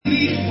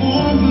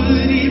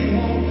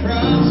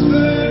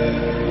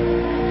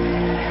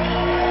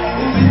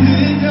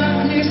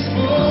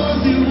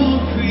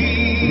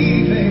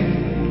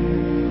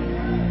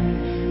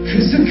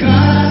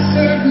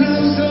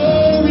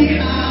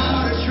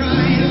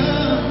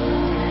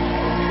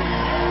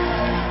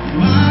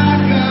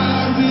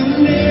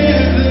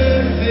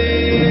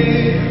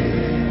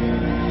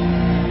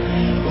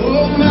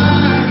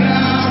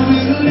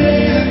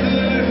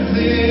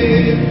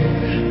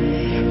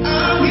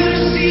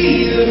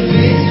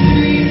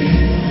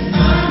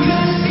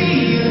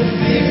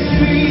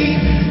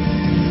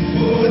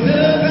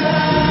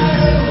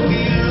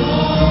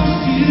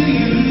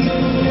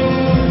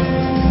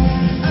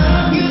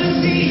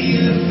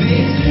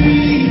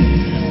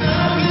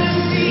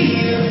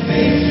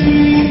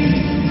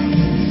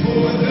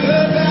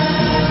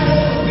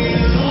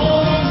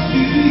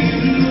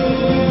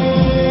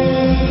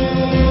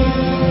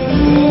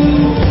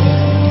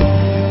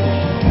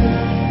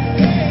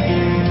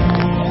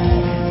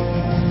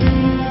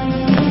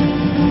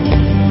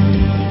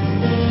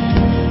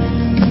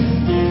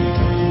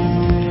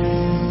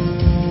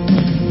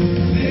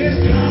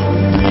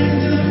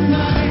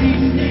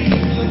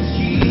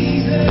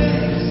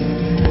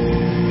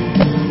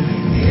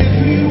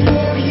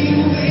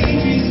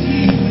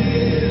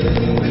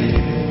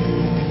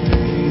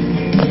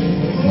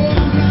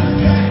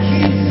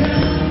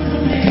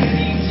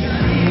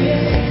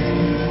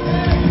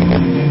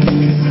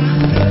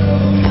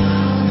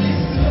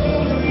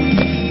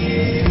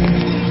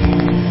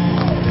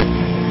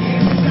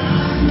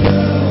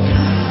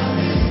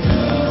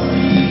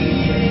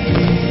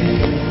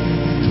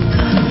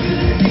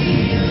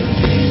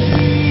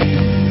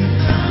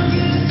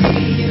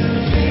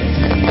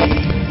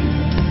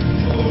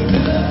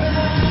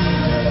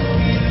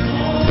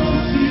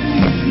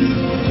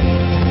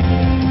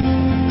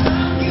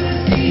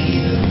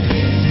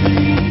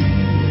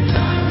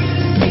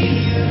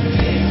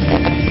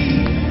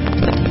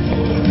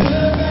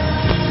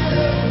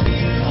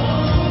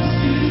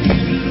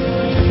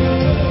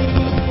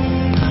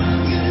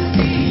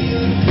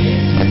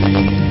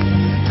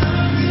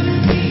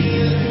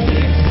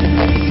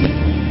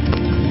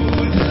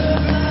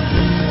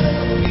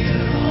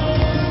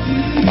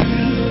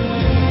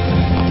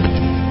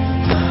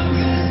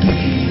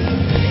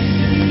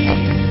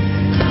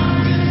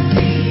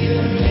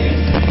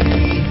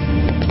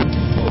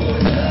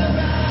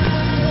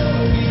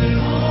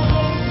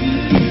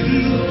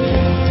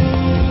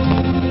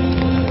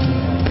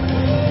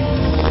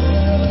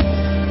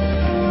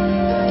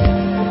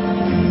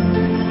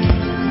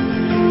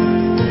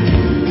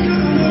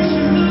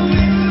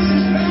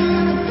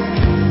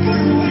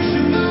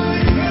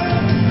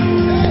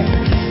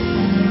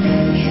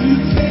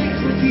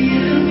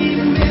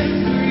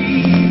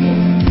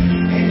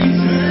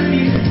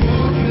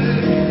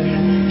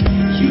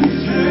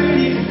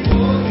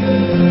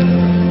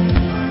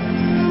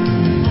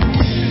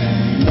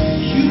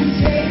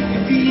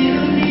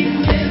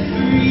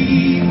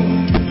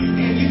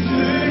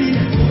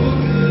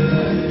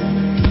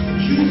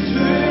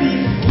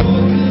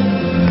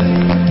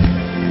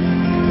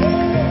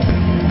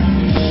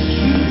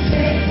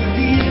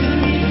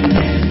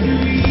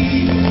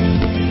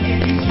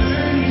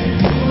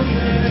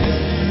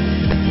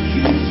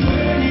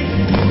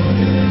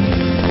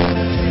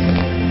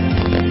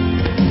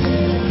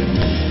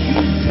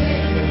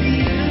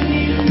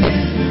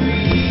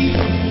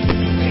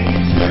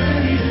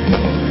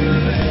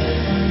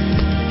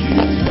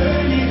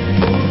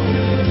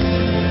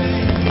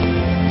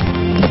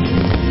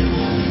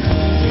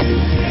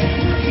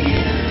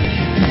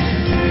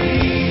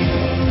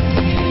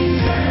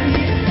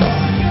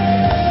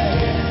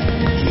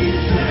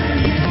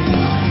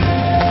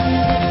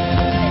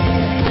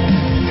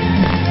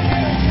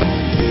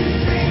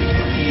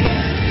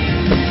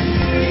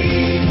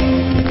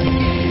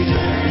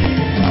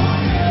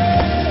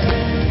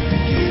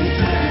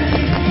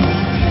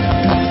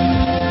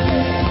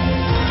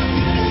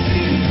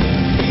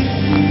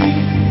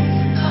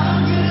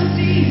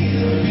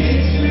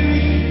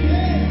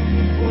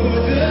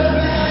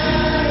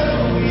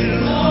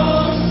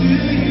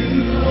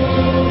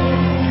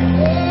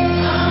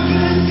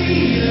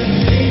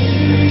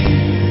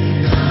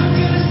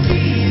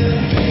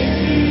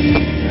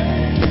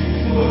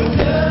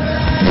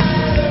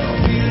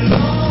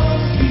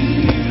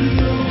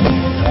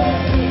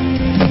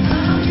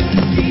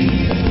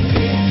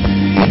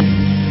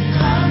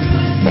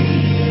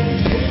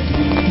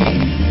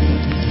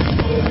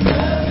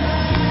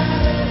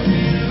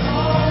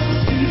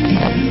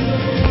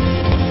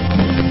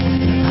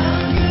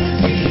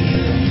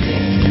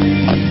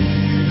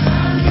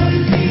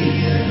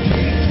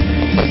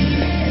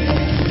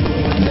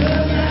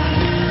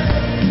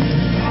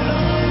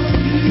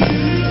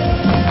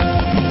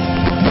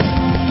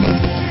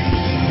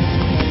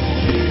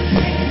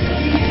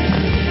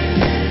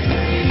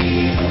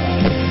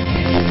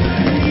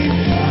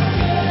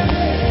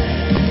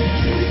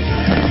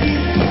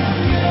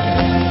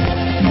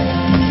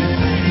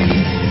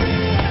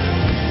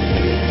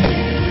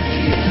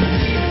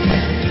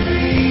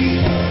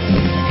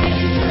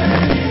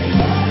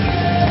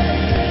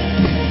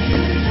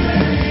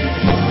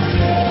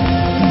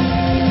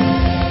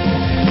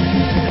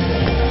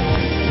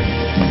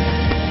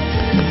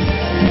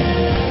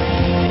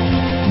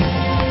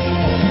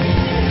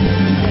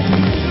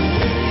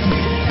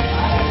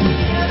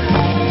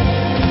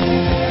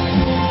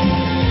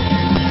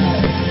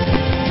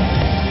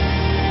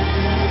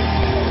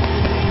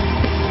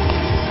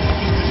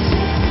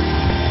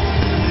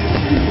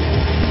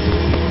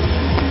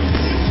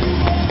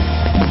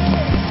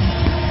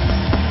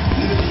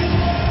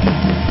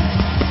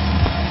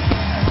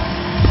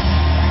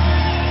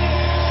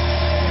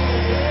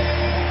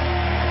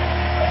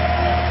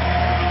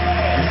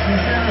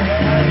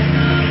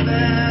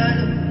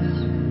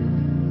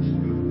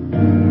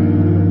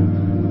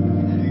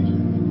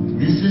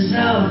is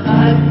how I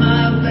fight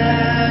my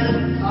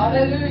battles.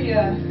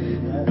 Hallelujah.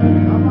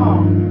 Come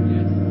on.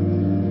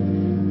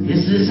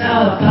 This is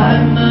how I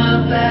fight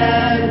my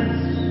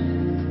battles.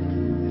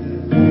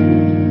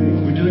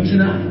 What we're doing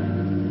tonight.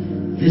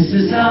 This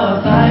is how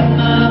I fight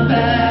my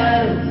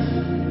battles.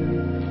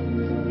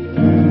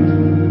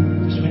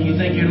 Just when you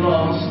think you're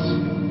lost,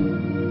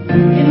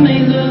 it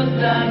may look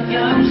like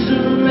I'm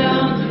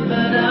surrounded,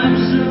 but I'm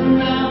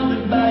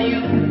surrounded by you.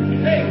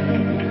 Hey.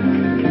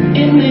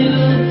 It may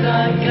look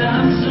like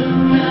I'm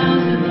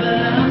surrounded, but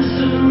I'm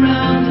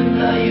surrounded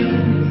by you.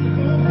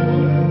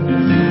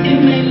 It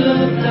may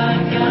look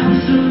like I'm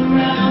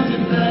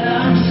surrounded, but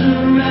I'm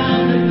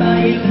surrounded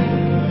by you.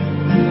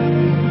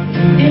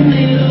 It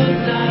may look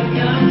like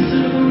I'm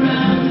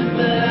surrounded,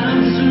 but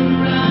I'm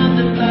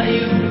surrounded by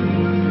you.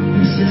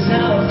 This is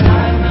how I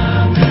fight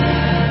my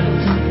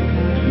battles.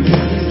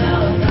 This is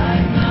how I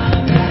fight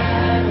my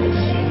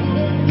battles.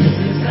 This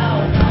is how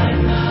I fight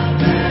my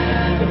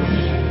battles.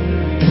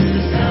 This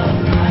is how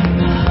I fight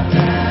my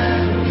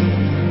battles.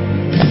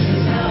 This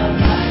is how I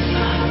fight my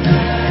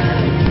battles.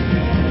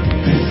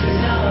 This is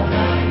how I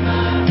fight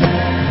my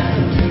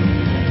battles.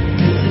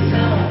 This is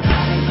how I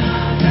fight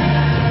my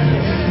battles.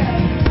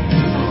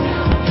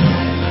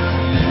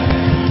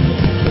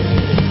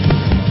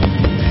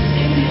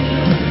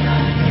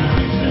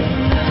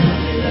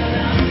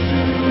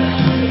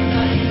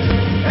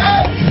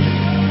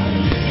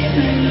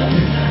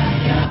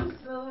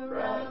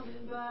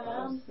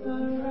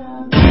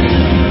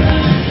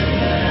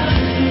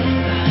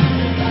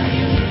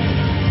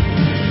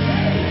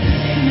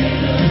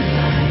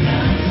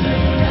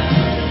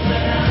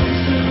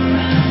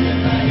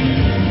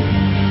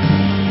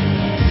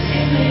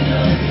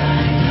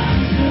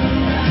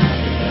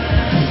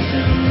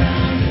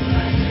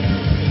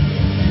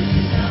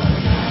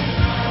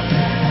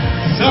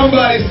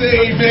 Somebody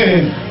say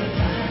amen.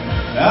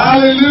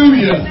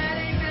 Hallelujah.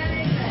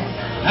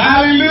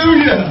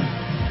 Hallelujah.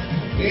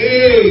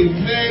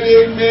 Amen,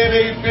 amen,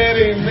 amen,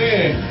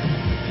 amen.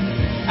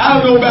 I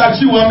don't know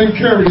about you, I'm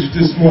encouraged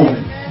this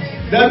morning.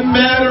 Doesn't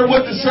matter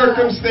what the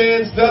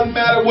circumstance, doesn't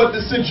matter what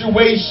the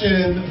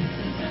situation,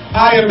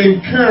 I am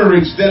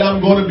encouraged that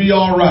I'm going to be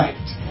all right.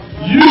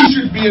 You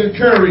should be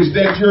encouraged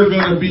that you're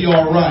going to be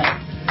all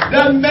right.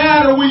 Doesn't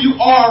matter where you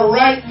are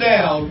right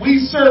now. We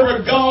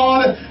serve a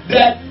God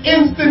that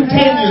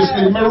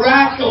instantaneously,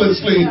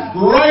 miraculously,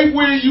 right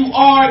where you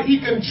are, He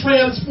can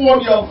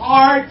transform your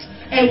heart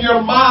and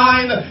your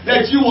mind,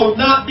 that you will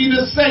not be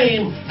the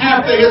same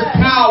after His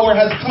power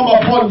has come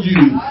upon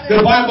you.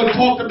 The Bible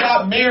talked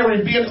about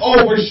Mary being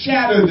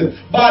overshadowed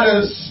by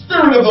the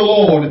Spirit of the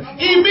Lord.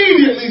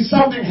 Immediately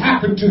something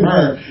happened to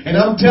her. And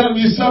I'm telling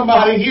you,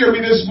 somebody hear me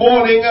this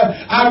morning.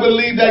 I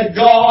believe that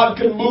God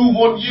can move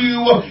on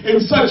you in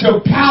such a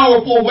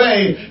powerful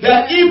way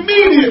that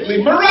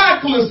immediately,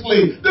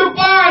 miraculously,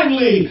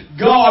 divinely,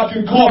 God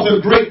can cause a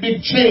great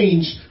big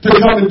change to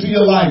come into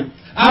your life.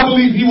 I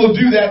believe He will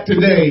do that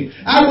today.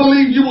 I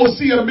believe you will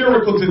see a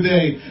miracle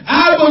today.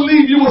 I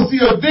believe you will see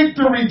a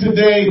victory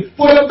today.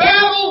 For the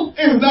battle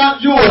is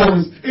not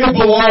yours. It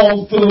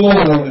belongs to the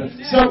Lord.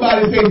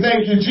 Somebody say,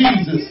 thank you,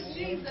 Jesus.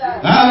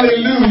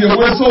 Hallelujah.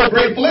 We're so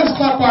grateful. Let's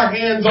clap our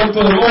hands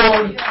unto the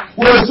Lord.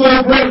 We're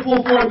so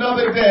grateful for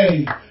another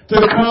day to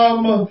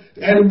come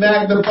and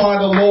magnify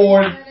the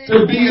Lord,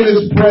 to be in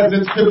His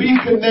presence, to be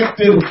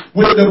connected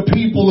with the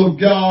people of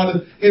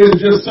God. It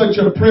is just such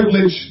a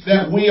privilege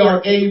that we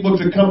are able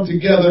to come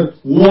together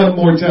one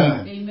more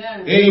time.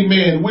 Amen.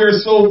 Amen. We're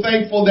so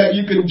thankful that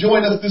you can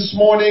join us this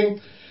morning.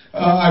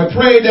 I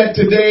pray that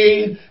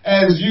today,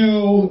 as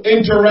you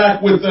interact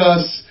with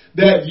us,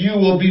 that you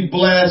will be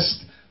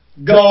blessed.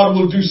 God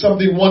will do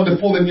something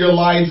wonderful in your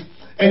life.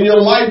 And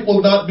your life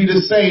will not be the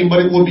same, but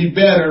it will be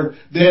better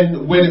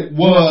than when it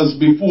was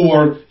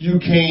before you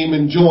came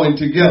and joined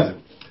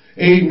together.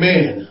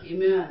 Amen.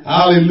 Amen.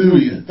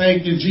 Hallelujah.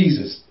 Thank you,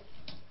 Jesus.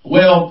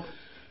 Well,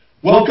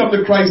 welcome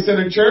to Christ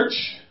Centered Church.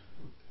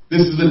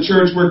 This is a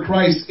church where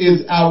Christ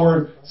is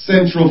our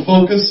central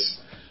focus.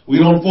 We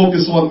don't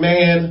focus on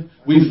man.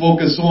 We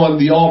focus on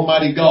the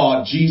Almighty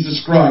God,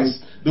 Jesus Christ,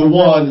 the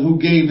one who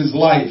gave His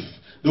life,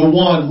 the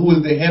one who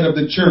is the head of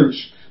the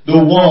church, the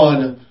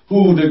one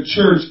who the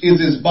church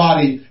is His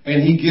body, and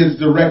He gives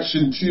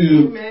direction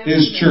to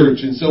His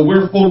church. And so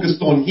we're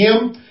focused on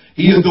Him.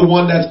 He is the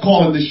one that's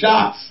calling the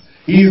shots.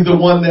 He's the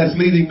one that's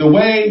leading the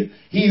way.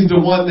 He's the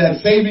one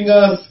that's saving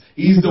us.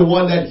 He's the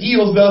one that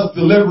heals us,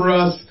 delivers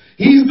us.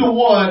 He's the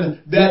one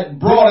that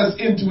brought us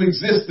into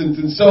existence.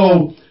 And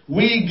so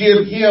we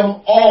give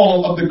Him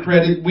all of the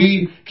credit.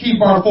 We keep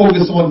our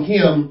focus on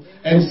Him.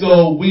 And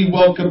so we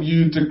welcome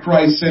you to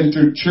Christ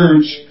Centered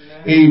Church.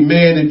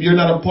 Amen. If you're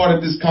not a part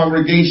of this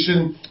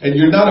congregation and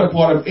you're not a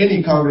part of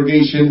any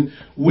congregation,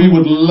 we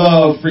would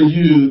love for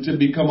you to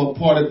become a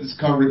part of this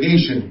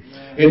congregation.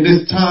 In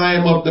this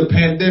time of the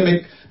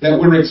pandemic that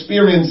we're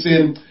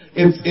experiencing,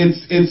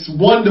 it's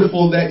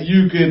wonderful that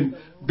you can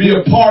be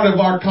a part of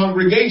our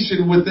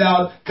congregation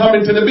without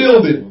coming to the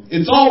building.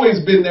 It's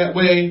always been that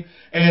way.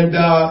 And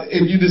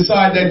if you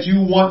decide that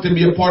you want to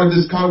be a part of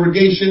this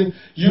congregation,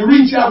 you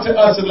reach out to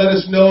us and let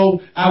us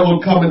know. I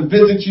will come and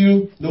visit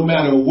you no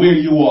matter where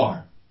you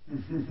are.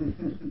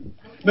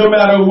 No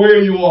matter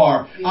where you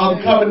are.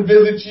 I'll come and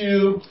visit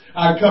you.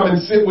 I'll come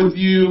and sit with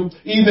you.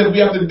 Even if we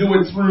have to do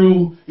it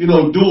through,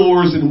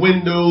 doors and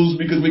windows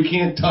because we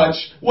can't touch.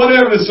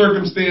 Whatever the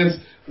circumstance,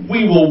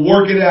 we will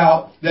work it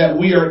out that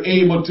we are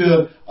able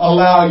to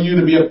allow you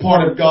to be a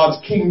part of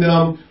God's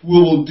kingdom. We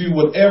will do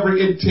whatever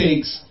it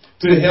takes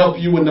to help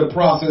you in the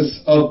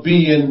process of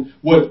being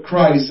what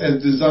Christ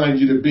has designed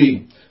you to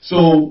be.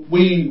 So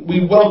we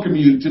welcome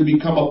you to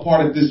become a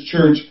part of this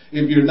church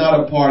if you're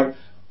not a part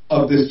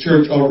of this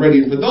church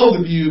already. And for those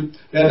of you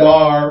that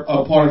are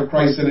a part of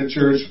Christ Centered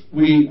Church,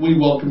 we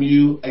welcome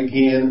you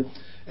again.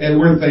 And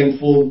we're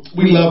thankful.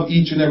 We love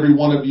each and every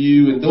one of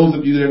you. And those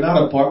of you that are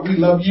not a part, we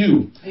love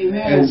you.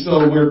 Amen. And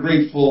so we're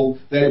grateful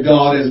that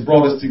God has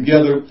brought us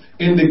together.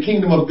 In the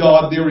kingdom of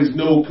God, there is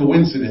no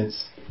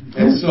coincidence.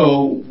 And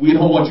so we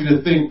don't want you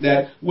to think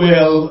that,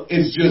 well,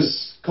 it's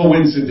just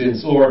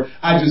coincidence or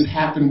I just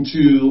happen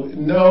to.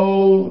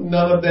 No,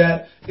 none of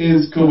that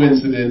is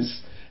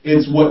coincidence.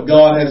 It's what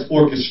God has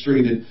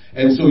orchestrated.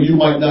 And so you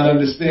might not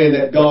understand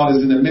that God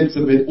is in the midst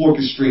of it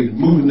orchestrated,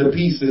 moving the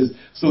pieces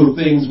so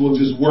things will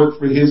just work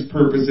for his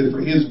purpose and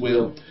for his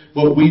will.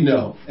 But we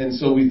know. And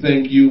so we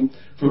thank you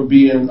for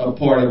being a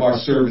part of our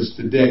service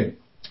today.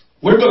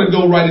 We're going to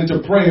go right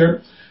into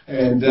prayer.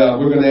 And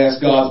we're going to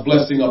ask God's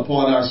blessing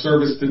upon our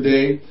service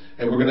today.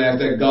 And we're going to ask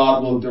that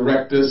God will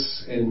direct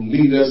us and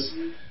lead us.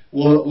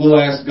 We'll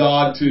ask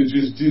God to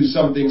just do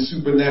something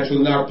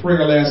supernatural. In our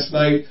prayer last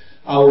night,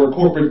 our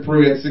corporate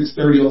prayer at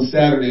 6:30 on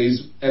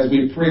Saturdays, as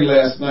we prayed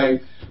last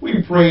night,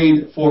 we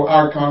prayed for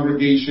our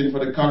congregation, for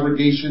the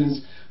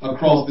congregations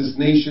across this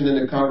nation and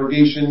the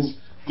congregations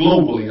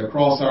globally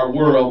across our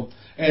world.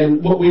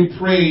 And what we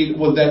prayed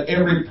was that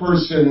every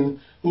person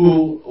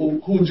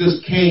who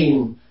just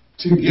came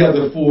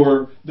together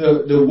for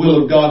the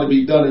will of God to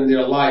be done in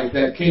their life,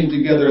 that came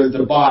together as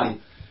the body,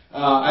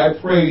 I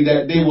pray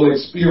that they will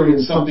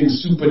experience something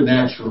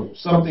supernatural,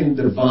 something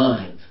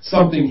divine,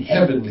 something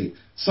heavenly,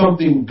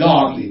 something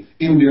godly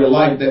in their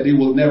life, that they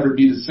will never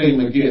be the same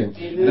again.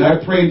 Amen. And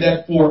I pray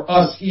that for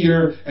us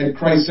here at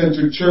Christ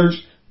Centered Church.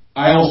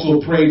 I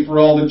also pray for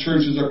all the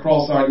churches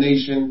across our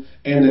nation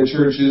and the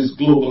churches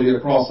globally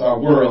across our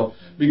world,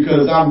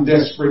 because I'm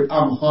desperate,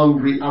 I'm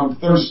hungry, I'm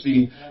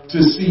thirsty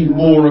to see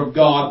more of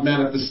God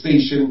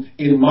manifestation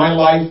in my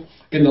life,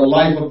 in the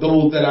life of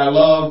those that I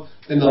love,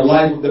 in the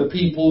life of the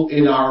people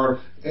in our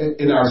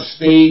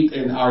state,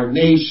 in our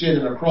nation,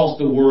 and across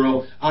the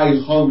world. I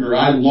hunger,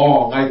 I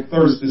long, I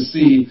thirst to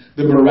see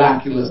the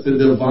miraculous, the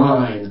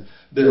divine,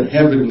 the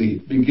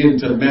heavenly begin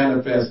to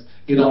manifest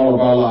in all of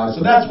our lives.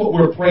 So that's what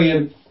we're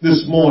praying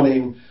this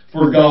morning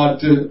for God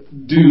to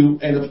do.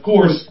 And of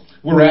course,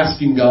 we're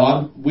asking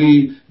God.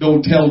 We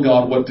don't tell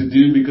God what to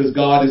do because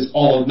God is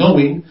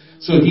all-knowing.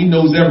 So he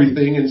knows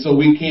everything. And so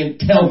we can't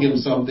tell him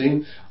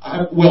something.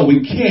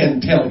 We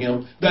can tell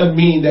him. Doesn't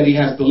mean that he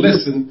has to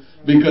listen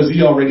because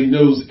he already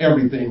knows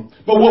everything.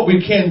 But what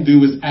we can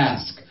do is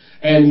ask.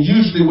 And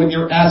usually when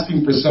you're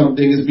asking for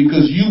something is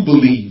because you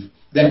believe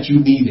that you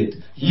need it.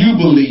 You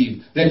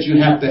believe that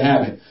you have to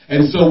have it.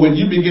 And so when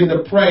you begin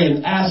to pray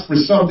and ask for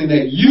something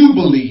that you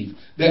believe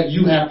that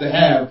you have to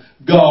have,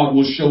 God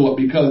will show up,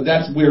 because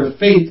that's where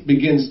faith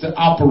begins to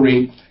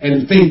operate,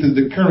 and faith is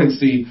the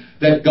currency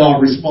that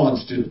God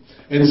responds to.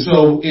 And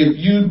so if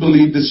you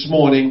believe this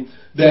morning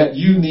that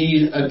you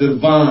need a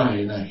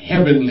divine, a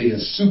heavenly, a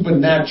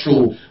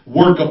supernatural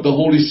work of the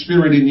Holy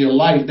Spirit in your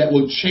life that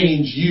will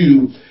change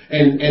you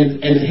and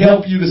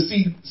help you to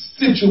see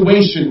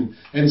situation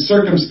and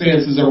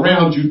circumstances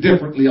around you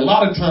differently. A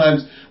lot of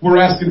times we're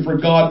asking for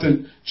God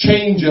to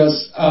change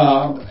us,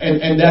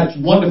 and that's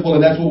wonderful,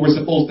 and that's what we're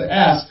supposed to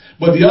ask.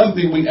 But the other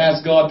thing we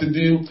ask God to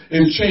do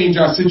is change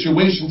our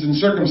situations and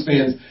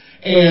circumstance.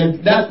 And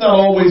that's not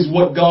always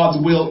what God's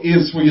will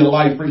is for your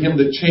life, for him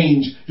to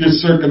change your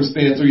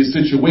circumstance or your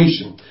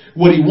situation.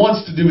 What he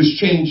wants to do is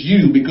change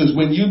you, because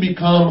when you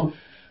become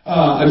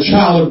a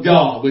child of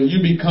God, when you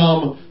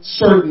become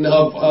certain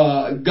of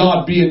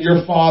God being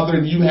your father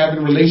and you having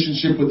a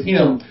relationship with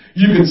him,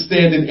 you can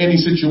stand in any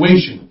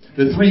situation.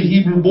 The 3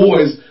 Hebrew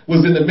boys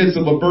was in the midst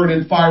of a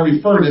burning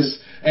fiery furnace,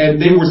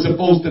 and they were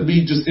supposed to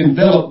be just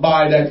enveloped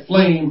by that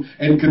flame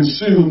and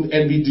consumed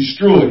and be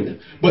destroyed.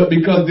 But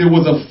because there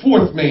was a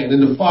 4th man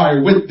in the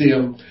fire with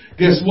them,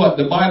 guess what?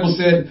 The Bible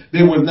said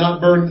they were not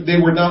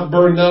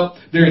burned up,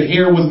 their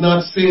hair was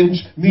not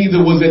singed,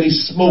 neither was any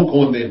smoke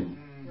on them.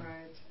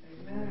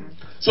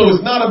 So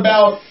it's not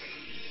about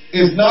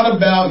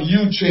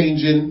you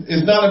changing.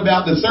 It's not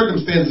about the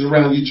circumstances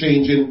around you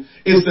changing.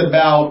 It's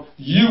about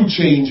you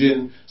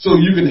changing so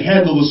you can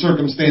handle the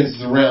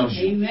circumstances around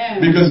you. Amen.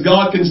 Because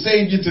God can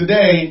save you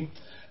today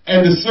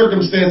and the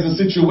circumstance and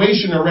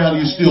situation around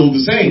you is still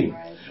the same.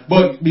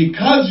 But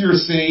because you're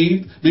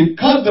saved,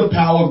 because the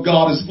power of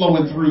God is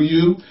flowing through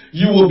you,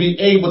 you will be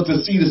able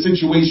to see the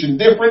situation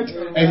different,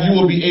 and you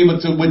will be able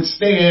to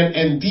withstand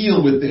and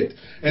deal with it.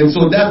 And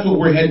so that's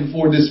what we're heading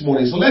for this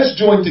morning. So let's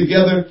join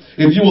together.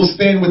 If you will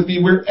stand with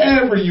me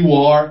wherever you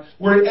are,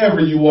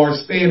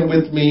 stand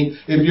with me.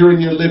 If you're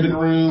in your living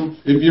room,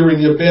 if you're in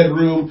your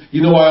bedroom,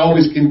 you know I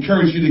always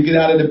encourage you to get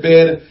out of the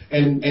bed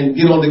and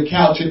get on the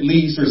couch at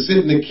least, or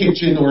sit in the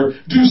kitchen, or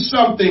do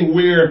something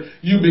where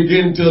you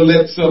begin to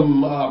let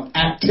some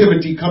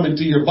activity come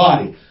into your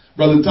body.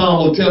 Brother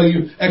Tom will tell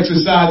you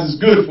exercise is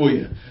good for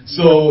you.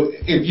 So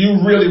if you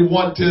really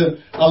want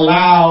to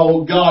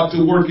allow God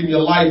to work in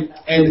your life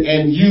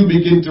and you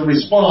begin to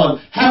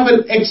respond, have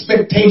an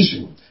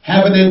expectation,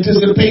 have an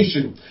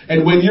anticipation.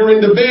 And when you're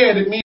in the bed,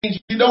 it means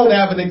you don't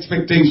have an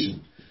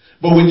expectation.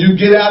 But when you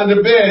get out of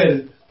the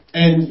bed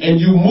and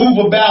you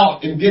move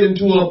about and get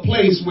into a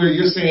place where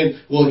you're saying,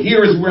 well,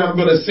 here is where I'm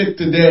going to sit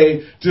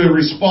today to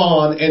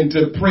respond and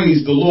to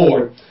praise the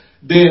Lord,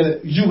 then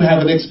you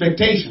have an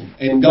expectation,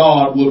 and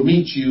God will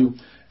meet you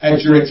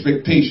at your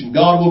expectation.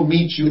 God will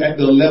meet you at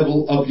the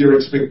level of your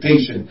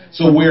expectation.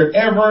 So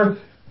wherever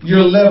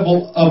your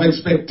level of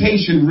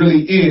expectation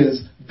really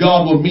is,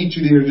 God will meet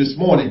you there this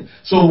morning.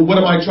 So what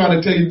am I trying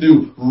to tell you to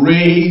do?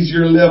 Raise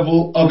your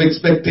level of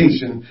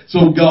expectation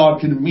so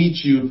God can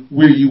meet you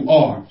where you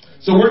are.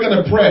 So we're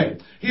going to pray.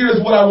 Here's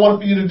what I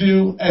want for you to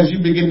do as you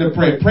begin to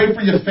pray. Pray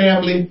for your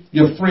family,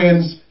 your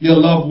friends, your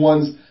loved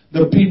ones,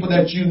 the people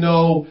that you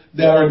know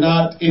that are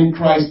not in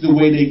Christ the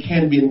way they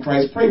can be in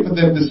Christ. Pray for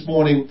them this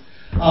morning.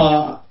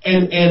 And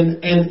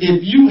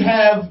if you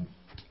have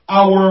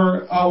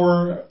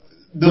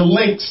the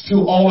links to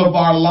all of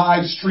our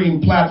live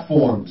stream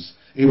platforms,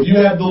 if you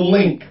have the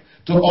link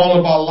to all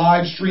of our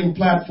live stream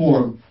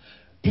platform,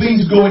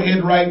 please go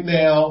ahead right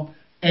now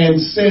and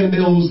send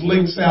those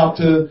links out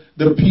to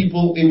the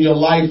people in your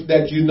life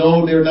that you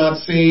know they're not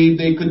saved.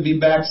 They could be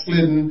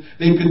backslidden.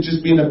 They could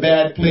just be in a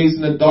bad place,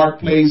 in a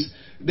dark place.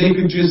 They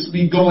could just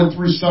be going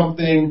through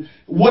something.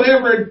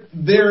 Whatever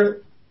they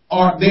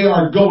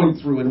are going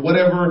through, and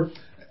whatever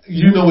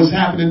you know is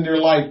happening in their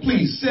life,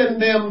 please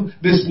send them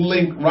this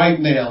link right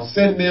now.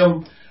 Send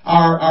them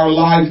our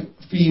live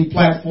feed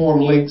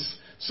platform links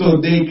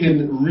so they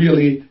can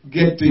really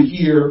get to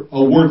hear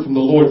a word from the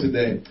Lord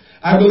today.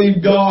 I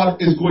believe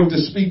God is going to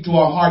speak to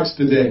our hearts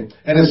today,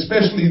 and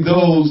especially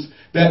those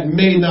that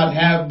may not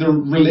have the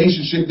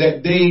relationship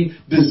that they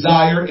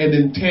desire and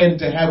intend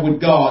to have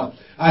with God.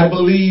 I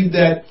believe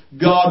that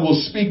God will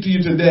speak to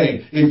you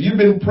today. If you've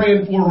been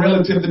praying for a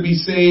relative to be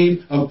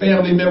saved, a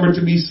family member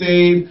to be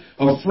saved,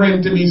 a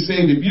friend to be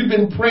saved, if you've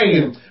been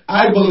praying,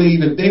 I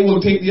believe if they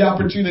will take the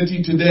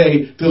opportunity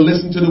today to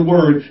listen to the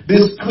word,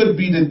 this could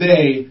be the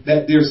day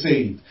that they're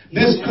saved.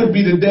 This could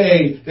be the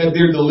day that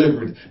they're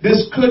delivered.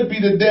 This could be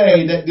the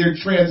day that they're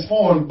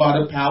transformed by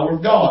the power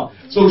of God.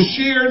 So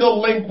share the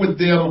link with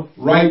them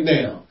right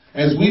now.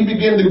 As we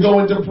begin to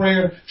go into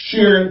prayer,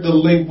 share the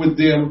link with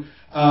them.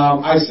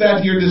 I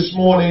sat here this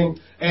morning,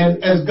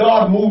 and as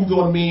God moved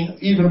on me,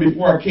 even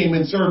before I came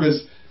in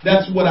service,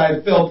 that's what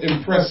I felt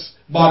impressed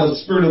by the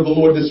Spirit of the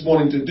Lord this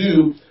morning to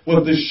do,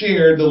 was to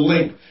share the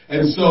link.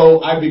 And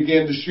so I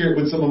began to share it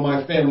with some of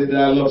my family that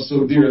I love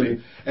so dearly.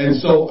 And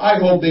so I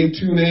hope they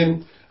tune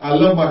in. I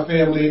love my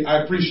family.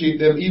 I appreciate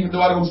them, even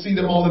though I don't see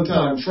them all the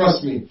time.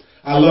 Trust me,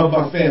 I love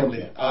my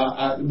family.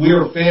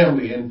 We're a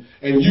family, and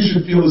you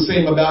should feel the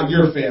same about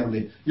your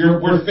family.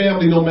 We're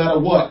family no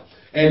matter what.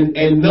 And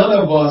none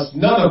of us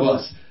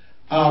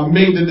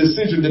made the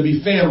decision to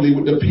be family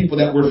with the people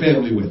that we're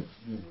family with.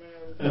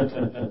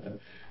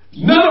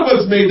 None of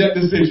us made that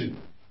decision,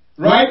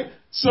 right?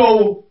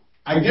 So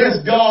I guess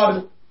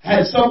God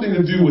had something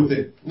to do with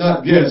it.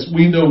 Not guess,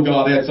 we know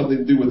God had something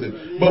to do with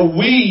it. But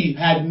we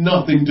had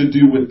nothing to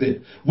do with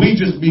it. We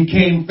just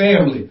became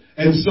family.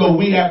 And so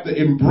we have to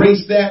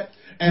embrace that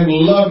and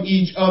love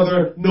each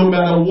other no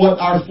matter what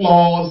our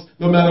flaws,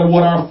 no matter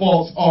what our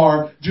faults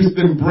are. Just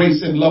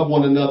embrace and love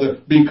one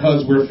another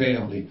because we're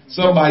family.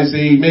 Somebody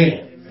say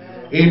amen.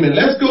 Amen.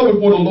 Let's go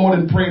before the Lord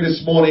and pray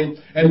this morning,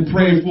 and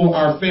pray for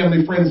our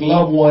family, friends,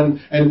 loved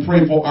one, and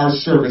pray for our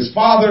service.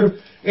 Father,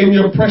 in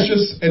your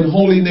precious and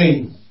holy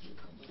name,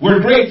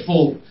 we're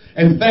grateful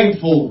and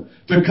thankful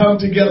to come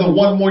together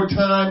one more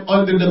time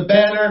under the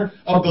banner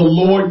of the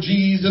Lord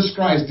Jesus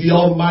Christ, the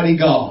Almighty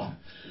God.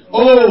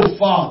 Oh,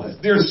 Father,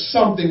 there's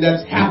something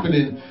that's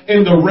happening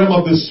in the realm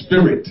of the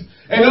Spirit.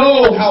 And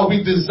oh, how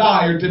we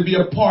desire to be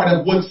a part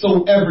of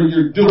whatsoever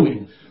you're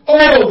doing.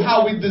 Oh,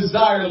 how we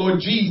desire, Lord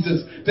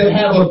Jesus, to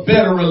have a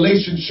better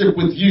relationship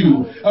with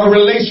you. A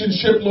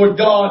relationship, Lord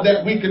God,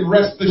 that we can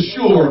rest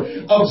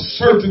assured of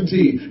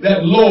certainty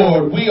that,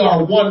 Lord, we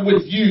are one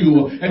with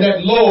you, and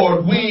that,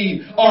 Lord,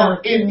 we are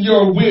in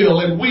your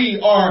will, and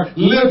we are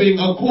living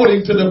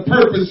according to the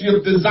purpose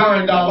you've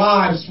designed our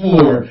lives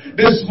for.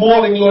 This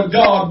morning, Lord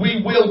God,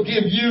 we will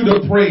give you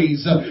the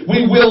praise.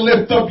 We will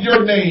lift up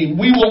your name.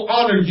 We will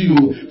honor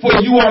you, for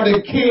you are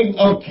the King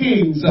of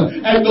kings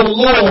and the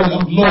Lord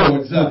of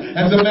lords.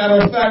 As a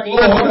matter of fact,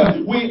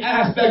 Lord, we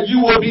ask that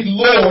you will be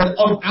Lord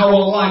of our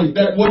life,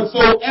 that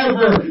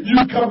whatsoever you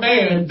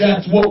command,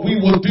 that's what we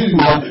will do,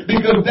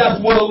 because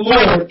that's what a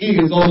Lord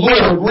is. A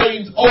Lord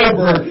reigns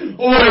over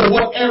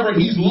whatever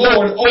he's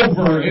Lord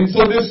over. And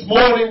so this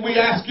morning we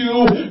ask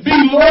you, be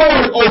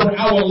Lord over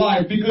our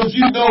life, because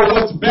you know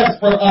what's best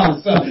for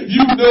us.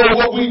 You know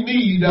what we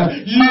need.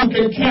 You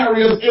can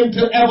carry us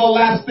into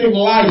everlasting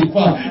life.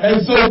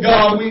 And so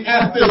God, we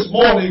ask this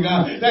morning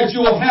that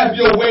you will have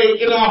your way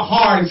in our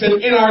hearts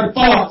and in our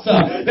thoughts,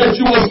 that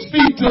you will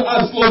speak to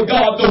us, Lord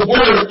God, the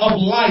word of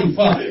life,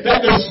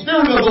 that the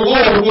Spirit of the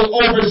Lord will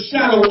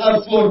overshadow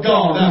us, Lord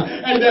God,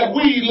 and that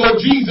we,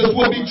 Lord Jesus,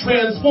 will be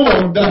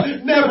transformed,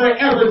 never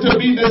ever to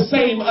be the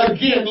same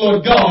again,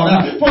 Lord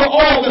God, for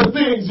all the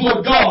things,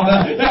 Lord God,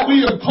 that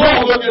we have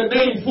called on your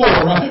name for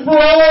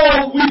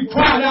all we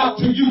cried out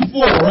to you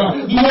for,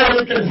 Lord,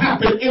 it can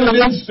happen in an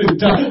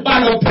instant by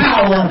the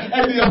power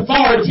and the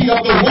authority of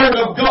the Word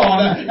of God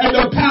and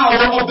the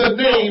power of the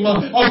name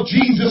of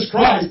Jesus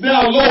Christ.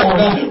 Now,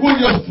 Lord, will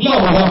you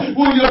flow?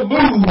 Will you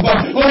move?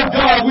 Oh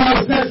God, will you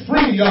set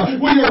free?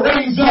 Will you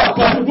raise up?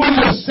 Will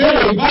you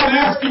save? I'm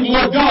asking,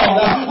 Lord God,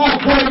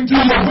 according to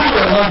your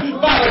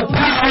will, by the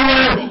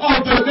power of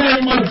the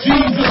name of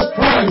Jesus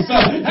Christ.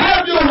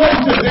 Have your way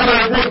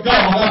today, great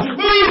God.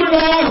 Move in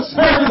our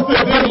service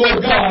today,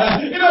 Lord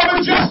God, in a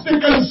majestic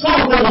and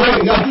sovereign way.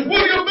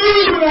 Will you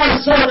move in our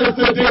service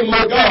today,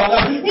 Lord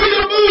God? Will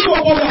you move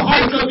upon the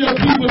hearts of your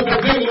people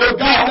today, Lord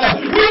God?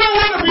 We don't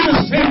want to be the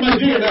same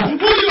again.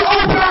 Will you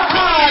open our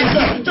eyes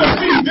to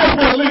see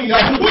differently?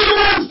 Will you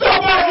unstop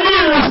our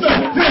ears to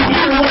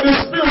hear what the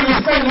Spirit is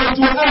saying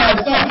unto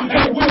us?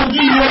 And will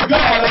you, Lord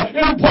God,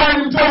 impart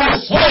into our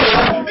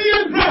soul the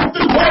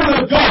engrafted word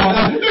of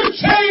God, the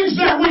change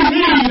that we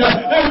need,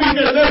 that we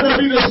can never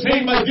be the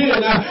same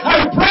again.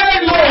 I pray,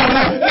 Lord,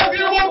 that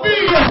there will be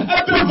a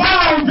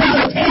divine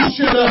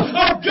visitation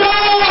of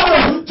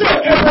God to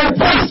every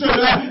person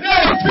that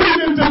is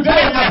tuning in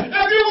today, and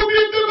there will be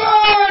a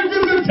divine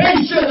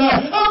visitation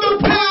of the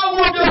power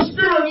of your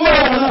Spirit,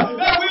 Lord,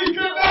 that we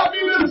cannot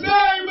be the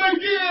same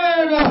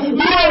again.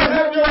 Lord,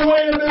 have your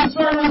way in this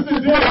service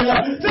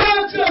today.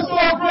 Touch us,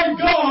 oh great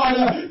God,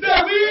 that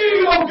we,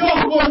 oh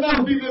God, will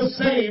not be the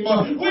same.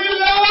 We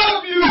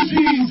love you,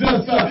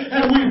 Jesus,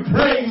 and we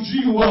praise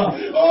you.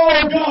 Oh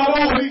God,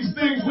 all these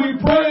things we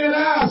pray and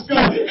ask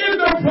in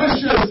the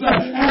precious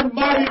and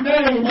mighty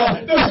name,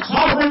 the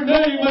sovereign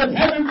name and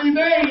heavenly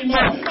name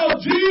of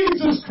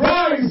Jesus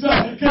Christ.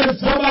 Can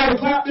somebody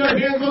clap their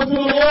hands unto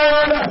the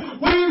Lord?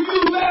 Will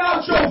you let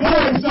out your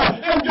voice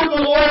and give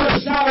the Lord a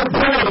shout of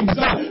praise?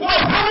 Oh,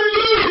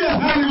 hallelujah,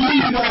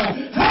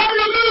 hallelujah,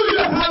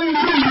 hallelujah,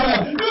 hallelujah.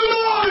 The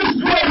Lord is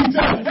great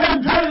and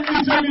greatly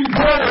to be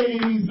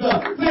praised.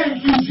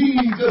 Thank you,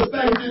 Jesus.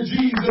 Thank you,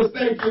 Jesus.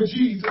 Thank you,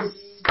 Jesus.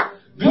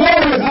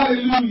 Glory,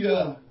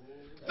 hallelujah.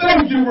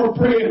 Thank you for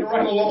praying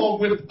right along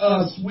with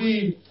us.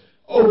 We,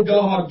 oh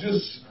God,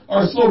 just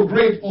are so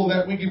grateful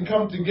that we can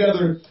come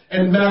together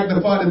and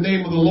magnify the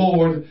name of the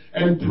Lord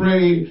and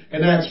pray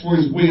and ask for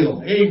his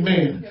will.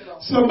 Amen.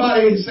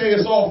 Somebody say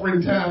it's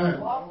offering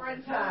time.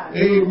 Offering time.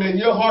 Amen.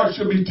 Your heart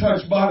should be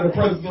touched by the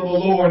presence of the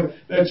Lord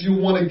that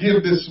you want to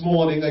give this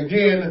morning.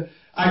 Again,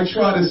 I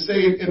try to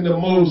say it in the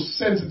most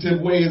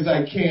sensitive way as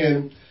I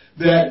can,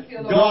 that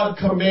God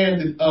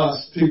commanded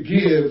us to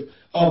give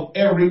of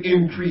every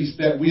increase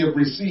that we have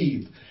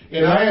received.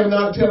 And I am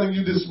not telling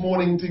you this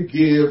morning to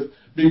give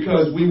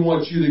because we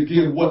want you to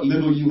give what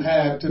little you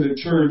have to the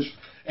church,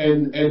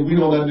 and we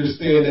don't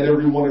understand that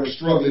everyone are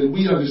struggling.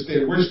 We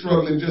understand we're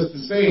struggling just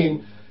the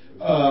same,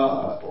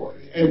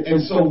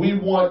 and so we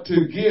want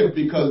to give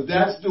because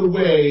that's the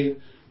way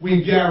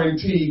we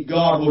guarantee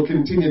God will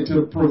continue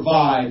to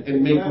provide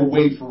and make a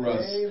way for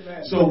us.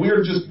 Amen. So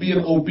we're just being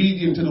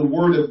obedient to the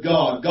word of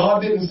God. God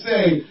didn't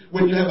say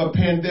when you have a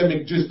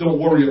pandemic, just don't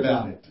worry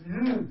about it.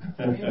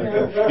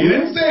 He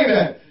didn't say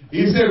that.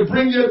 He said,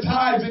 bring your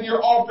tithes and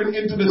your offering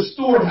into the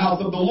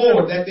storehouse of the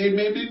Lord that they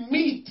may be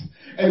meat.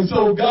 And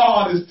so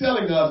God is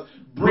telling us,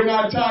 bring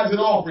our tithes and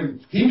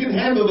offering. He can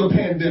handle the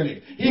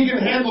pandemic. He can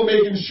handle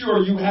making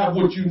sure you have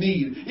what you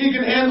need. He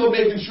can handle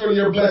making sure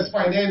you're blessed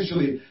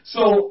financially.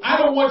 So I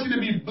don't want you to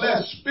be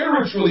blessed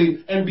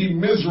spiritually and be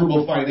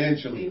miserable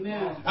financially.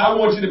 Amen. I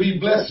want you to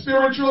be blessed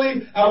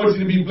spiritually. I want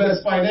you to be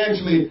blessed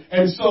financially.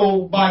 And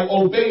so by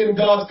obeying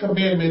God's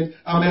commandment,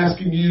 I'm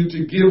asking you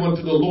to give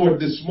unto the Lord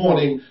this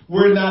morning.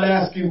 We're not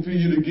asking for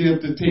you to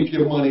give to take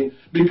your money,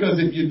 because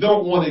if you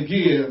don't want to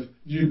give,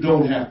 you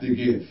don't have to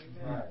give.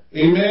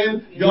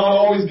 Amen. God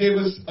always gave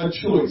us a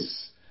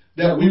choice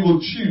that we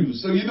will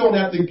choose. So you don't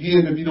have to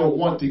give if you don't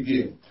want to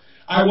give.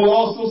 I will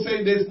also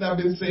say this, and I've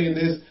been saying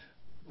this.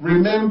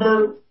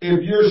 Remember,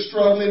 if you're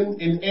struggling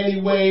in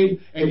any way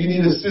and you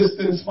need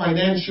assistance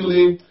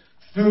financially,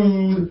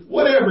 food,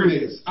 whatever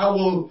it is, I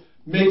will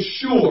make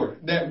sure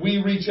that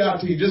we reach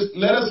out to you. Just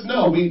let us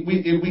know.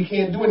 We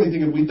can't do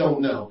anything if we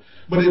don't know.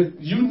 But if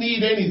you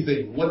need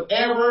anything,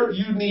 whatever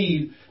you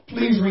need,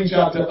 please reach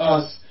out to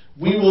us.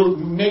 we will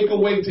make a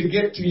way to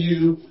get to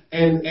you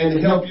and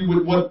help you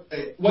with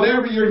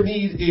whatever your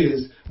need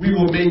is. We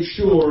will make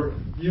sure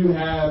you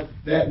have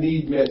that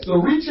need met. So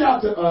reach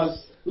out to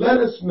us, let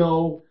us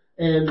know,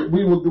 and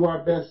we will do our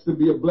best to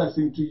be a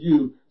blessing to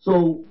you.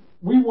 So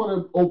we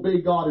want to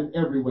obey God in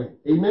every way.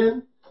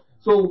 Amen?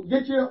 So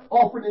get your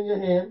offering in your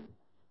hand.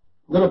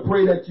 I'm going to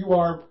pray that you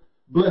are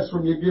blessed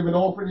from your giving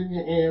offering in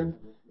your hand.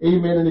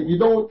 Amen. And if you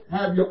don't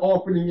have your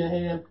offering in your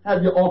hand,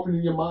 have your offering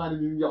in your mind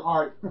and in your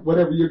heart,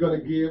 whatever you're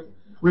going to give.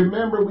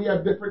 Remember, we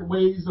have different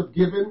ways of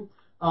giving.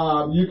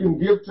 You can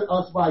give to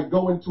us by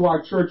going to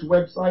our church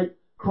website,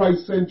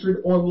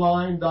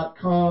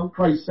 ChristCenteredOnline.com,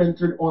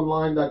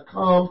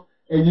 ChristCenteredOnline.com,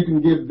 and you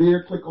can give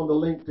there. Click on the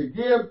link to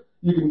give.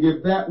 You can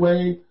give that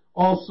way.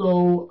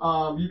 Also,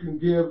 you can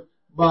give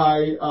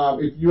by,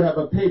 if you have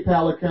a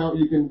PayPal account,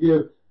 you can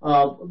give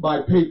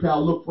by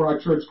PayPal. Look for our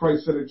church,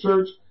 Christ Centered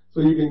Church. So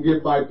you can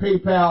give by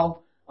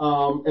PayPal.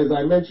 As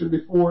I mentioned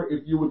before,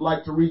 if you would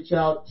like to reach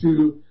out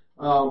to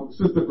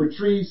Sister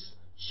Patrice,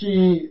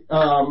 she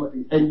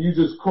and you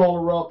just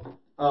call her up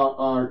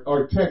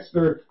or text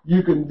her.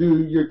 You can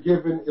do your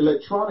giving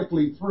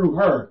electronically through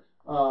her.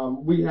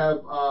 We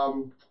have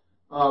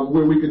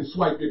where we can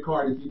swipe your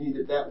card if you need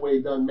it that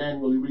way done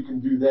manually. We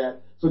can do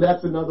that. So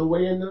that's another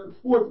way. And the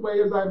fourth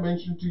way, as I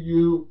mentioned to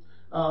you,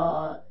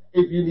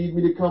 if you need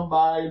me to come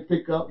by and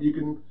pick up, you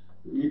can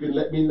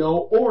let me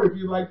know. Or if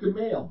you'd like to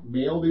mail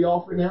the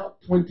offering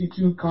out,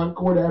 22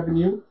 Concord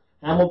Avenue,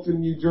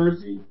 Hamilton, New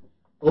Jersey,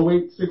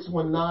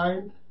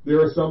 08619. There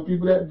are some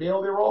people that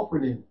mail their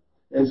offering in.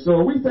 And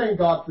so we thank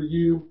God for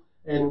you.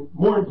 And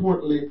more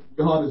importantly,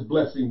 God is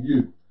blessing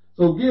you.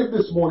 So give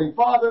this morning.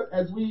 Father,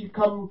 as we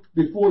come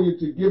before you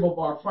to give up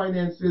our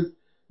finances,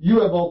 you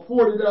have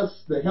afforded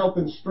us the health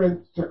and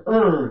strength to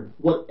earn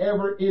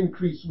whatever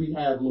increase we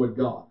have, Lord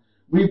God.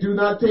 We do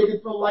not take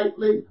it for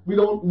lightly. We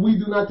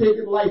do not take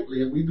it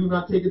lightly, and we do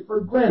not take it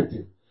for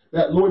granted.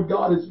 That, Lord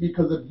God, it's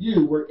because of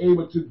you we're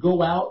able to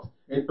go out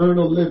and earn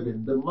a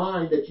living. The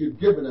mind that you've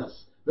given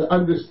us, the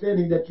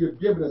understanding that you've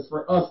given us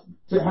for us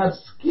to have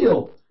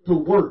skill to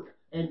work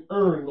and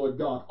earn, Lord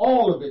God.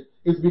 All of it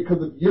is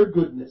because of your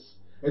goodness.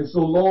 And so,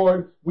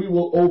 Lord, we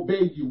will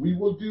obey you. We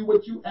will do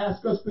what you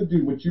ask us to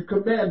do, what you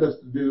command us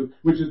to do,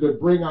 which is to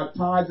bring our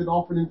tithes and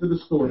offering into the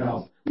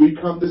storehouse. We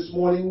come this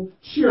morning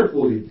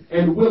cheerfully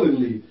and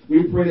willingly.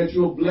 We pray that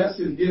you'll bless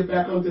and give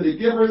back unto the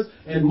givers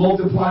and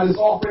multiply this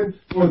offering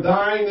for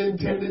thine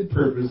intended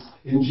purpose.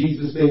 In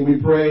Jesus' name we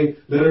pray.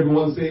 Let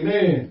everyone say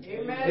amen.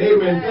 Amen.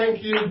 Amen.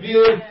 Thank you.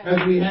 Give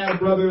as we have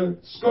Brother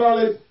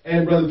Scarlett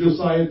and Brother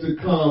Josiah to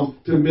come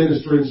to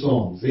minister in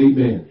songs.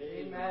 Amen.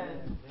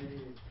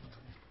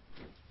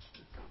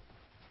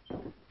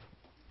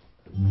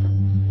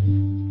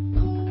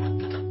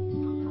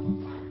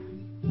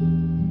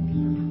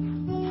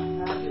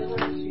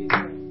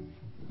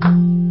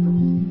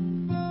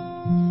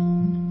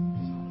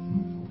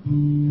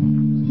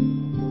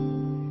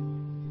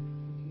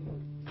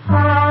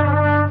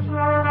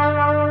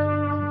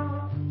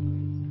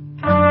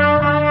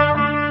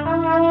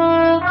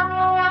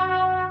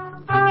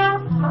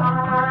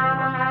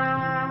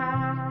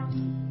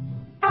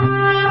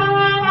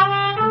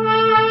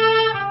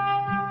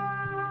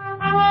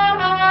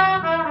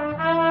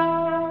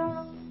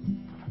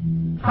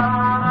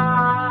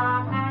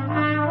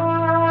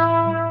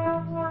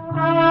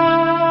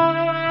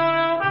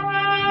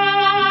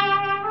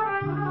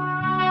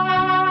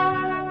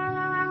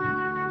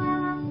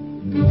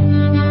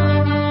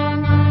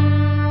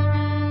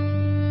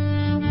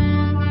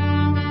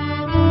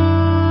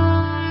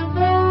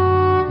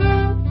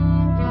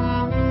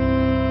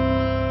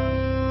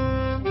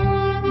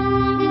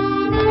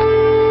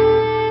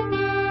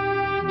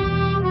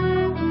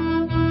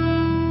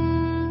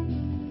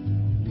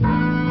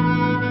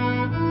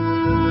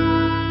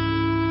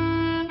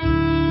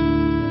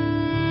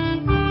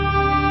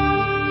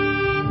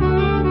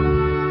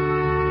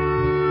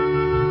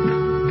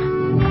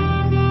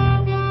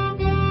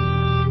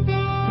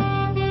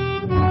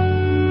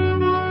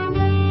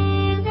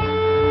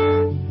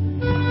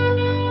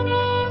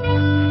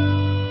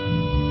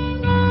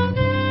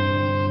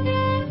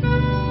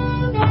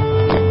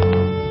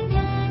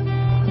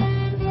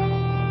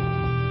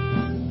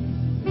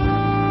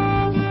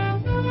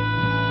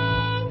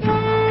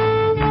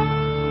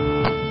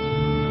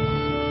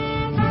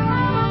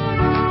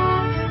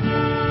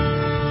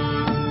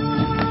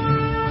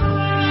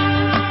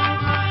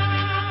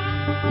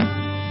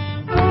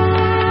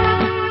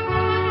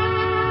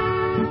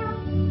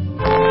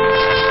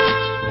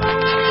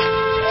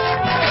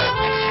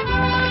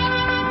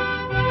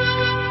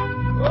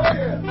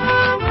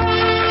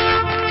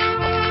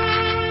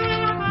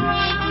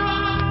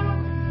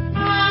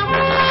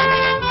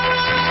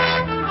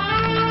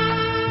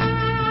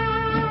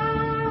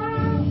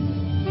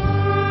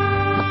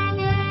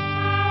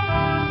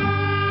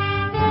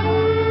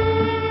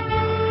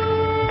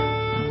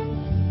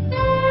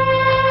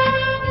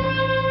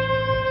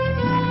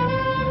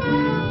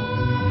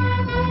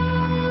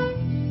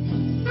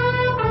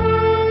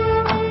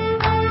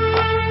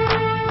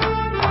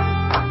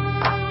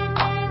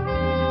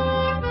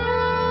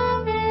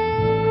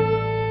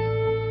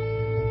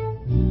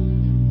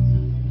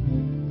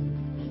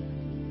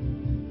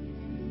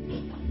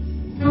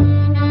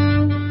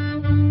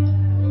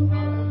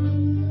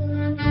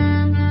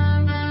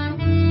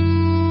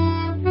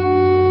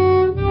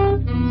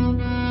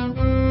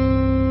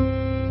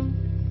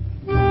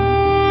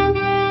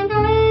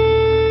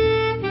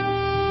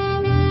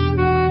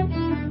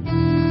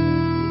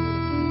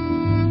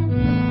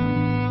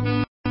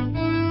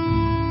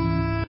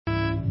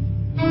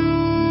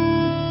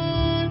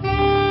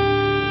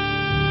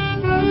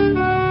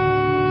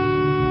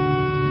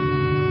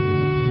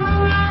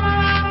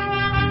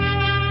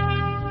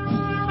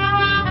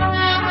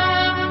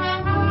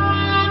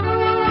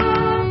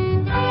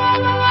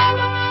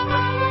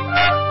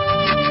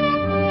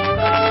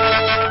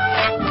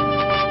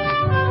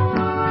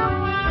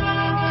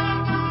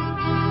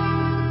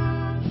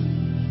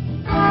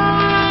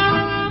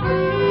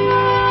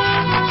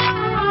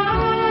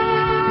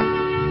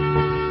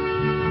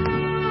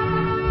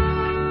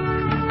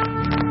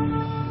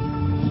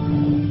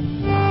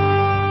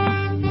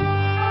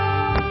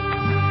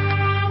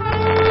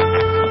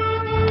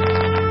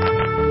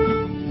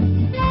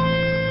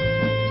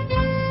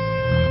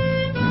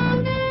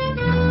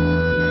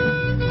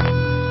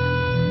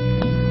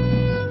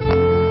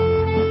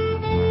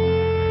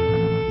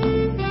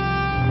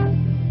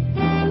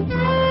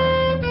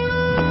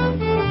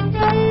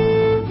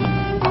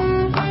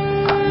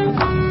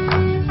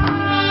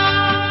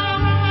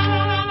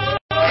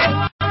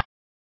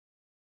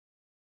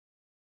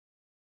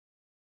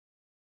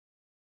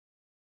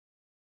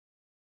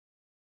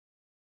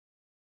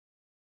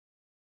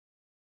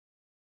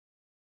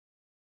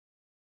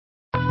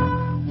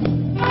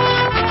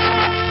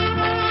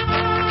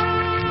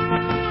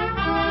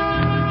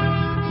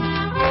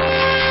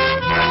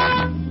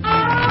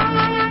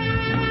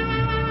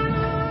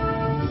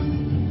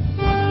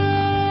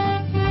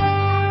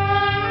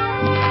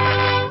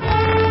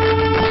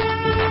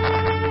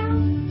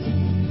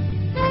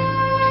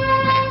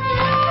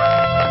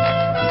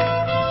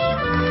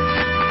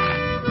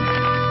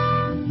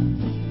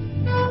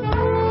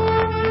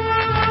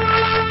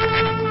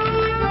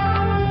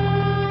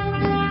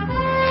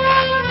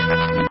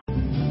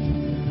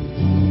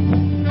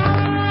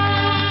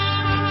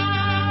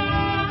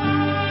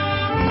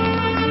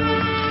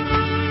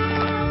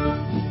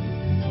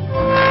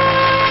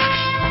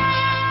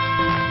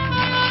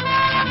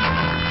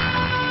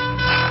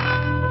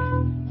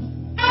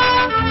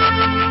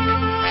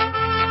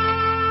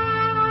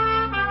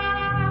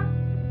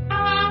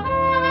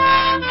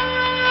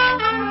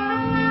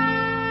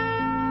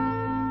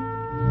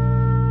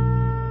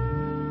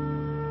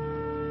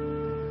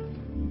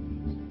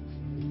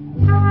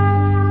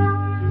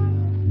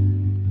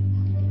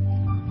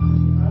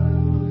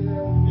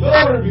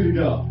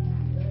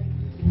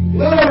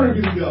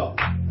 Glory be to God.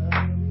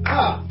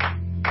 Ah.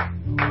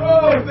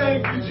 Oh,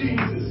 thank you,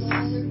 Jesus.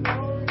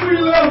 We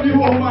love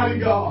you, Almighty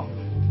God.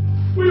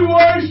 We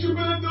worship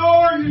and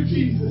adore you,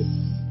 Jesus.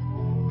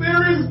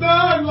 There is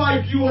none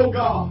like you, O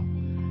God.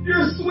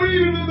 You're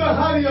sweeter than the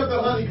honey of the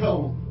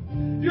honeycomb.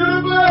 You're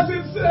the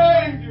blessed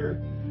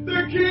Savior,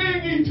 the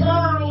King,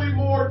 eternal,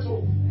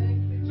 immortal,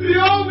 the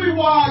only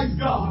wise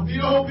God,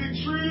 the only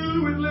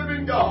true and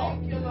living God.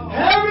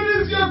 Heaven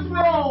is your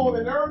throne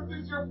and earth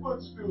is your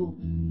footstool.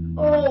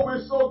 Oh,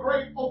 we're so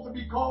grateful to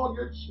be called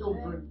your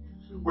children.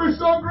 We're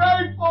so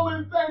grateful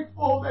and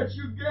thankful that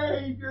you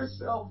gave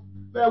yourself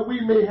that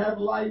we may have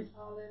life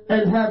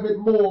and have it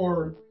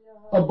more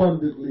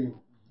abundantly.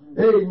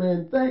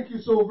 Amen. Thank you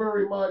so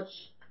very much,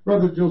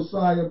 Brother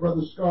Josiah,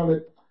 Brother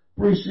Scarlett.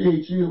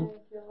 Appreciate you.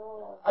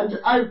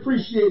 I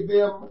appreciate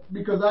them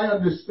because I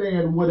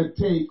understand what it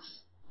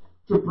takes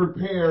to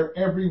prepare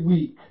every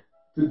week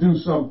to do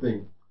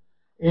something.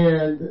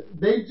 And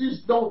they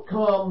just don't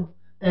come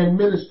and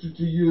minister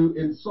to you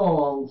in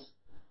songs,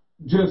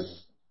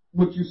 just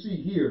what you see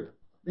here.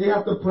 They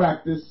have to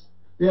practice.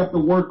 They have to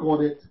work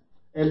on it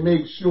and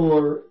make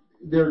sure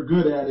they're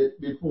good at it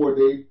before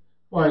they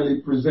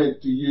finally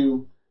present to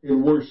you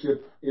in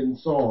worship in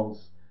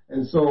songs.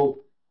 And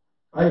so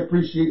I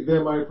appreciate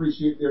them. I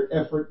appreciate their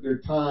effort, their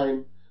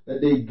time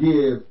that they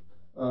give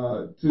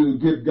to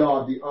give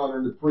God the honor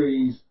and the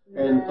praise.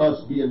 Amen. And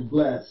us being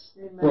blessed.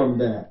 Amen. From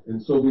that. And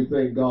so we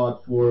thank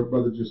God for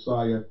Brother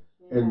Josiah. Amen.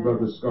 And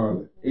Brother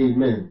Scarlett. Amen.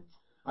 Amen.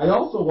 I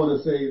also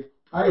want to say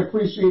I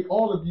appreciate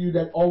all of you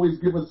that always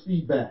give us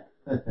feedback.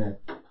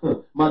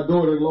 My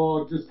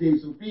daughter-in-law just gave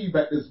some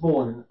feedback this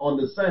morning on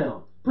the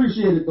sound.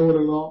 Appreciate it,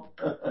 daughter-in-law.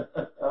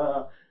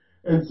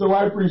 And so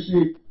I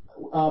appreciate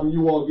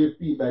you all give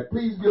feedback.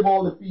 Please give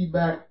all the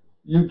feedback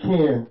you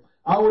can.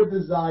 Our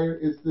desire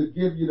is to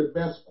give you the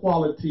best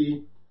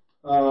quality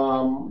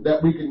that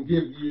we can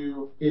give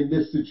you in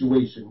this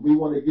situation. We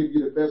want to give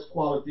you the best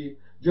quality.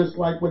 Just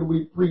like when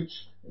we preach,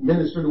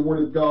 minister the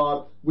word of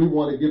God, we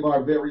want to give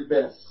our very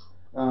best.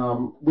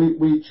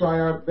 We try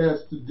our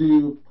best to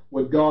do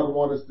what God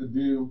wants us to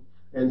do.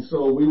 And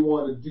so we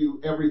want to do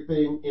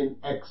everything in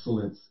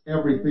excellence.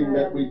 Everything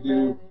that we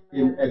do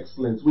in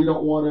excellence. We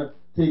don't want to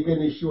take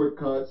any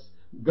shortcuts.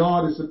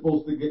 God is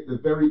supposed to get the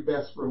very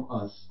best from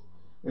us.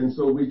 And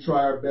so we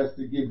try our best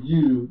to give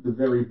you the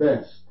very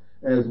best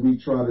as we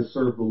try to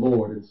serve the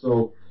Lord. And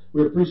so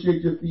we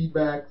appreciate your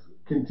feedback.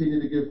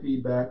 Continue to give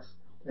feedbacks,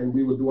 and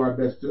we will do our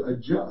best to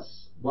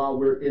adjust while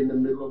we're in the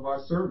middle of our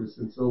service.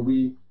 And so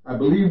I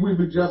believe we've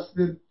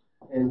adjusted,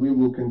 and we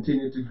will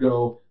continue to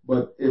go.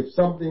 But if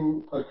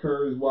something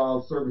occurs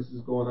while service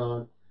is going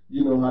on,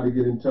 you know how to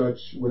get in touch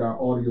with our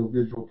audio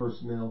visual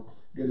personnel.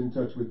 Get in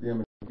touch with them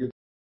and give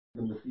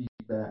them the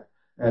feedback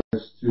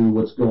as to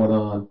what's going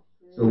on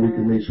so we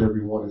can make sure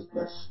everyone is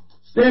blessed.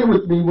 Stand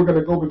with me. We're going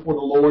to go before the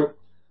Lord.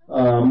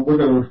 We're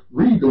going to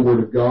read the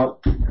Word of God.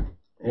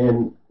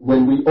 And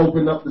when we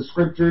open up the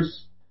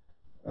Scriptures,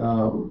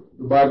 the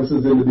Bible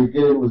says in the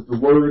beginning was the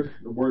Word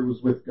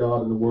was with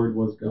God, and the Word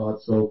was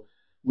God. So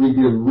we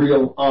give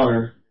real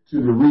honor to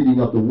the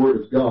reading of the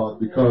Word of God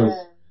because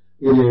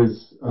it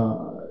is,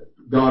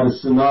 God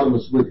is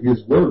synonymous with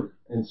His Word.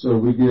 And so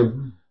we give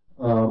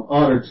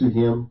honor to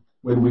Him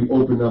when we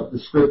open up the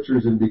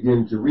Scriptures and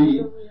begin to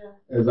read.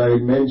 As I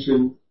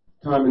mentioned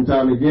time and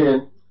time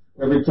again,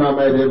 every time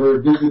I'd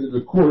ever visited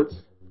a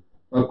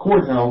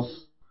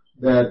courthouse,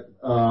 that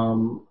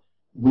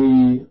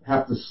we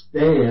have to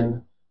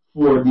stand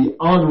for the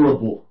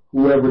honorable,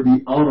 whoever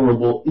the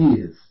honorable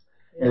is.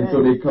 And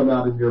so they come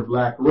out in their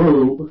black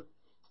robe,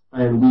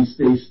 and we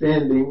stay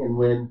standing, and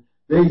when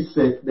they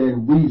sit,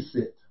 then we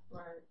sit.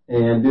 Right.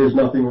 And there's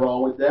nothing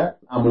wrong with that.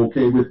 I'm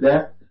okay with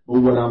that. But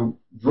what I'm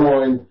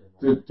drawing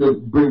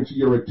to bring to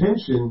your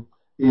attention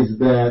is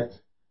that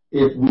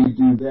if we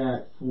do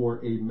that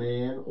for a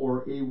man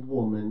or a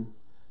woman,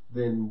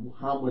 then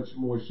how much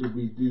more should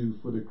we do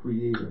for the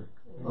Creator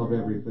of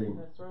everything?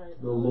 That's right.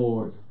 The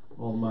Lord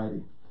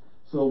Almighty.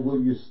 So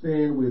will you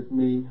stand with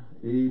me?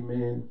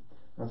 Amen.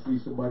 I see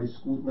somebody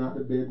scooting out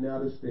the bed now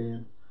to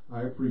stand.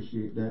 I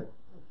appreciate that.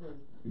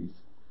 He's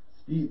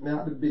skeeting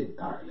out the bed.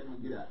 All right, let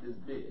me get out this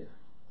bed.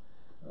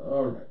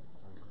 All right.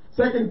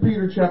 2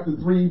 Peter chapter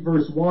 3,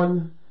 verse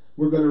 1.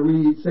 We're going to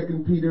read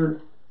 2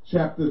 Peter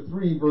chapter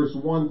 3, verse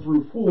 1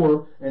 through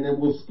 4, and then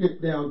we'll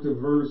skip down to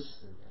verse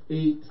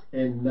 8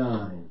 and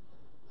 9.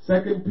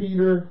 2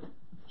 Peter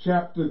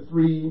chapter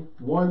 3,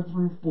 1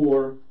 through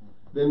 4,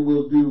 then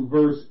we'll do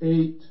verse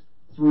 8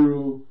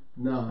 through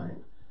 9.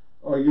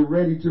 Are you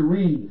ready to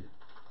read?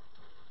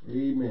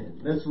 Amen.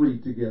 Let's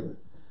read together.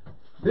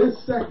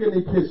 This second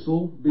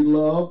epistle,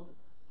 beloved,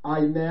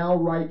 I now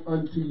write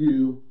unto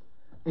you,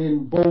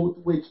 in both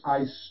which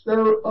I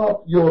stir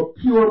up your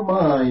pure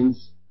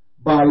minds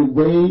by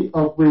way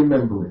of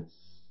remembrance.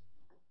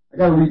 I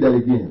got to read that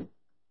again.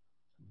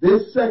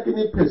 This second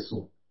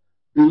epistle,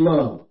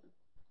 beloved,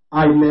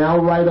 I now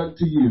write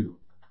unto you,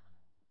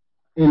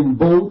 in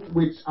both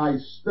which I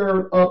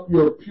stir up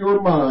your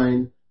pure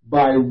mind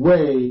by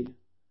way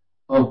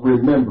of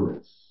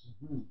remembrance.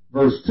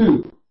 Verse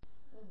 2.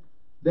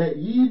 that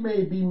ye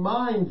may be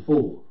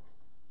mindful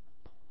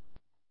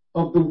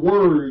of the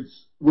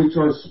words which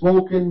are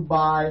spoken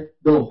by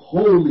the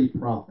holy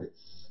prophets,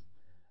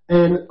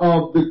 and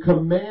of the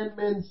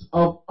commandments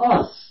of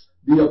us,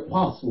 the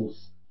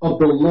apostles of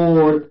the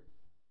Lord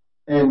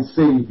and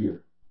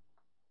Savior.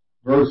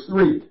 Verse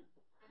 3,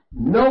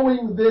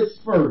 knowing this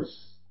first,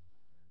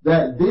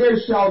 that there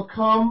shall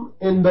come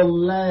in the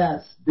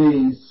last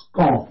days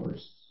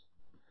scoffers.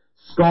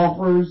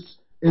 Scoffers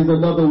is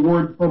another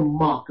word for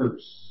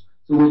mockers.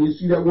 So when you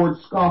see that word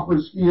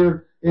scoffers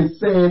here, it's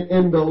saying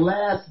in the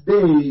last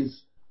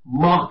days,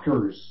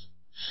 mockers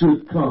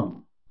should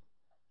come,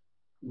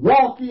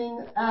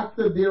 walking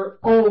after their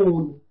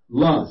own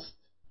lust.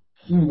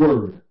 Key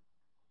word.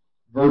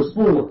 Verse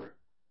 4,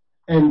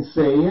 and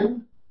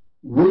saying,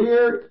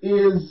 where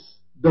is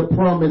the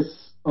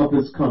promise of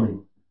his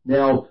coming?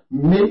 Now,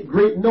 make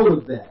great note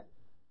of that.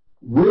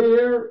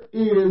 Where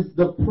is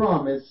the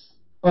promise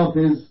of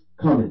his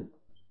coming?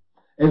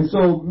 And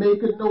so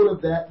make a note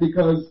of that,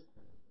 because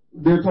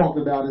they're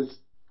talking about his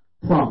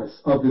promise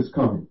of his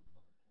coming.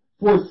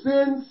 For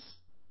since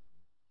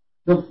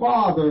the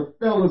father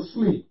fell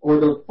asleep, or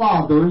the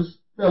fathers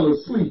fell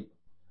asleep,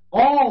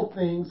 all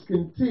things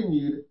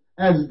continued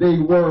as they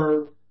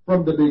were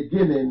from the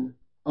beginning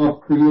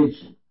of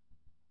creation.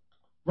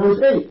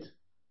 Verse 8,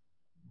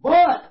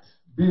 but,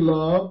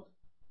 beloved,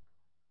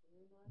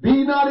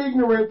 be not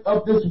ignorant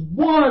of this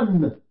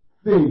one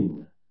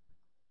thing,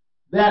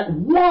 that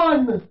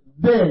one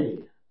day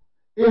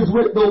is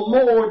with the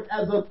Lord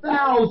as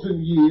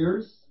 1,000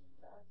 years,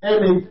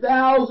 and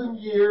 1,000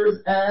 years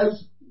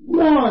as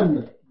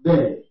one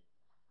day.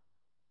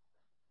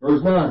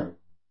 Verse 9,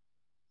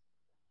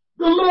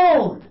 the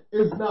Lord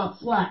is not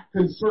slack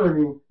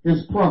concerning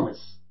his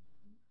promise.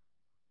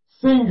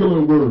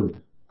 Singular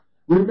word.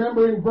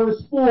 Remember in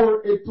verse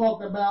 4, it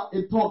talked about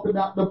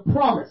the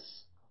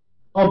promise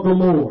of the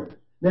Lord.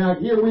 Now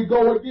here we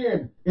go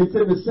again. It's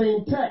in the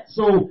same text,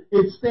 so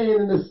it's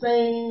staying in the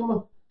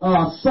same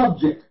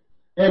subject.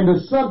 And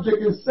the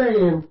subject is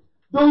saying,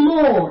 the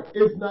Lord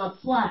is not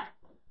slack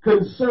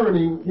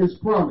concerning his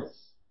promise,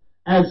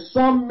 as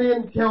some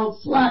men count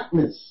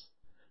slackness,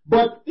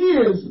 but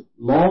is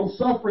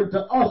long-suffering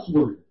to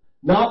usward,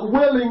 not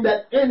willing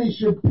that any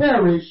should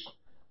perish,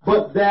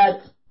 but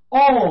that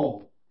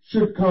all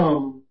should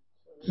come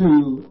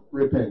to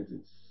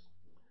repentance.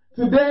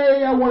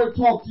 Today I want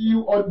to talk to you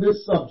on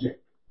this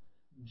subject.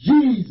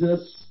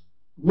 Jesus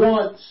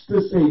wants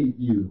to save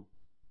you.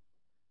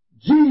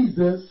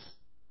 Jesus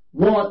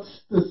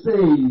wants to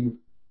save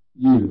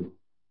you.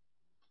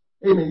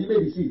 Amen. You may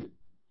be seated.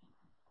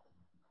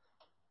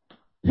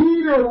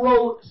 Peter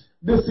wrote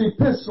this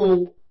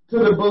epistle to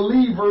the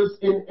believers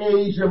in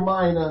Asia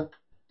Minor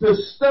to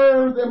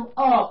stir them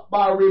up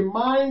by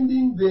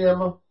reminding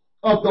them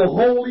of the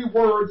holy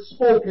word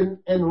spoken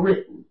and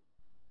written,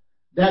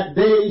 that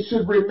they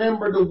should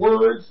remember the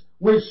words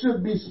which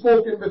should be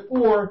spoken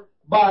before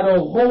by the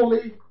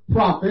holy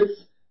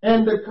prophets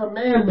and the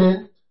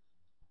commandment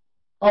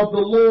of the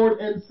Lord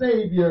and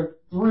Savior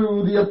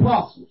through the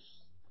apostles.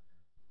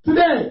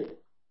 Today,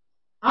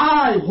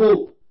 I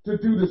hope to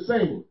do the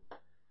same,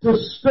 to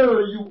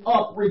stir you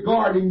up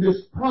regarding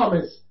this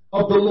promise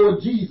of the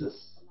Lord Jesus,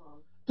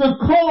 to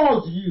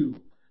cause you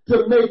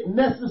to make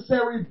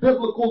necessary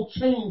biblical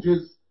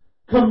changes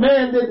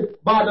commanded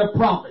by the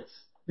prophets,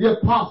 the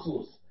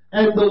apostles,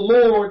 and the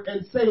Lord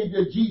and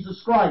Savior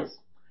Jesus Christ,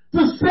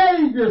 to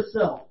save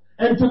yourself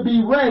and to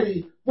be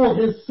ready for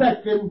his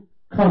second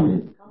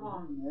coming. Come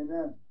on.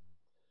 Amen.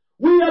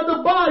 We have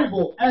the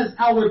Bible as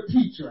our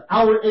teacher,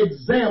 our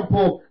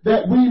example,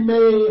 that we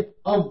may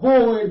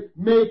avoid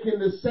making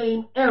the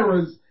same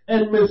errors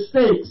and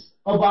mistakes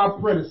of our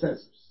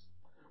predecessors.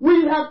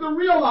 We have to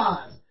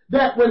realize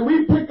that when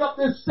we pick up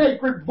this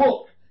sacred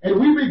book and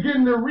we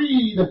begin to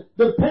read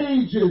the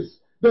pages,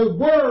 the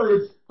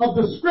words of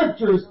the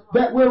scriptures,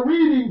 that we're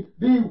reading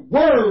the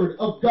word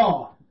of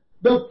God.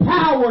 The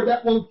power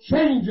that will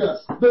change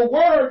us. The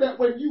word that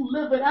when you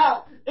live it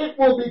out, it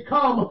will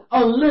become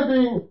a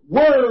living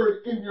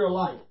word in your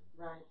life.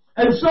 Right.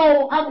 And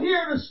so I'm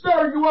here to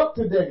stir you up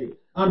today.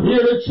 I'm here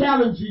to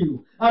challenge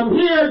you. I'm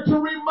here to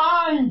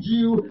remind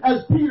you,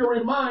 as Peter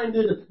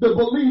reminded the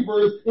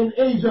believers in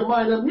Asia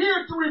Minor. I'm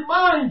here to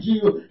remind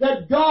you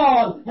that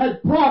God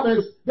had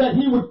promised that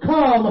he would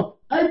come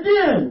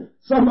again.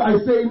 Somebody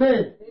say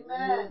amen.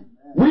 Amen.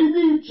 We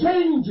need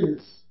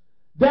changes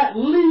that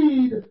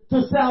lead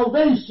to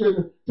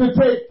salvation to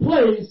take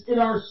place in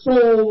our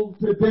soul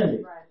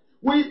today.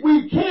 Right.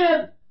 We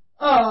can't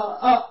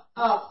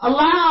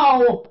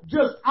allow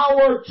just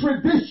our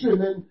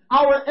tradition and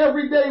our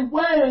everyday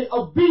way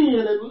of being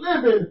and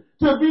living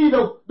to be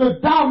the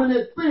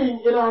dominant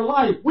thing in our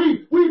life.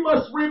 We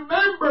must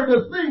remember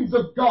the things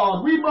of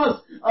God. We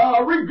must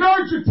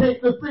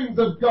regurgitate the things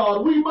of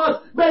God. We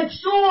must make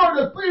sure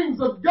the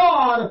things of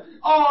God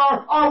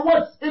are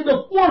what's in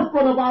the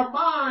forefront of our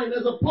mind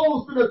as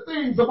opposed to the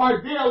things of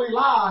our daily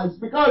lives.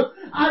 Because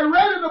I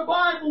read in the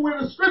Bible where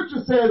the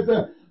scripture says,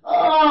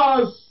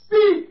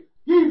 seek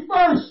ye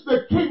first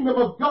the kingdom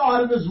of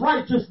God and his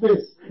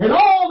righteousness, and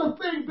all all the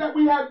things that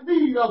we have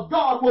need of,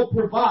 God will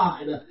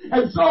provide.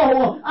 And so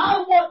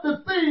I want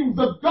the things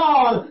of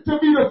God to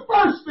be the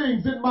first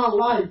things in my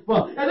life,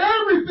 and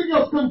everything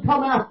else can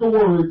come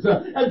afterwards.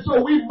 And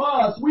so we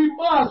must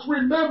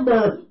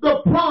remember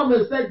the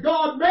promise that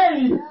God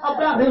made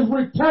about His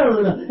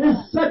return,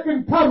 His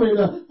second coming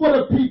for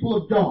the people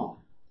of God.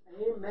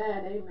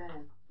 Amen.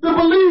 Amen. The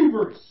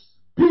believers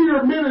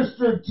Peter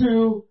ministered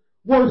to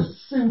were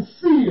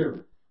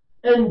sincere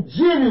and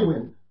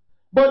genuine.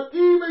 But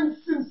even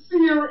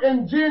sincere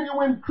and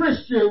genuine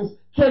Christians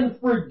can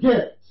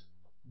forget,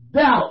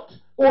 doubt,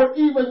 or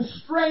even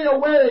stray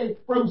away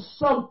from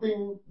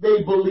something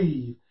they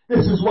believe.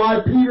 This is why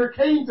Peter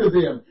came to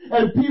them,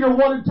 and Peter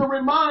wanted to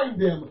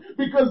remind them,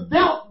 because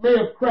doubt may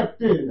have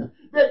crept in.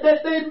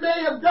 They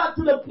may have got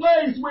to the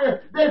place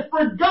where they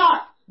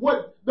forgot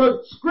what the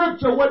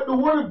scripture, what the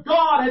word of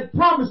God had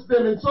promised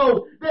them. And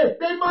so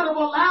they might have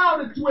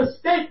allowed it to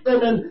escape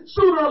them, and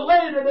sooner or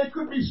later they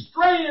could be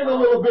straying a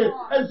little bit.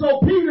 And so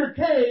Peter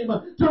came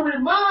to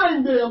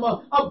remind them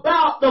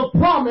about the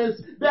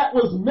promise that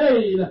was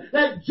made,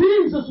 that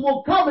Jesus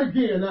will come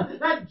again,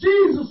 that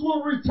Jesus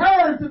will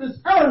return to this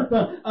earth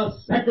a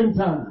second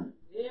time.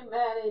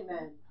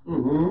 Amen.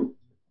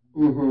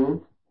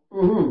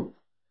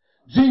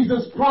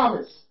 Jesus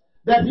promised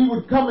that He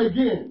would come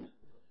again.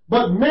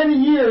 But many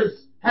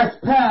years has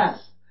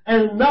passed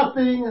and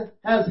nothing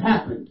has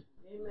happened.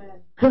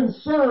 Amen.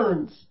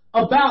 Concerns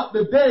about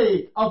the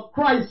day of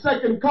Christ's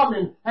second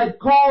coming had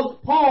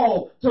caused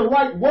Paul to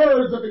write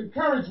words of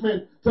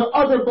encouragement to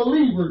other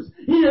believers.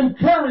 He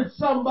encouraged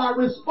some by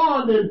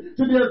responding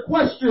to their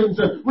questions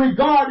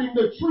regarding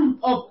the truth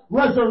of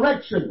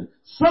resurrection.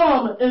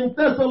 Some in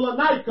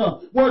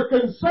Thessalonica were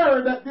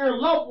concerned that their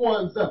loved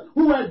ones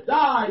who had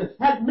died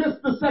had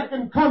missed the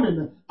second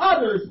coming.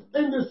 Others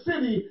in the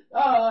city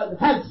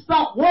had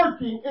stopped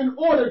working in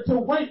order to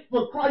wait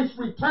for Christ's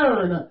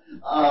return.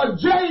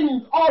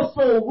 James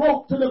also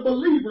wrote to the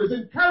believers,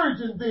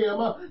 encouraging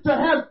them to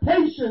have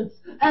patience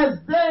as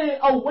they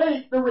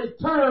await the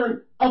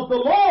return of the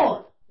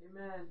Lord.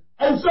 Amen.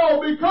 And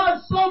so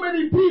because so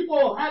many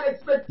people had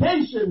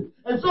expectation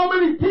and so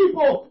many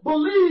people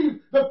believed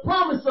the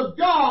promise of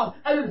God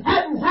and it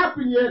hadn't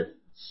happened yet,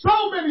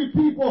 so many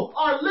people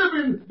are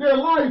living their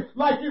life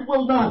like it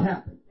will not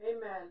happen.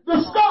 Amen.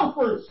 The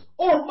scoffers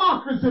or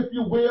mockers, if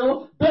you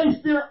will, base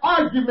their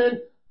argument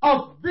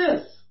of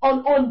this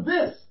on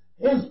this,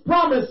 His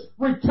promised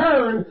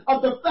return,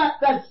 of the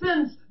fact that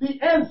since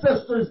the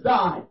ancestors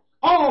died,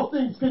 all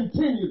things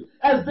continued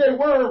as they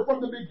were from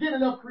the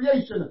beginning of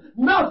creation.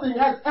 Nothing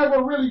has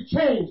ever really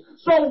changed.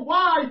 So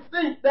why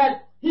think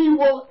that He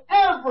will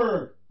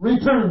ever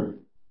return?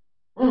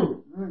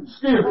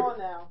 Scary. Come on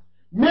now.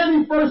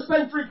 Many first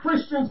century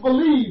Christians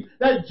believed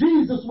that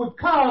Jesus would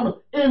come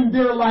in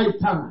their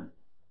lifetime.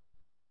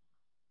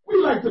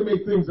 We like to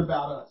make things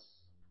about us,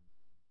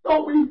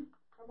 don't we?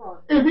 Come on.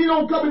 If He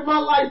don't come in my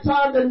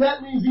lifetime, then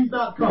that means He's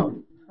not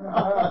coming.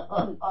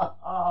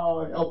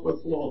 Oh, help us,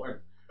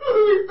 Lord. Who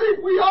do we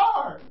think we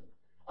are?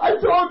 I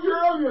told you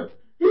earlier,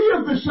 He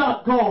is the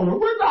shot caller.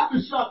 We're not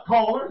the shot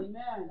caller.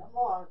 Amen. Come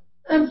on.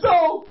 And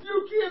so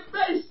you can't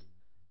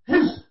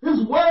base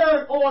His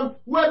word on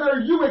whether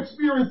you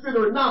experience it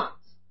or not.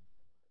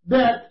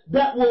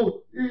 That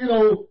will,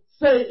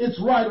 say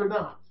it's right or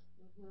not.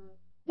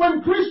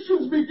 When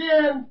Christians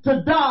began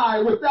to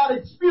die without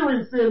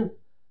experiencing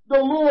the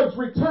Lord's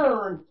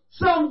return,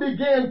 some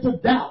began to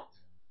doubt.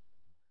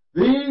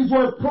 These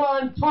were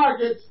prime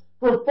targets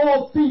for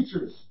false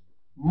teachers,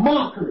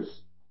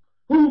 mockers,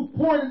 who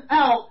pointed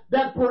out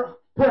that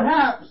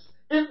perhaps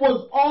it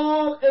was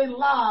all a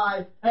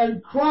lie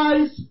and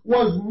Christ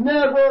was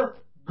never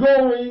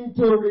going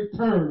to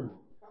return.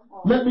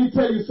 Let me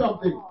tell you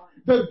something.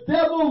 The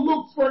devil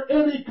looks for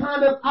any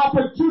kind of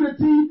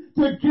opportunity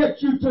to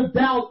get you to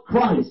doubt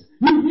Christ.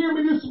 You hear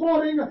me this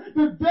morning?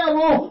 The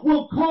devil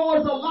will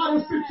cause a lot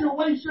of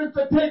situations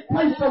to take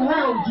place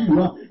around you.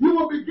 You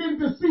will begin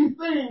to see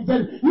things,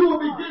 and you will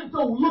begin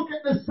to look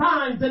at the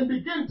signs and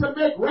begin to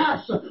make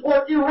rash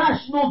or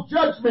irrational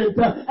judgment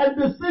and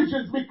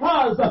decisions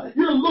because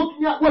you're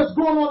looking at what's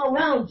going on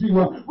around you.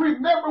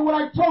 Remember what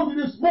I told you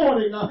this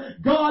morning.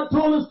 God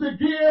told us to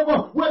give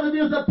whether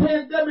there's a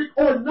pandemic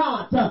or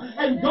not.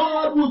 And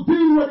God will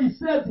do what He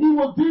says He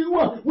will do,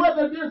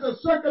 whether there's a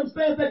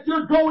circumstance that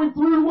you're going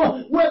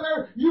through,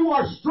 whether you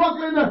are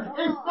struggling.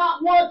 It's not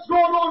what's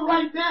going on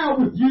right now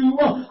with you.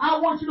 I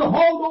want you to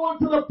hold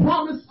on to the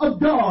promise of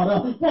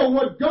God. For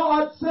what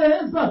God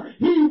says,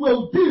 He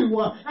will do.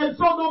 And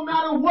so no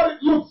matter what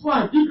it looks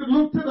like, you can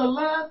look to the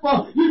left,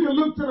 you can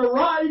look to the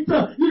right,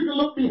 you can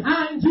look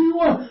behind you.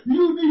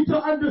 You need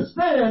to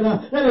understand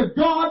that if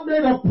God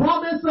made a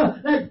promise,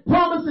 that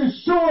promise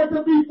is sure to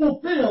be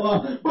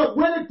fulfilled. But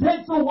when it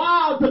takes a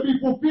while to be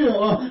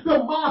fulfilled, the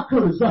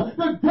mockers,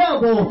 the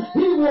devil,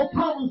 he will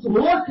come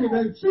lurking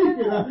and seeking.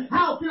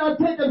 How can I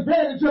take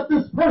advantage of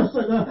this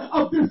person,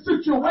 of this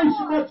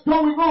situation that's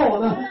going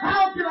on?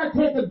 How can I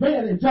take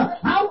advantage?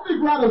 I'll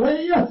figure out a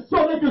way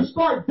so they can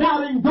start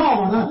doubting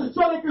God,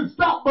 so they can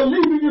stop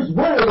believing His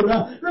word.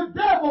 The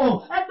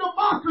devil and the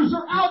mockers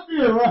are out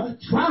there here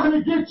trying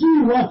to get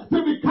you to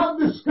become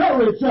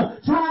discouraged,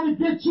 trying to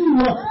get you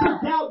to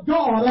doubt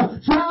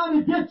God, trying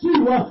to get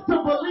you to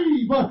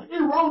believe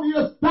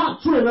erroneous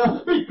doctrine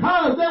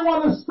because they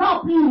want to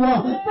stop you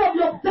from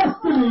your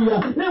destiny.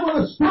 They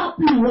want to stop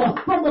you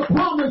from the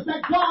promise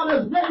that God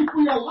has made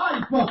for your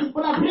life.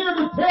 But I'm here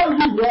to tell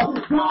you,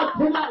 God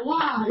cannot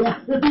lie.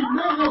 If He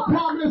made a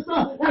promise,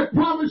 that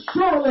promise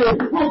surely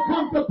will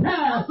come to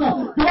pass.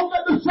 Don't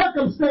let the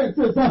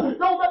circumstances,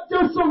 don't let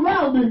your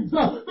surroundings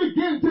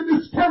begin to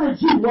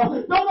discourage you.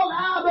 Don't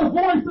allow the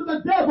voice of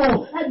the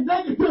devil and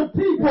negative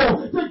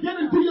people to get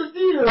into your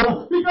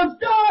ear, because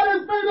God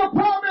has made a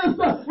promise,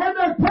 and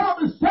that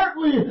promise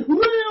certainly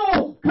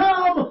will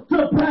come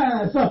to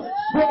pass.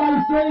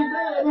 Somebody say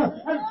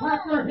amen and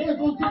clap your hands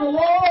unto the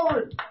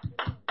Lord.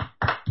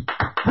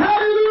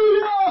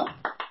 Hallelujah!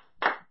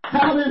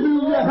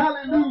 Hallelujah!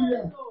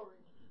 Hallelujah!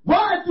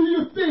 Why do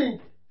you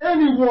think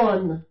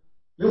anyone,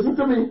 listen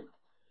to me,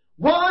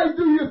 why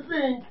do you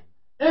think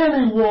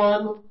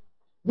anyone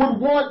would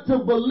want to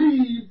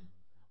believe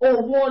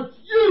or want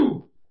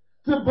you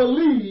to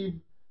believe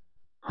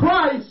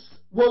Christ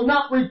will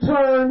not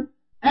return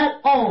at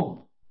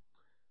all?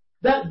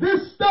 That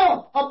this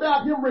stuff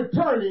about Him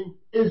returning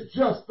is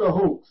just a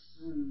hoax.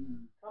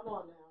 Come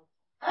on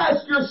now.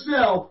 Ask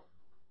yourself,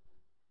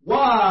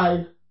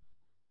 why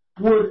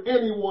would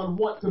anyone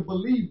want to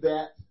believe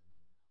that?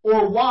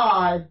 Or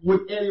why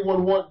would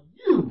anyone want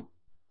you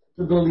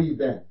to believe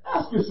that?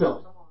 Ask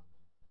yourself.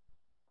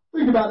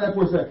 Think about that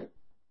for a second.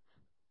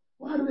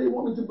 Why do they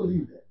want me to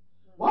believe that?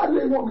 Why do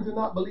they want me to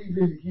not believe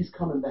He's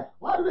coming back?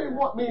 Why do they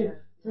want me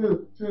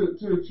to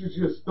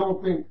just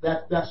don't think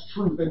that that's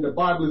truth and the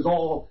Bible is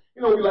all,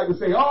 we like to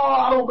say,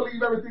 I don't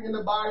believe everything in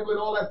the Bible and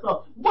all that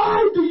stuff.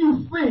 Why do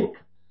you think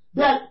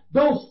that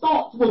those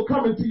thoughts will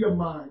come into your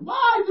mind?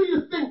 Why do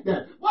you think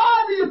that?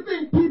 Why do you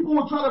think people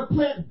will try to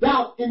plant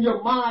doubt in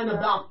your mind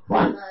about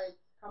Christ? Right.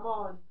 Come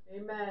on.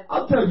 Amen.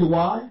 I'll tell you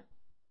why.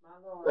 My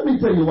Lord. Let me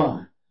tell you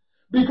why.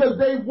 Because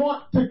they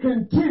want to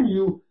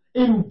continue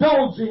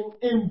indulging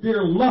in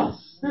their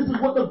lusts. This is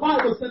what the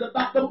Bible said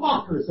about the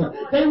mockers.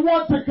 They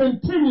want to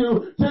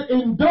continue to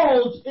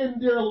indulge in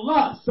their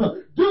lusts,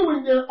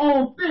 doing their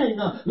own thing,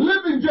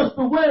 living just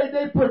the way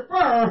they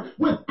prefer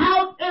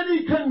without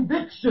any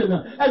conviction.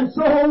 And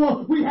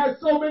so we had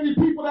so many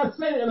people that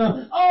saying,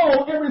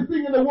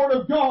 everything in the Word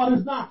of God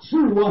is not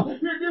true.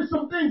 There's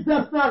some things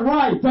that's not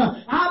right.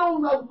 I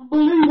don't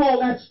believe all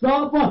that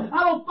stuff.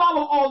 I don't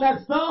follow all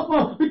that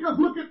stuff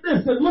because look at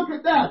this and look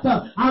at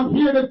that. I'm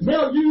here to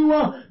tell you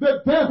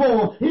the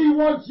devil, he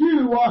wants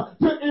you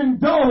to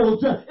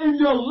indulge in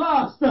your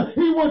lust.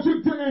 He wants you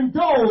to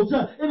indulge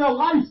in a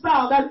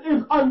lifestyle that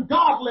is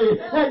ungodly,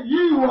 and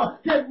you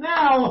can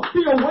now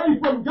be away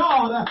from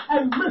God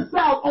and miss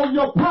out on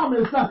your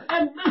promise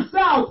and miss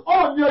out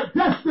on your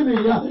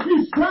destiny.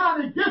 He's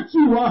trying to get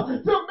you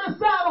to miss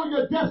out on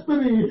your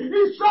destiny.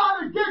 He's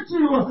trying to get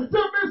you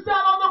to miss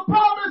out on the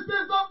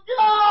promises of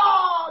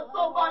God.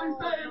 Somebody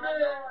say amen.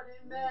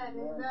 Amen.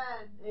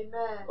 Amen.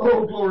 Amen.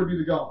 Oh, glory be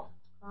to God.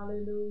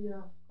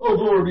 Hallelujah. Oh,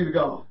 glory be to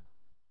God.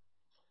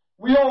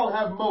 We all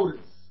have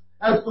motives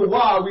as to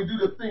why we do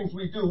the things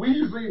we do. We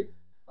usually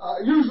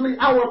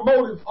our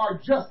motives are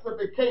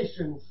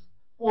justifications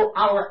for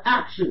our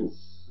actions.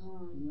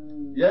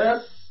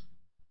 Yes.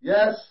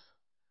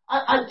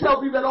 I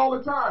tell people that all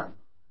the time.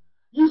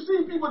 You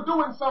see people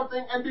doing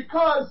something, and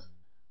because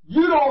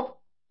you're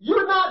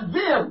not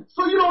them,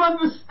 so you don't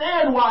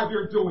understand why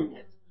they're doing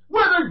it.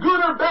 Whether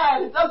good or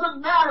bad, it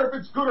doesn't matter if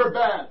it's good or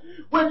bad.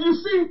 When you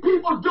see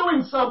people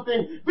doing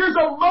something, there's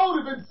a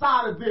motive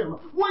inside of them.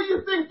 What do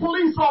you think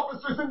police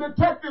officers and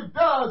detectives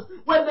does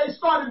when they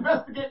start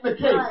investigating the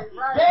case?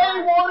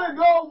 They want to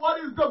know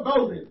what is the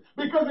motive.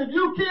 Because if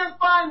you can't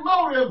find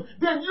motive,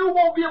 then you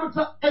won't be able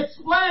to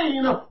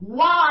explain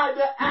why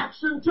the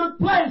action took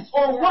place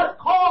or what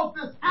caused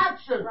this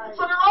action.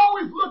 So they're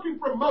always looking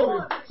for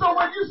motive. So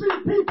when you see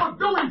people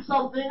doing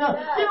something,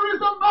 there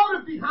is a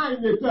motive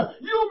behind it.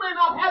 You may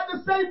not have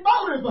the same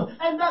motive,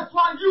 and that's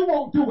why you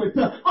won't do it.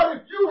 But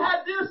if you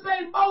had their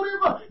same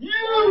motive, you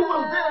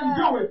will then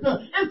do it.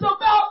 It's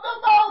about the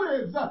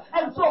motives.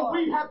 And so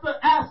we have to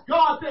ask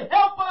God to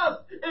help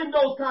us in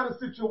those kind of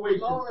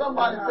situations.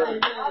 Somebody say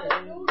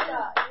amen.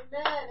 Hallelujah.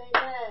 Amen.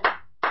 Amen.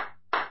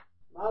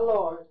 My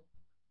Lord.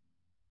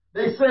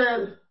 They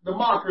said, the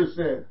mockers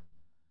said,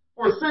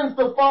 for since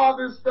the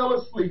fathers fell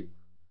asleep,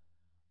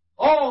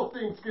 all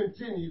things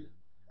continued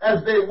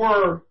as they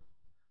were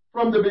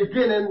from the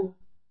beginning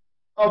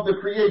of the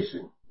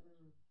creation.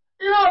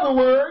 In other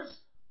words,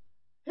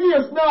 He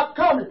is not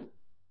coming.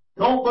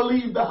 Don't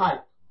believe the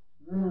hype.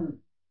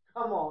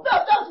 Come on.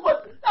 That's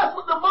what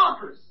the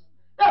mockers.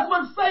 That's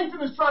what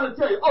Satan is trying to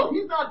tell you. Oh,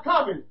 He's not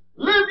coming.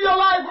 Live your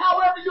life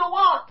however you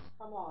want.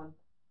 Come on.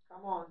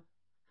 Come on.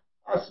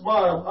 I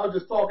smile. I was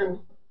just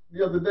talking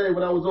the other day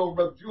when I was over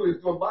Brother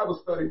Julius doing Bible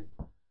study.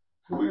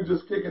 We were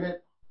just kicking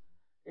it.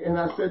 And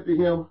I said to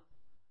him,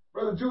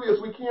 Brother Julius,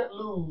 we can't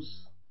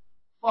lose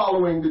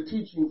following the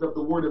teachings of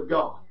the Word of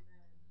God.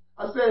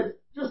 I said,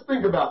 just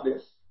think about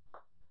this.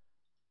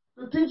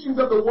 The teachings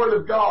of the Word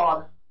of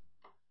God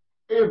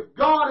if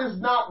God is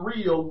not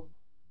real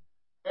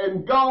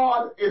and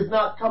God is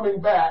not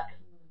coming back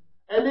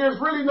and there's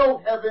really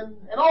no heaven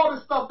and all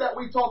this stuff that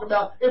we talk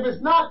about, if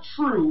it's not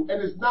true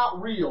and it's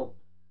not real,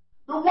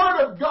 the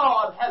Word of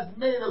God has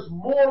made us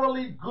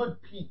morally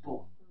good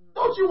people.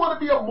 Don't you want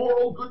to be a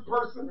moral good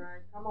person?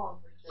 Right. Come on,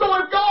 preacher.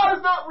 So if God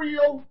is not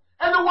real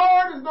and the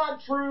Word is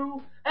not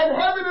true and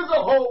heaven is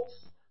a hoax,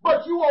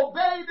 but you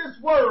obey this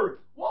Word,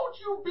 won't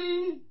you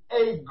be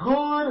a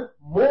good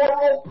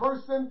moral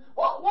person?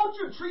 Won't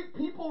you treat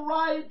people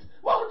right?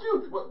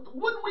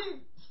 Wouldn't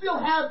we still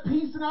have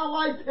peace in our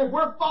life if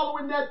we're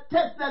following that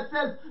text that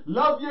says,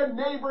 love your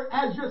neighbor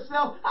as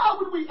yourself? How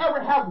would we ever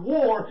have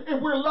war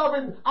if we're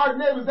loving our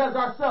neighbors as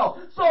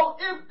ourselves? So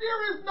if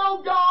there is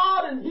no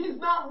God and He's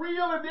not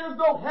real and there's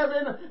no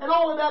heaven and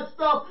all of that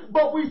stuff,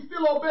 but we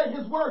still obey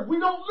His Word, we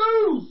don't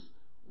lose.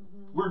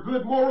 We're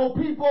good moral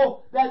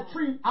people that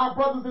treat our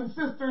brothers and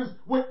sisters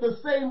with the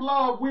same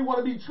love we want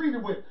to be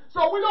treated with.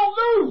 So we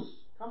don't lose.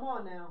 Come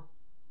on now.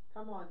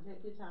 Come on,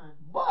 take your time.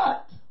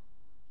 But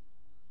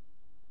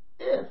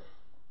if,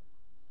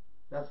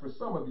 that's for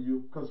some of you,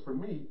 because for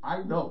me,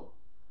 I know,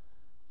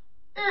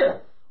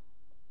 if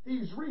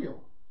He's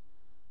real,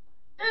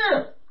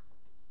 if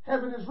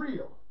heaven is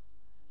real,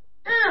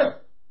 if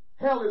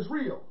hell is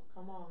real,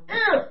 Come on.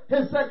 if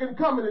His second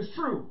coming is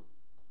true,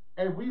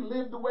 and we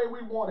lived the way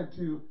we wanted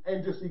to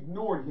and just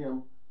ignored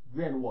Him,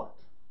 then what?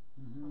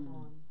 Come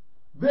on.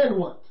 Then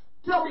what?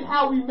 Tell me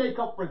how we make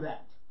up for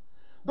that.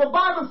 The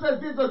Bible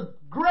says there's a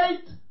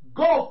great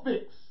gulf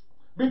fix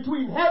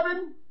between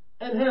heaven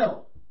and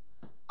hell.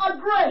 A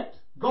great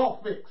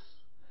gulf fix.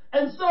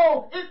 And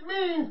so it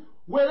means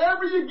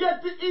whenever you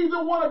get to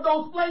either one of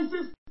those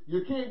places,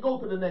 you can't go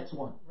to the next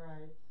one.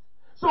 Right.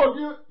 So if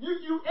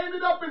you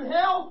ended up in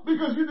hell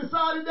because you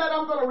decided that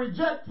I'm going to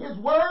reject His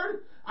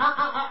Word,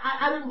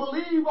 I didn't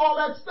believe all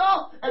that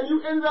stuff, and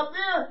you ended up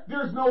there,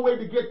 there's no way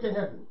to get to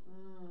heaven.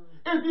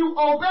 If you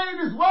obeyed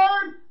His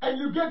Word and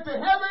you get to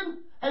heaven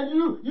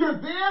and you're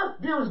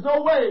there is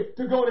no way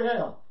to go to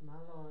hell. My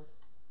Lord.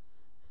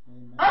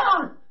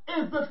 Earth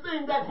is the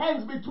thing that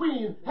hangs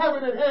between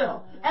heaven and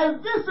hell.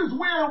 And this is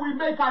where we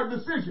make our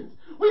decisions.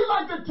 We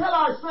like to tell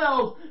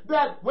ourselves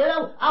that,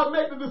 well, I'll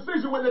make the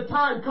decision when the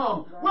time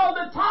comes. Well,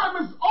 the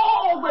time is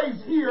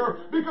always here,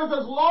 because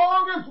as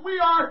long as we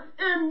are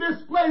in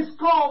this place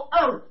called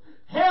earth,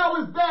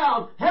 hell is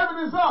down,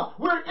 heaven is up,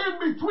 we're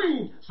in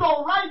between.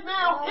 So right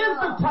now is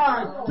the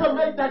time to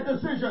make that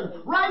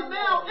decision. Right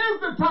now is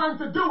the time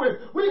to do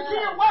it. We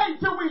can't wait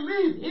till we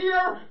leave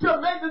here to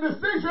make the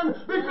decision,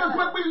 because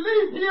when we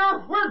leave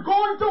here, we're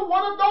going to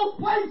one of those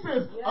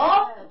places,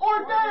 up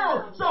or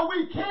down. So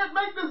we can't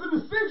make this a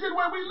decision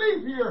when we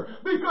leave here,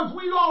 because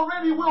we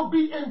already will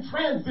be in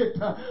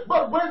transit.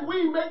 But when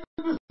we make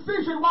the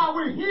decision while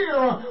we're here,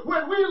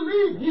 when we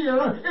leave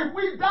here, if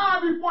we die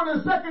before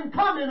the second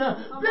coming,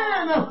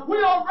 then we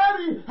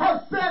already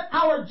have set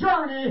our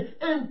journey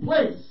in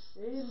place.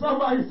 Amen.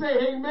 Somebody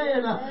say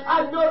amen.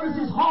 I know this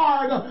is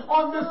hard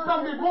on this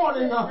Sunday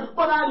morning,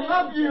 but I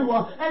love you.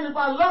 And if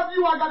I love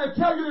you, I got to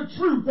tell you the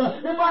truth.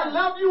 If I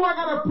love you, I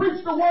got to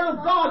preach the Word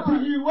of God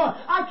to you.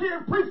 I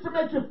can't preach to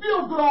make you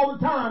feel good all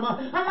the time.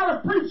 I got to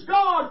preach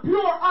God,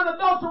 pure,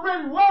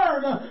 unadulterated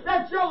Word,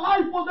 that your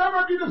life will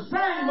never be the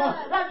same,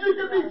 that you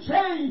can be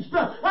changed,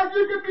 that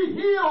you can be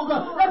healed,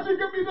 that you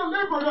can be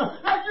delivered,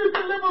 that you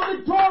can live a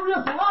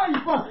victorious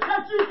life,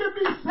 that you can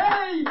be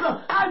saved.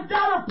 I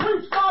got to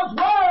preach God's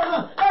Word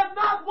and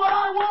not what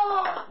I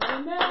want.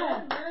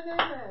 Amen.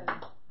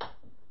 Amen.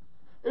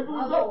 If it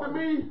was up to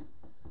me,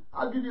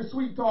 I'd give you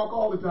sweet talk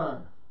all the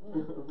time.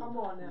 Come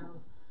on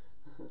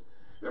now.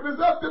 If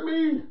it's up to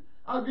me,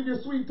 I'll give you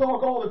sweet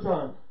talk all the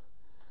time.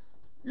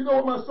 You know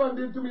what my son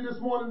did to me this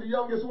morning, the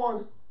youngest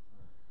one?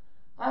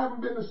 I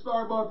haven't been to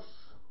Starbucks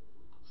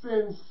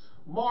since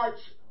March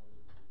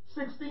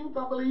 16th,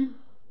 I believe.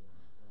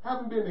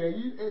 Haven't been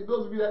there.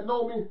 Those of you that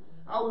know me,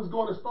 I was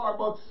going to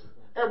Starbucks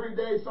every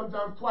day,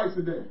 sometimes twice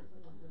a day.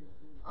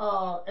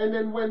 And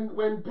then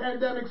when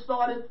pandemic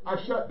started, I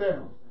shut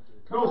down.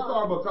 No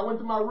Starbucks. I went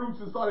to my roots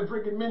and started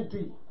drinking mint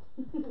tea.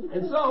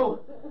 And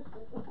so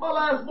my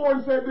last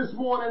born said this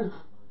morning,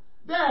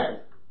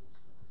 Dad.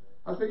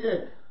 I said,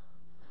 yeah.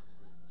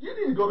 You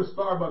need to go to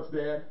Starbucks,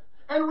 Dad.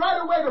 And right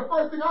away, the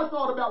first thing I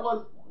thought about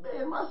was,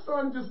 man, my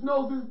son just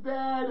knows his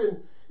dad, and,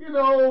 you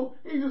know,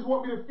 he just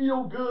wants me to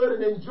feel good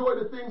and enjoy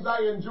the things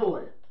I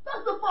enjoy.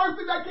 That's the first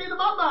thing that came to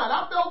my mind.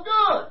 I felt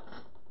good.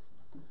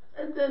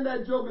 And then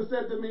that joker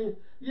said to me,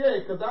 yeah,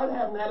 because I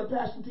haven't had a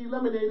passion tea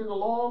lemonade in a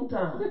long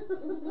time.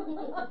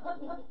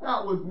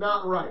 That was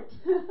not right.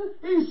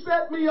 He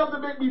set me up to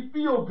make me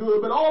feel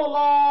good, but all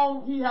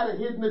along, he had a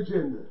hidden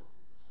agenda.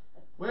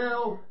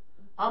 Well,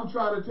 I'm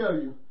trying to tell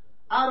you,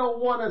 I don't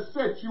want to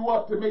set you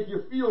up to make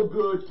you feel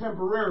good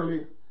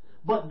temporarily,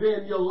 but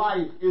then your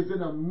life is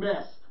in a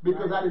mess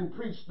because I didn't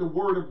preach the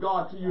Word of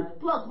God to you.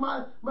 Plus,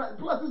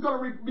 plus it's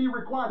going to be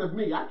required of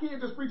me. I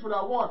can't just preach what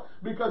I want,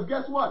 because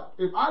guess what?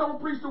 If I don't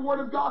preach the Word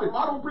of God, if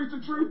I don't preach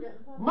the truth,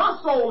 my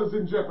soul is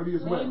in jeopardy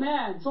as well.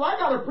 Amen. So I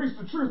got to preach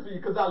the truth to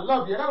you because I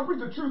love you. I got to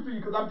preach the truth to you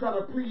because I'm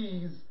trying to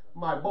please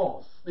my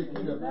boss, the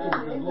King of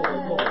Kings and Lord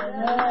of Lords.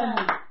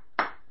 Amen.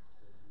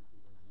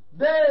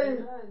 They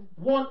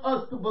want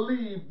us to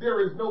believe there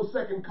is no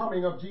second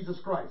coming of Jesus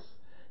Christ.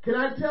 Can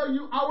I tell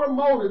you, our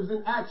motives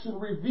and action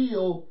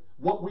reveal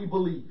what we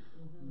believe.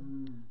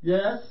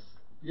 Yes,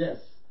 yes.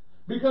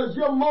 Because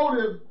your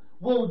motive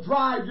will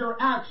drive your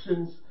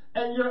actions,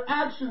 and your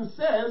action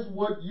says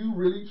what you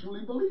really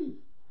truly believe.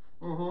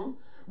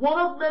 One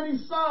of many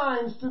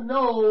signs to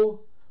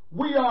know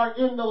we are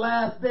in the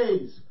last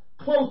days,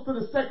 close to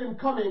the second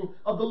coming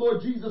of the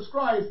Lord Jesus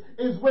Christ,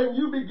 is when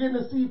you begin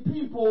to see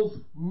people's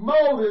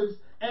motives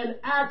and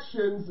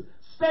actions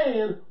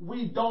saying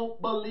we don't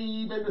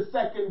believe in the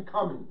second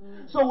coming.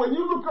 So when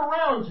you look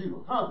around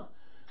you,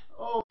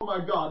 oh my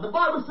God, the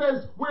Bible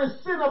says where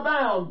sin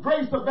abound,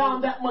 grace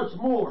abound that much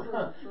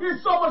more.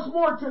 There's so much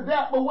more to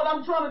that, but what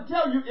I'm trying to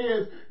tell you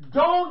is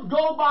don't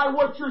go by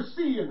what you're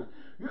seeing.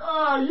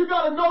 You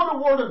got to know the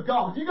Word of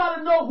God. You got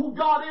to know who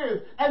God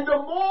is. And the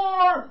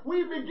more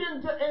we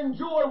begin to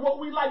enjoy what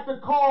we like to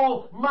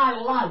call my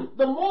life,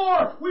 the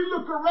more we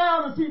look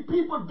around and see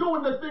people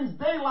doing the things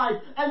they like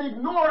and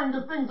ignoring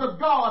the things of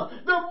God,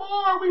 the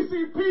more we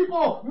see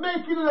people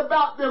making it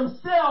about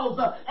themselves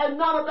and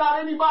not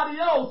about anybody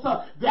else.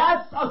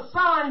 That's a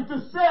sign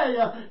to say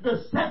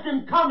the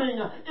second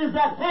coming is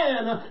at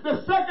hand.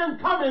 The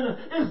second coming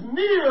is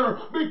near,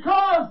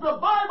 because the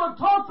Bible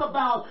talks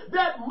about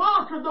that the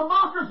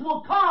mockers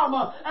will come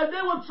and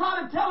they will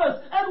try to tell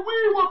us, and we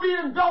will be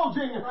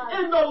indulging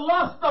in the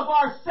lust of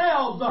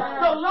ourselves,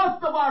 the lust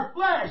of our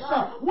flesh,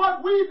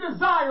 what we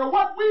desire,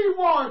 what we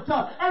want,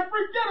 and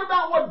forget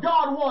about what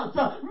God wants.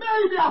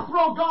 Maybe I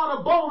throw God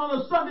a bone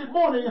on a Sunday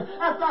morning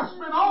after I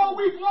spend all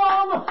week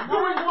long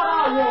doing what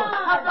I want.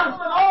 After I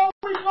spend all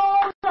week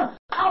long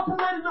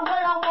operating the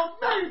way I want,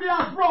 maybe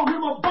I throw him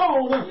a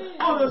bone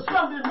on a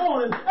Sunday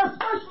morning.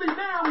 Especially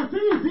now it's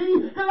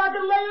easy because I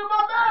can lay in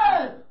my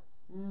bed.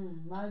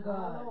 My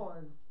God.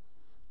 Lord.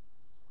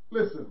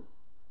 Listen,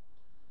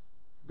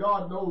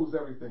 God knows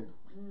everything.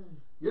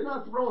 You're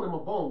not throwing him a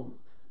bone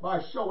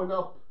by showing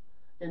up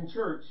in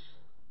church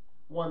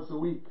once a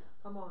week.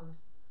 Come on.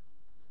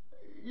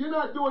 You're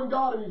not doing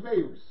God any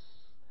favors.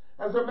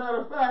 As a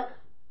matter of fact,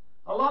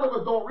 a lot of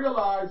us don't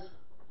realize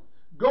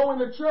going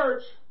to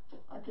church,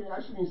 I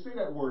shouldn't even say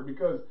that word,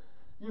 because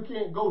you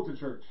can't go to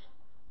church.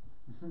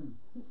 You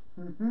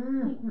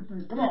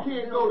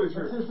can't go to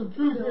church. There's some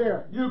truth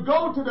there. You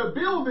go to the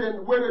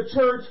building where the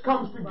church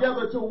comes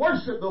together to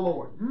worship the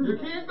Lord. You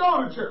can't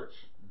go to church.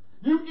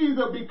 You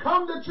either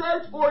become the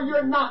church or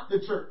you're not the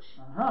church.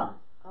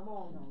 Come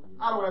on.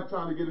 I don't have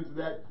time to get into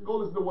that. Go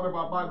listen to one of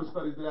our Bible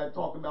studies that I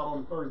talked about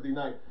on Thursday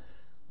night.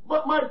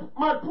 But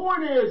my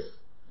point is,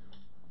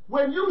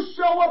 when you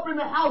show up in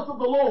the house of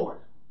the Lord,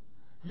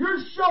 you're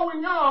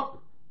showing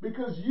up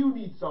because you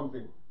need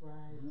something.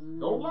 Right.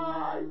 Don't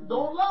lie.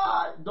 Don't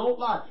lie. Don't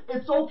lie.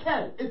 It's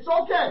okay. It's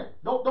okay.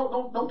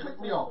 Don't click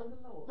me off.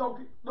 Don't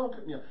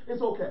click me off.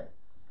 It's okay.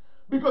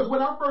 Because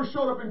when I first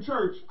showed up in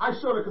church, I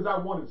showed up because I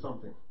wanted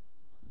something.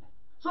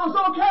 So it's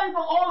okay for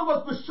all of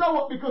us to show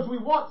up because we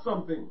want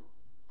something.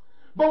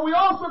 But we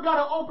also got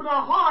to open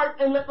our heart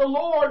and let the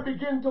Lord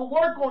begin to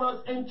work on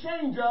us and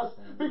change us,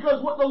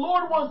 because what the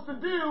Lord wants to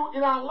do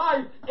in our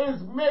life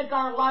is make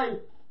our life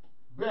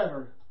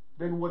better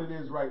than what it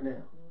is right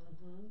now.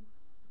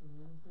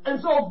 And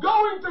so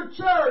going to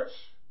church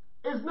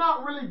is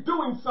not really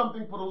doing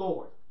something for the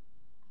Lord.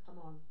 Come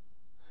on.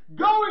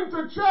 Going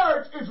to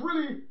church is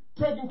really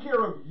taking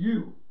care of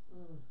you.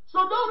 So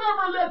don't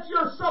ever let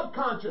your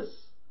subconscious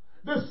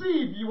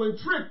deceive you and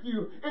trick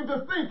you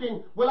into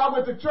thinking, well, I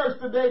went to church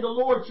today, the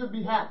Lord should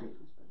be happy.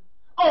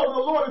 Oh, the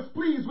Lord is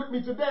pleased with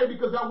me today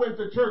because I went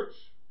to church.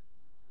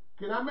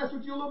 Can I mess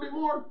with you a little bit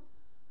more?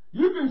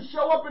 You can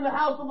show up in the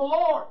house of the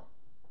Lord,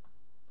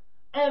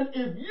 and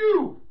if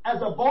you,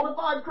 as a bona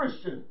fide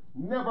Christian,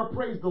 never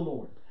praise the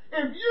Lord,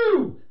 if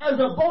you, as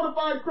a bona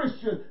fide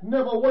Christian,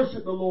 never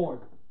worship the Lord,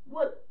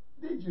 what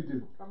did you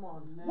do? Come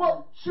on, man.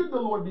 What should the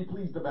Lord be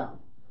pleased about?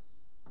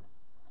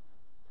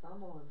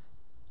 Come on.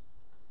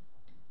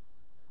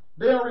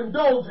 They are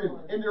indulging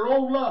in their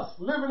own lust,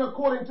 living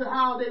according to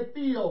how they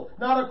feel,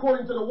 not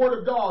according to the Word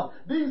of God.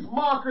 These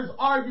mockers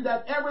argue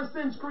that ever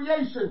since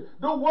creation,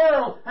 the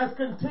world has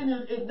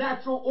continued in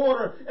natural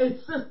order, a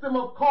system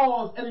of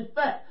cause and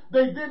effect.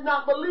 They did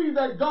not believe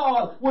that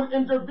God would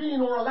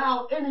intervene or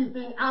allow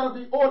anything out of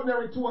the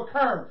ordinary to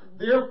occur.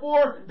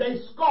 Therefore, they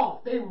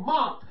scoffed, they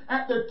mocked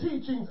at the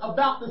teachings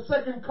about the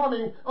second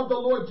coming of the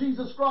Lord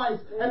Jesus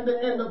Christ and the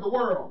end of the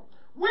world.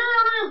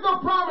 Where is the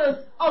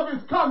promise of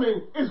his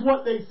coming, is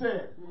what they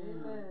said.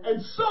 Amen.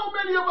 And so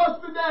many of us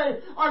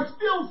today are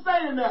still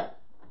saying that.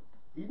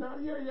 He's not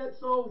here yet,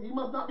 so he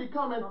must not be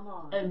coming. Come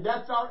on. And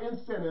that's our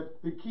incentive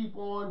to keep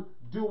on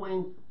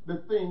doing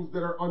the things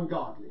that are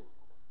ungodly.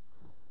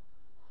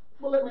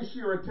 Well, let me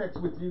share a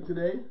text with you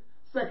today.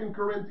 2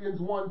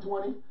 Corinthians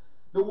 1:20.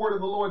 The word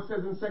of the Lord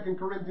says in 2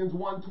 Corinthians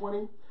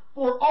 1:20,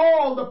 for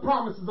all the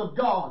promises of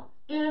God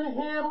in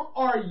him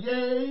are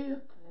yea,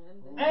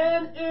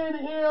 and in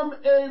him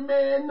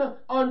amen,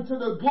 unto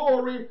the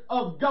glory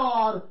of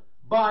God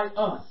by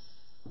us.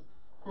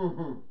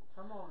 Mhm.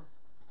 Come on.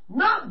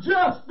 Not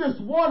just this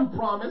one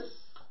promise,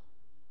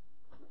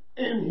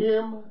 in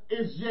him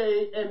is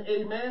yea and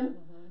amen,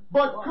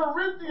 but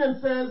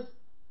Corinthians says,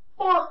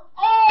 for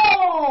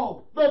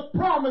all the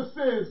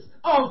promises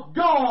of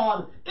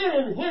God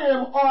in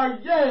him are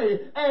yea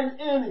and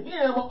in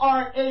him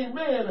are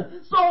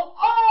amen. So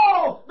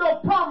all the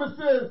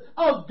promises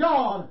of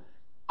God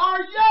are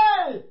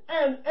yea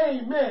and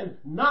amen.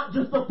 Not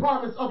just the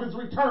promise of his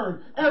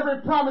return.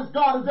 Every promise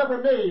God has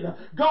ever made.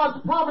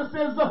 God's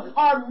promises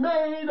are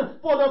made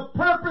for the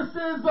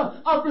purposes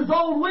of his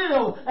own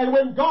will. And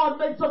when God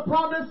makes a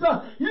promise,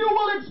 you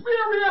will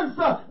experience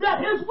that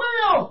his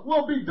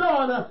will be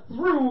done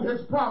through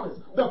his promise.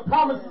 The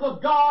promises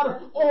of God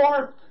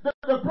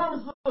the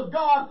promises of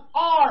God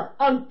are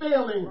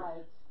unfailing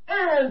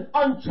and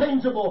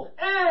unchangeable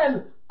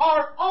and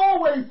are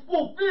always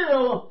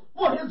fulfilled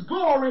for his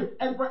glory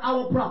and for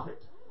our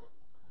profit.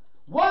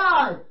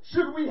 Why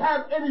should we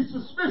have any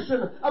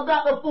suspicion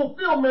about the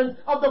fulfillment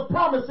of the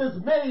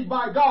promises made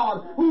by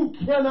God, who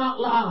cannot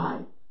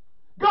lie?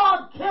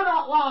 God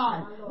cannot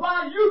lie.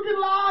 Why you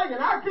can lie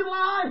and I can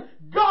lie,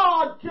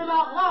 God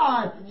cannot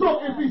lie.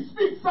 So if he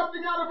speaks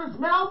something out of his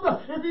mouth,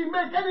 if he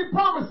make any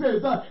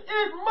promises,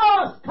 it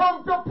must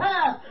come to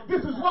pass.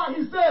 This is why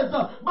he says,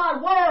 my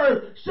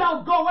word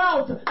shall go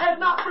out and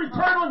not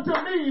return unto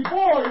me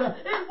void.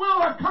 It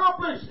will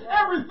accomplish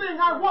everything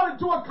I wanted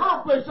to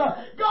accomplish.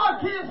 God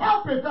can't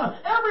help it.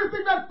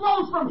 Everything that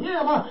flows from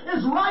him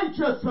is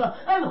righteous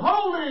and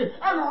holy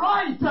and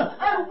right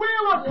and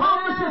will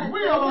accomplish his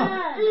will.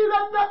 He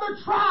doesn't have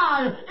to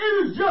try. It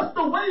is just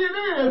the way it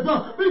is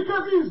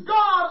because he's God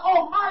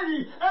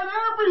Almighty and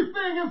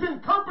everything is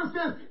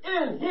encompasses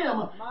in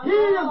him. He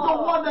is the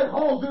one that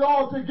holds it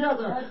all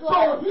together.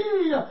 So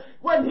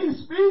when he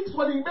speaks,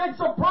 when he makes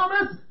a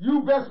promise,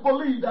 you best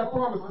believe that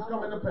promise is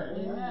coming to pass.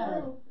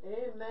 Amen.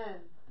 Amen.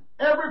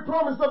 Every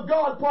promise of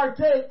God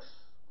partakes,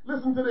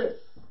 listen to this,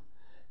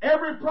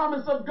 every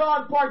promise of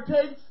God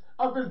partakes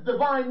of his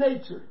divine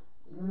nature.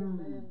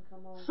 Amen.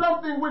 Come on.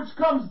 Something which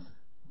comes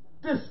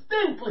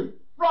distinctly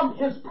from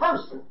his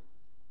person,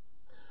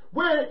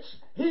 which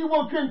he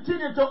will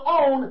continue to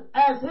own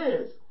as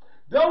his.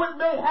 Though it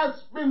may have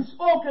been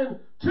spoken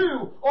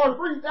 2,000 or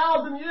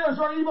 3,000 years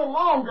or even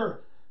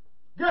longer,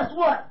 guess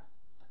what?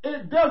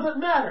 It doesn't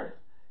matter.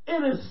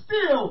 It is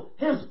still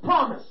his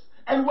promise.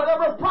 And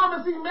whatever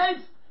promise he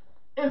makes,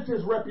 it's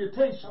his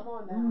reputation. Come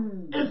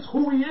on now. It's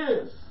who he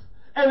is.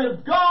 And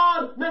if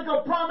God make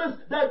a promise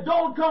that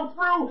don't come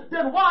through,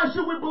 then why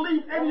should we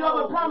believe any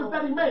other promise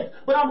that he makes?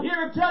 But I'm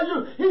here to tell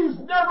you, he's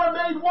never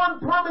made one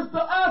promise to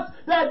us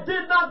that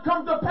did not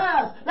come to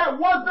pass, that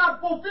was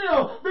not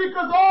fulfilled,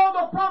 because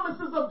all the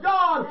promises of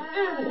God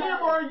in him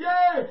are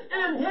yea,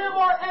 in him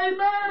are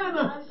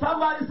amen.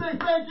 Somebody say,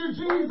 thank you,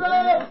 Jesus.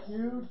 Thank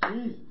you,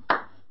 Jesus.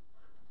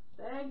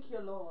 Thank you,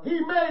 Lord. He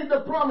made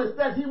the promise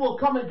that he will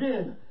come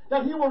again,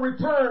 that he will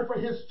return for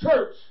his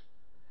church,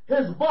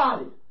 his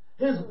body,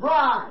 his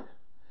bride.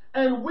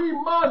 And we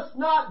must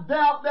not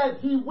doubt that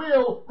he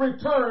will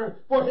return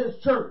for his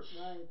church.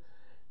 Right.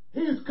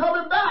 He's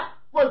coming back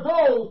for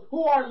those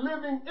who are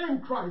living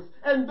in Christ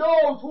and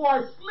those who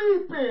are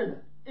sleeping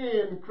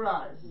in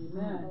Christ.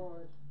 Amen.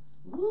 Lord.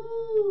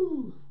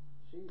 Woo!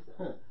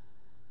 Jesus.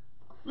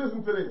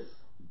 Listen to this.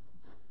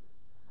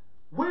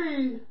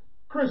 We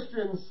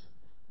Christians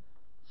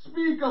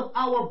speak of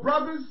our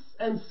brothers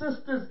and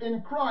sisters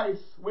in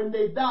Christ when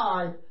they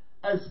die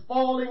as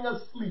falling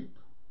asleep.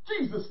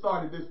 Jesus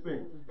started this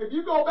thing. If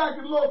you go back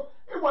and look,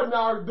 it wasn't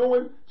our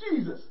doing.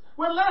 Jesus.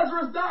 When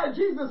Lazarus died,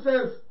 Jesus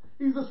says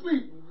he's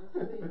asleep.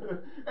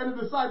 And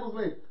the disciples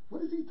say,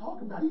 what is he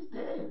talking about? He's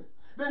dead.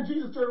 Then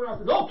Jesus turned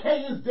around and said,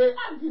 okay, he's dead.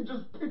 I can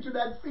just picture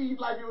that scene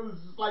like it was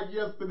just like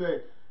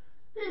yesterday.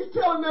 He's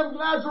telling them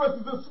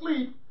Lazarus is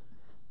asleep.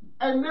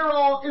 And they're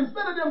all,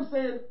 instead of them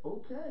saying,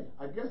 okay,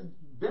 I guess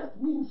death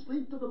means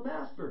sleep to the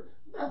master.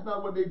 That's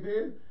not what they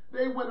did.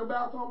 They went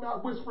about talking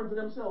about whispering to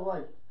themselves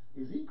like,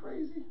 is he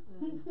crazy?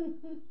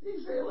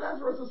 He said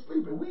Lazarus is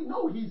asleep and we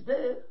know he's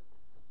dead.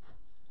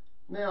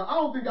 Now, I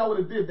don't think I would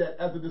have did that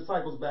as the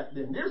disciples back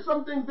then. There's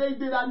some things they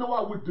did I know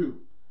I would do.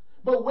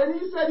 But when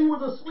he said he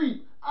was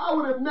asleep, I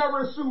would have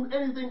never assumed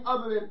anything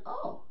other than,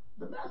 oh,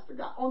 the master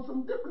got on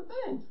some different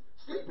things.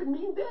 Sleeping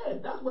means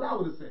dead. That's what I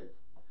would have said.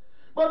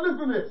 But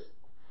listen to this.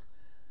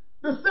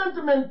 The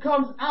sentiment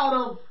comes out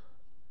of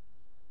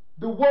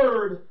the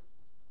word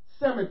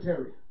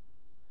cemetery,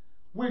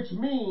 which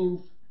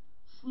means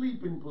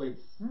sleeping place.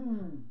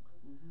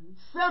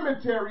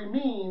 Cemetery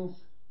means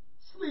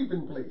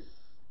sleeping place.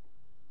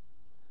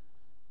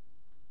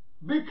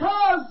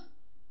 Because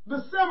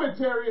the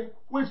cemetery,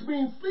 which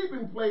means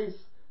sleeping place,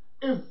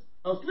 is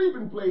a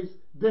sleeping place,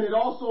 then it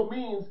also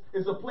means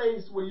it's a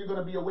place where you're going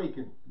to be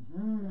awakened.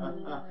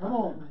 Come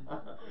on.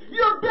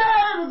 Your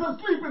bed is a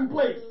sleeping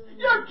place.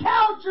 Your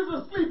couch is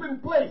a sleeping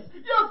place.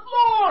 Your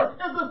floor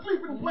is a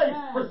sleeping place.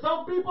 For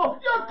some people,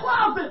 your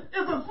closet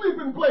is a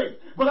sleeping place.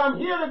 But I'm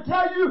here to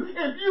tell you,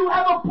 if you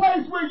have a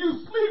place where you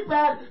sleep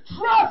at,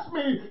 trust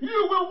me,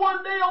 you will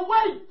one day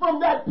awake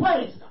from that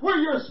place where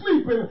you're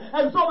sleeping.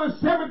 And so the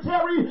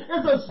cemetery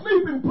is a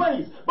sleeping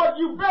place. But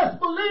you best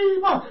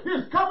believe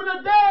there's coming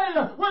a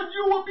day when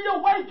you will be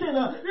awakened.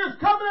 There's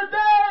coming a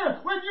day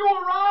when you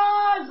will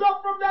rise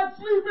up from that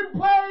sleeping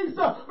place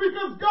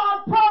because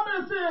God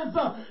promises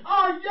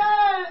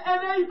yea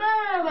and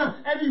amen.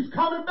 And He's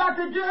coming back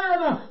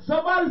again.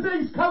 Somebody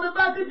say He's coming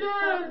back again.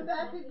 Coming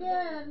back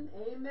again.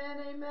 Amen,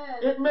 amen.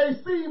 It may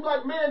seem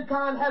like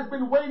mankind has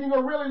been waiting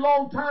a really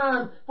long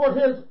time for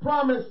His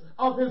promise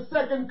of His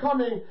second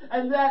coming,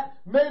 and that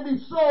may be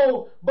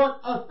so,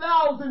 but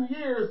 1,000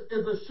 years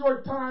is a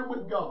short time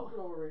with God.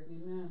 Glory.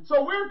 Amen.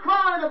 So we're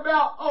crying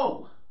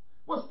about,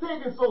 what's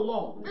taking so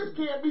long? This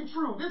can't be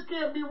true. This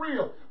can't be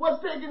real.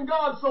 What's taking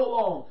God so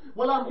long?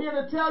 Well, I'm here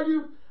to tell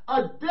you,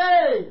 a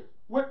day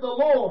with the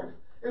Lord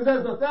is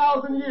as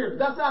 1,000 years.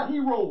 That's how He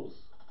rolls,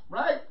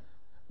 right?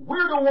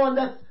 We're the one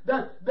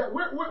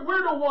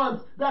we're the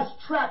ones that's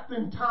trapped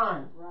in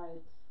time.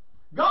 Right.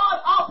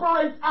 God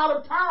operates out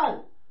of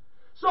time.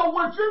 So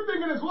what you're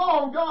thinking is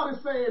long, God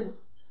is saying,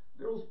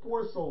 those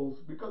poor souls,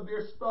 because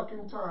they're stuck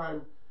in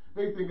time,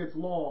 they think it's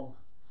long.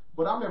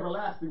 But I'm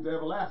everlasting to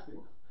everlasting.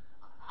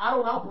 I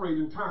don't operate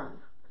in time.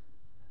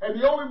 And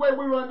the only way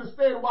we will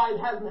understand why it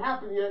hasn't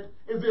happened yet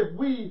is if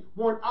we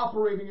weren't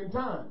operating in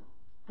time.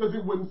 Because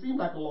it wouldn't seem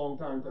like a long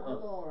time to us.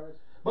 Lord.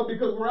 But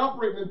because we're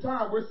operating in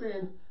time, we're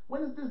saying,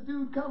 when is this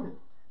dude coming?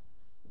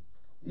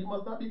 He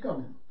must not be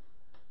coming.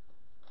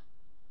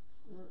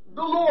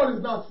 The Lord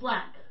is not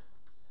slack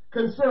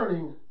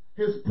concerning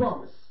His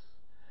promise,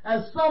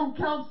 as some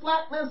count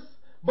slackness,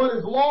 but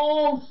is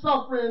long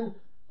suffering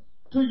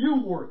to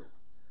youward,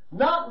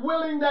 not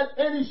willing that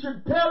any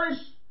should perish,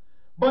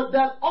 but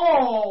that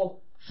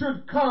all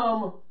should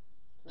come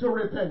to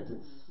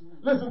repentance.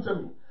 Listen to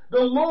me. The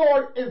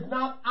Lord is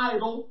not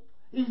idle.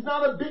 He's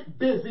not a bit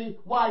busy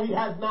why He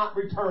has not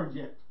returned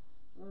yet.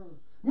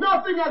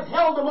 Nothing has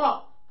held Him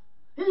up.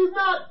 He's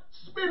not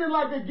spinning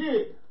like a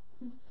gig.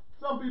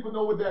 Some people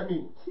know what that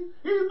means.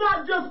 He's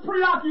not just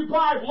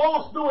preoccupied,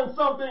 lost doing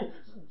something,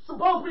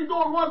 supposed to be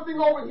doing one thing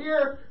over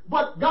here,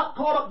 but got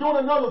caught up doing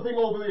another thing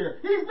over there.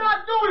 He's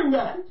not doing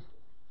that.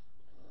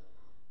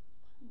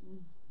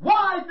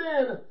 Why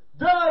then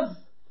does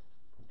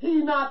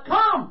He not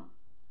come?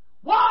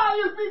 Why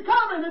is He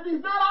coming if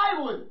He's not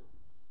idling?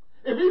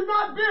 If He's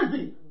not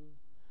busy?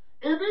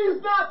 If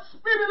He's not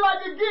spinning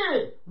like a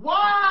gig?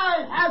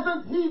 Why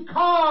hasn't He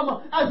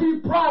come as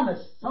He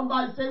promised?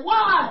 Somebody say,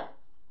 why?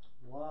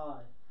 Why?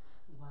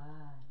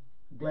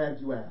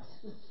 Glad you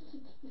asked.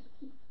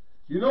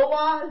 You know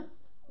why?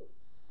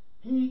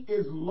 He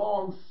is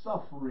long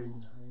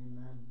suffering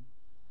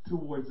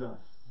towards us.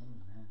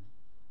 Amen.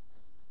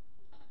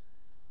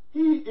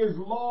 He is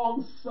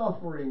long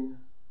suffering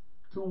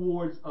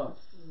towards us.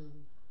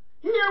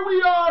 Here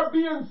we are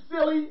being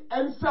silly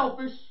and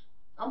selfish.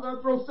 I'm going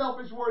to throw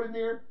selfish word in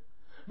there.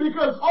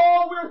 Because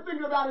all we're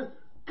thinking about is,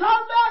 come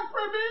back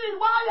for me.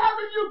 Why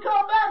haven't you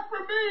come back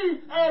for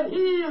me? And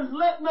He is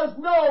letting us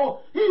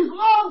know He's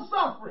long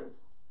suffering.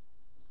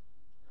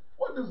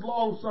 What does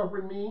long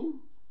suffering mean?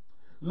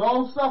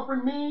 Long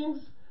suffering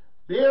means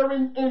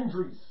bearing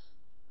injuries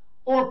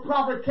or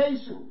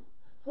provocation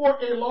for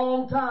a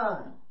long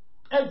time,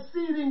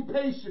 exceeding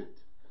patient,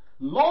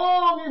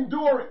 long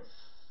endurance,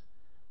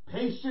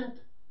 patient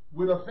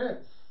with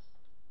offense.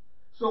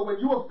 So when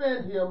you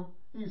offend Him,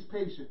 He's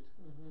patient.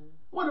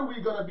 When are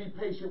we going to be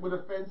patient with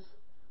offense?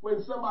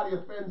 When somebody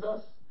offends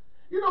us?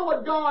 You know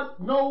what God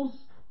knows?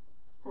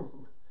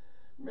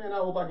 Man, I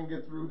hope I can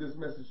get through this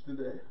message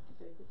today.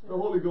 The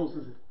Holy Ghost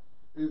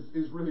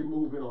is really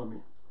moving on me.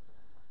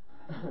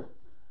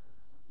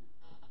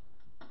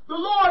 The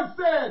Lord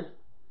said,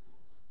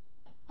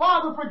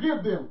 Father,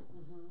 forgive them,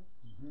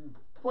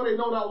 for they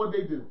know not what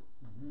they do.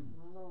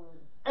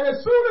 And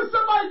as soon as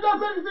somebody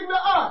does anything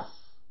to us,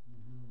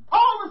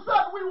 all of a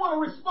sudden we want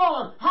to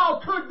respond. How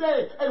could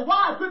they? And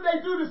why could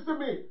they do this to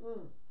me?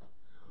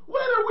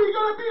 When are we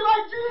going to be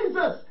like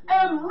Jesus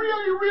and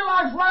really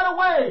realize right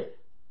away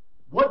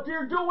what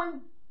they're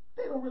doing?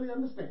 They don't really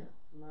understand.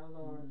 My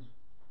Lord.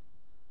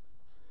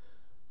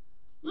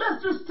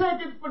 Let's just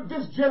take it for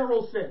this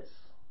general sense.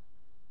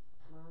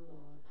 My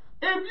Lord.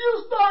 If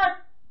you start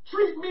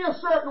treating me a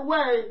certain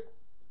way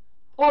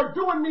or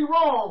doing me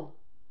wrong,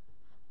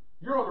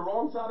 you're on the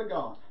wrong side of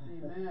God.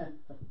 Amen.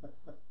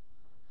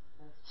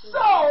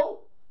 So,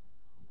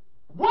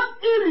 what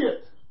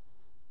idiot,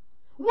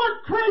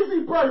 what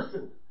crazy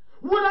person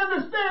would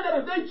understand that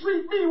if they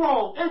treat me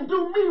wrong and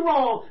do me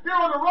wrong, they're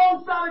on the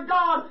wrong side of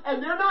God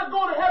and they're not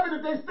going to heaven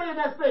if they stay in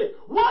that state?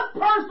 What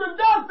person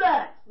does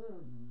that?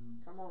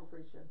 Come on,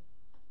 preacher.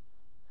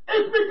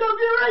 It's because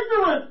they're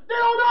ignorant. They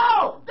don't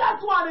know.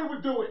 That's why they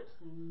would do it.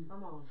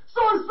 Come on.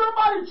 So if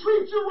somebody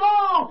treats you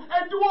wrong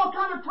and do all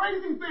kind of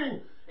crazy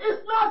things,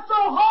 it's not so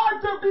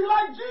hard to be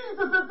like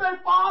Jesus and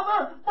say,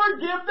 Father,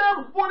 forgive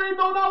them, for they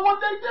know not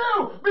what they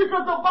do.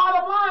 Because the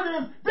bottom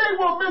line is, they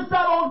will miss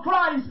out on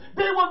Christ.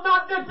 They will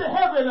not get to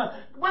heaven.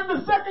 When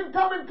the second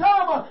coming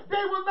comes,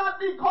 they will not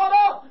be caught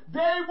up.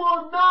 They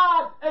will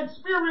not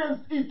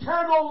experience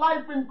eternal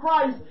life in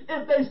Christ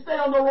if they stay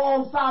on the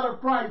wrong side of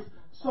Christ.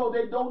 So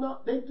they do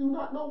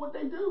not know what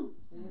they do.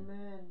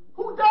 Amen.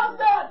 Who does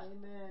that?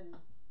 Amen.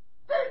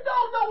 They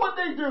don't know what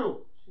they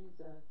do.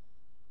 Jesus.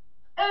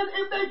 And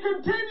if they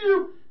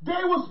continue,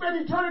 they will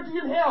spend eternity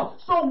in hell.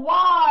 So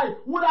why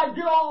would I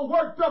get all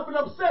worked up and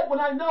upset when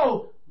I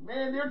know,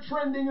 man, they're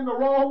trending in the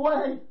wrong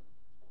way?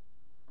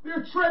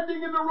 They're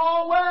trending in the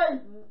wrong way.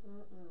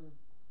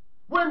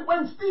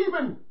 When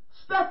Stephen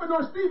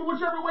or Stephen,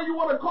 whichever way you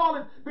want to call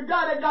it, the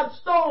guy that got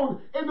stoned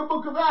in the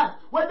book of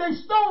Acts, when they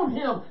stoned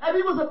him and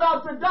he was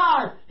about to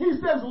die, he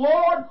says,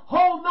 Lord,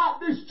 hold not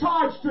this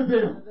charge to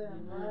them.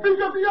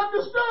 Because he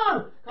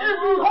understood, if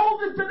he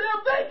holds it to them,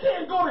 they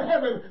can't go to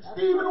heaven.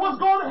 Stephen was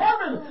going to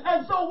heaven.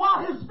 And so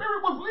while his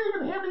spirit was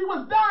leaving him, he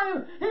was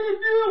dying, he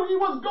knew he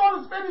was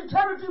going to spend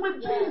eternity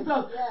with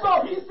Jesus. So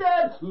he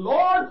said,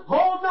 Lord,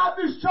 hold not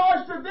this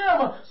charge to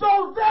them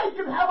so they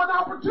can have an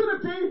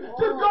opportunity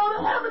to go to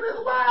heaven as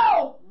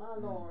well. My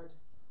Lord.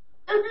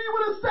 If he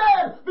would have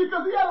said,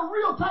 because he had a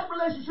real tight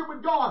relationship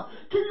with God,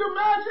 can you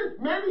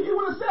imagine? Maybe he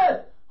would have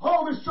said,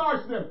 hold this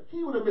charge to them.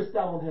 He would have missed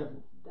out on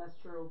heaven. That's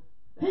true.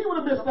 He would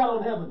have missed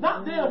out on heaven,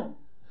 not them.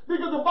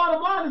 Because the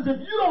bottom line is, if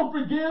you don't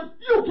forgive,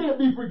 you can't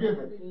be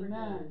forgiven.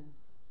 Amen.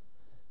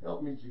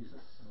 Help me,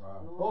 Jesus.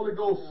 Wow. Holy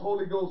Ghost,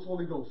 Holy Ghost,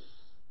 Holy Ghost.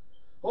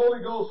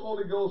 Holy Ghost,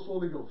 Holy Ghost,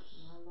 Holy Ghost.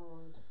 My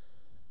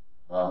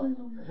Lord.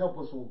 Hallelujah. Help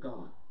us, oh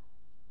God.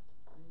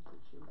 Thank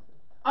you, Jesus.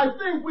 I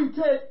think we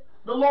take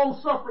the long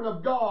suffering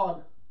of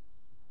God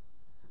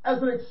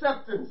as an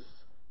acceptance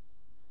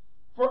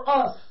for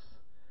us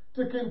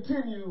to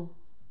continue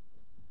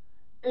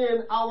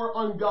in our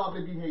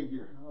ungodly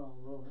behavior. Oh,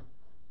 Lord.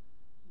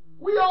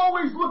 We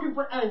always looking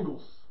for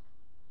angles.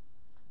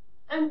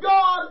 And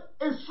God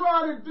is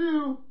trying to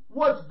do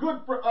what's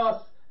good for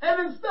us.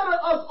 And instead of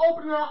us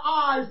opening our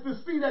eyes to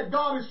see that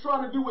God is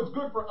trying to do what's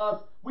good for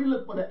us, we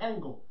look for the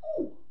angle.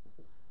 Ooh,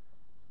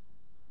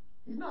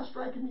 he's not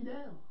striking me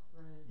down.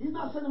 Right. He's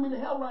not sending me to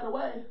hell right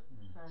away.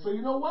 Right. So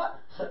you know what?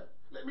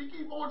 Let me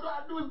keep on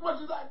trying to do as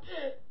much as I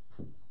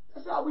can.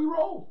 That's how we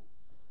roll.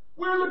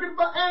 We're looking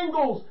for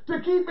angles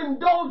to keep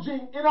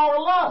indulging in our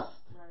lust.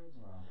 Right.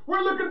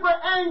 We're looking for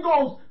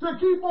angles to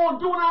keep on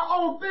doing our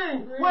own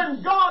thing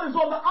when God is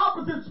on the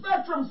opposite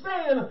spectrum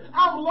saying,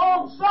 I'm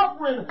long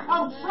suffering.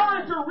 I'm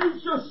trying to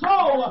reach your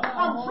soul.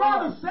 I'm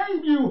trying to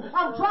save you.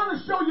 I'm trying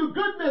to show you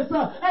goodness.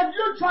 And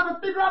you're trying to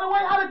figure out a way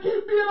how to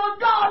keep being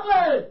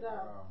ungodly.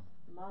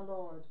 My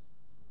Lord.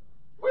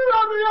 We're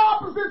on the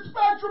opposite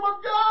spectrum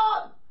of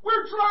God.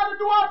 We're trying to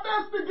do our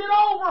best to get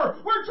over.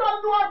 We're trying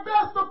to do our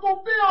best to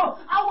fulfill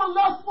our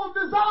lustful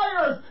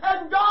desires.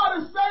 And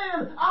God is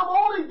saying, I'm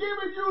only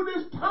giving you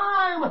this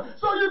time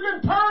so you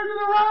can turn it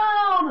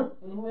around.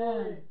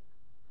 Amen.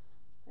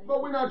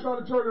 But we're not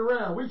trying to turn it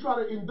around. We're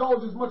trying to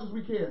indulge as much as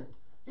we can.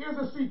 Here's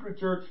a secret,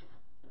 church.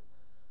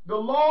 The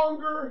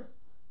longer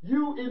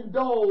you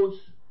indulge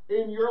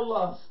in your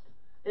lust,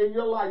 in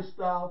your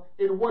lifestyle,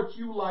 in what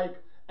you like,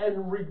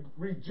 and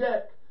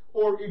reject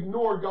or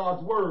ignore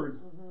God's word,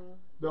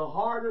 the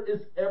harder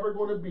it's ever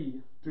going to be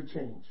to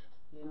change.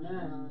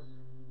 Amen.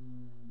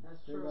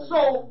 That's true.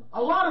 So,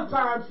 a lot of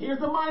times, here's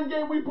the mind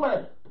game we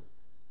play.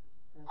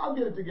 I'll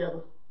get it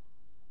together.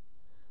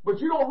 But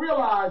you don't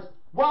realize,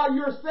 while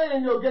you're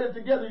saying you'll get it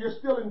together, you're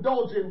still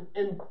indulging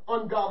in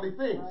ungodly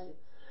things. Right.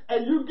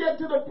 And you get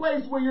to the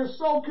place where you're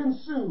so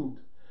consumed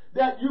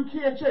that you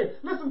can't change.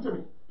 Listen to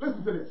me.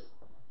 Listen to this.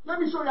 Let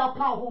me show you how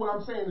powerful what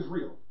I'm saying is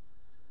real.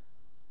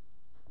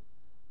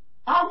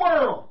 Our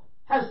world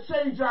has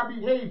changed our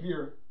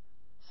behavior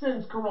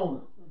since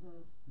Corona.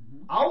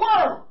 Our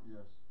world. Yes.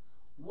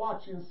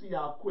 Watch and see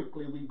how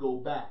quickly we go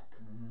back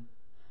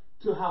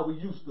to how we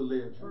used to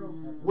live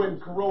when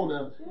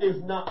Corona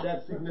is not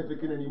that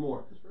significant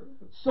anymore.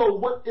 So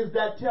what is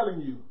that telling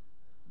you?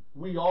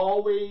 We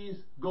always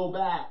go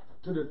back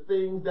to the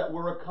things that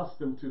we're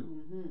accustomed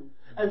to.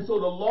 And so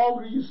the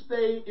longer you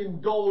stay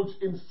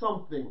indulged in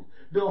something,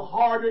 the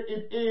harder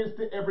it is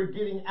to ever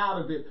getting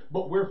out of it.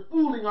 But we're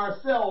fooling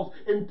ourselves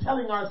and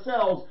telling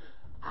ourselves,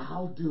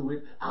 I'll do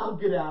it. I'll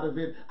get out of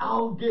it.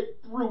 I'll get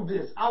through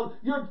this.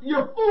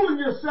 You're fooling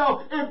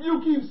yourself if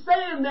you keep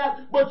saying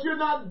that, but you're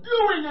not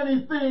doing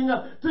anything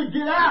to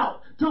get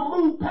out, to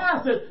move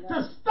past it,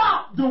 to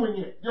stop doing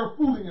it. You're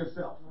fooling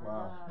yourself.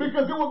 Wow.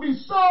 Because it will be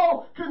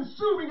so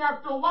consuming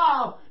after a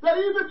while that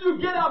even if you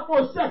get out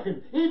for a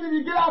second, even if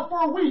you get out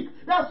for a week,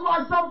 that's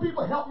why some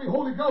people, help me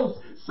Holy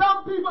Ghost,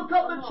 some people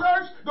come to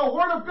church, the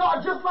Word of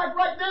God, just like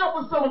right now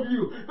for some of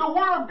you, the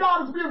Word of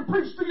God is being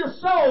preached to your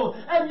soul,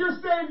 and you're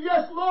saying,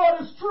 yes,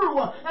 Lord, it's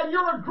true, and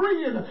you're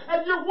agreeing,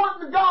 and you're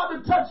wanting God to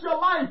touch your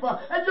life,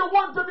 and you're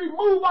wanting to be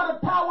moved by the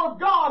power of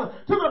God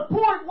to the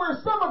point where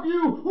some of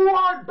you who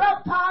aren't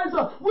baptized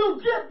will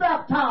get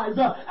baptized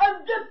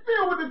and get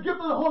filled with the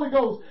gift of the Holy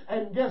Ghost.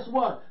 And guess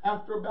what?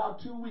 After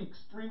about 2 weeks,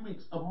 3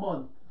 weeks, a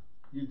month,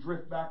 you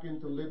drift back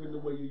into living the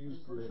way you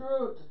used to live.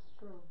 True. That's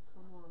true.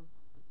 Come on.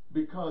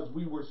 Because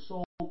we were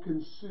so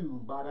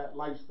consumed by that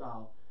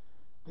lifestyle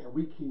that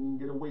we can't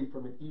get away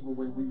from it even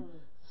when we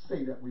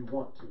say that we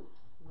want to.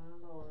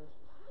 My Lord.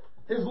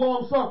 His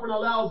long suffering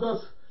allows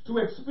us to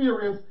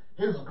experience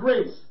His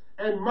grace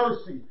and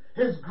mercy.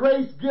 His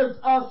grace gives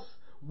us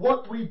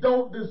what we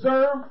don't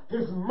deserve.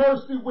 His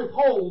mercy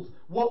withholds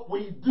what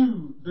we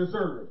do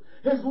deserve.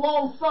 His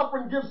long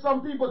suffering gives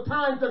some people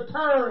time to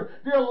turn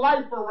their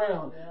life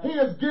around. Yeah. He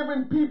has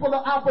given people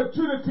the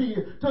opportunity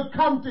to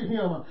come to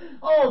Him.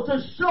 Oh, to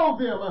show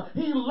them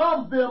He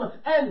loves them,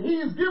 and He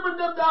has given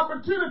them the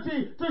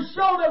opportunity to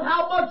show them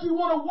how much He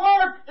want to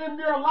work in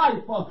their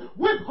life.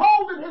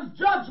 Withholding His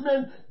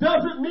judgment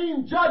doesn't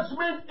mean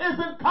judgment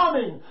isn't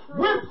coming.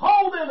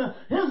 Withholding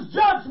His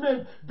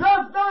judgment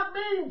does not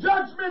mean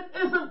judgment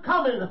isn't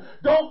coming.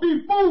 Don't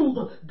be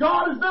fooled.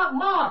 God is not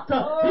mocked.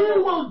 He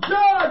will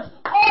judge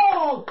all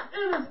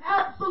in His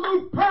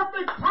absolute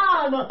perfect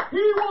time.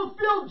 He will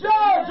still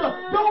judge.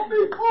 Don't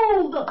be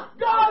fooled.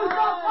 God is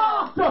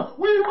not mocked.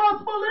 We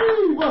must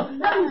believe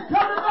that He's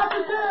coming back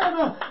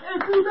again.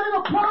 If He made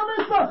a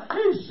promise,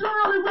 He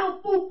surely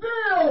will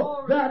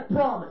fulfill that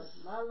promise.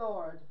 My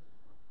Lord.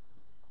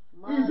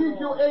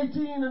 Ezekiel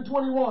 18 and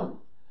 21.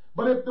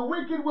 But if the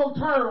wicked will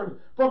turn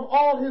from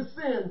all his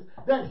sins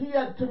that he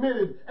had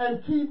committed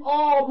and keep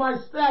all my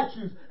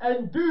statutes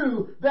and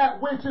do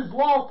that which is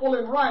lawful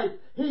and right,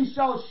 he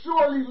shall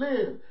surely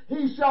live.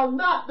 He shall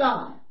not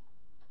die.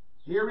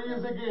 Here he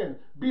is again,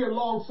 being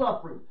long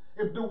suffering.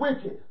 If the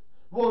wicked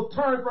will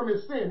turn from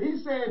his sin,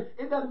 he's saying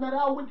it doesn't matter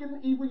how wicked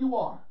and evil you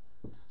are.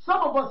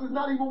 Some of us is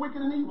not even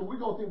wicked and evil. We're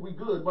going to think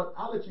we're good, but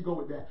I'll let you go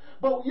with that.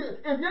 But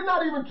if you're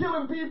not even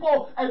killing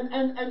people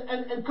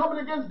and coming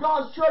against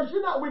God's church,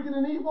 you're not wicked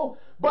and evil.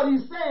 But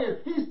he's saying,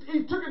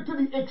 he took it to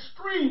the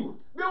extreme.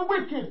 The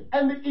wicked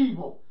and the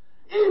evil.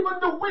 Even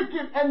the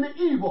wicked and the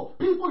evil.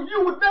 People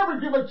you would never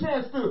give a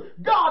chance to.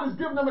 God has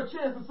given them a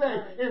chance to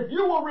say, if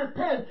you will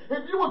repent,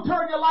 if you will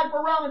turn your life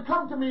around and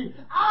come to me,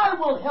 I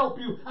will help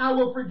you. I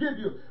will forgive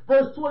you.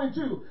 Verse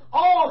 22.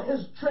 All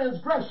his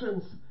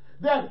transgressions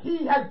that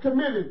he had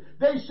committed,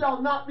 they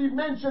shall not be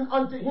mentioned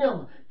unto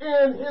him.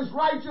 In his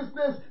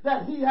righteousness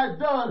that he has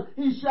done,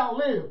 he shall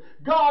live.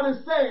 God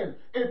is saying,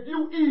 if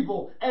you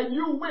evil and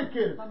you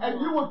wicked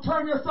and you will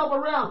turn yourself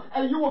around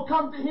and you will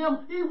come to him,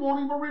 he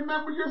won't even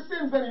remember your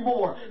sins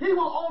anymore. He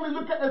will only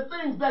look at the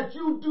things that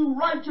you do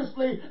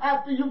righteously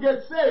after you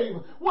get saved.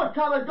 What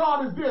kind of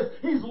God is this?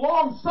 He's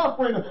long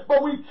suffering,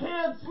 but we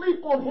can't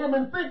sleep on him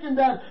and thinking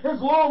that his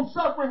long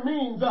suffering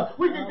means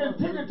we can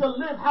continue to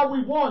live how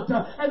we want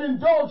and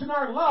indulge in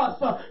our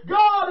lust.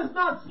 God is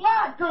not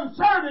slack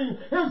concerning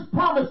his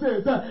promises.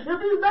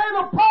 If he made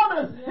a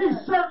promise, he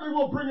certainly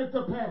will bring it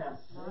to pass.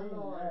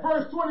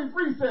 Verse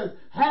 23 says,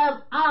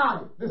 have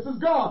I, this is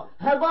God,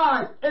 have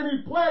I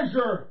any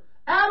pleasure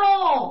at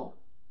all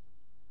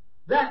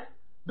that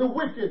the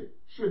wicked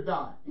should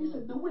die? He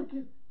said the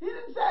wicked. He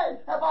didn't say,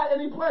 have I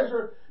any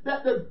pleasure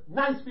that the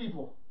nice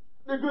people,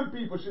 the good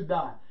people should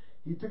die.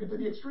 He took it to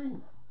the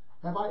extreme.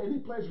 Have I any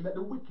pleasure that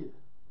the wicked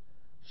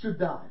should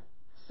die,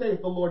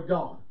 saith the Lord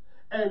God,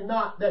 and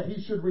not that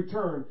he should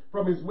return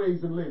from his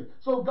ways and live.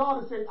 So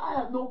God is saying, I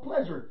have no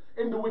pleasure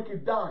in the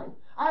wicked dying.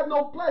 I have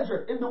no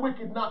pleasure in the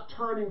wicked not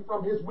turning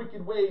from his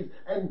wicked ways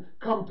and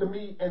come to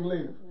me and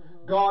live.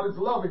 God is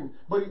loving,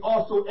 but he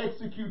also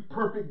executes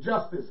perfect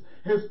justice.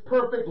 His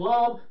perfect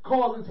love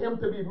causes him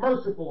to be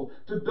merciful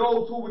to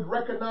those who would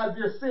recognize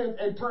their sins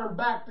and turn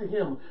back to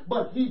him.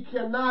 But he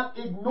cannot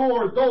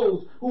ignore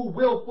those who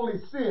willfully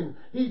sin.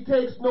 He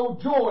takes no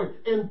joy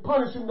in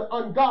punishing the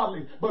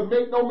ungodly, but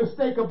make no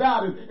mistake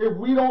about it. If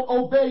we don't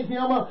obey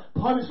him,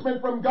 punishment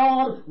from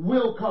God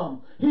will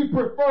come. He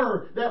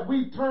prefers that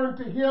we turn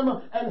to him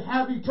and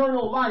have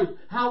eternal life.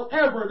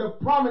 However, the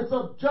promise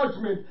of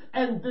judgment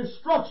and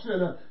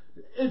destruction,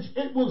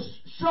 it will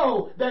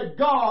show that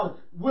God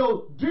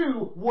will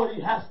do what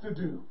he has to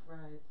do.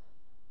 Right.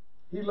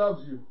 He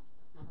loves you.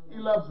 He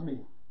loves me.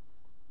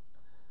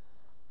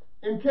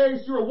 In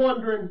case you're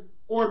wondering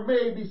or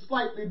maybe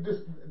slightly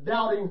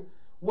doubting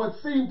what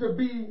seemed to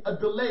be a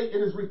delay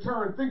in his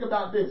return, think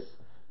about this.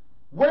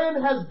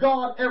 When has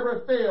God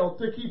ever failed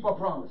to keep a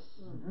promise?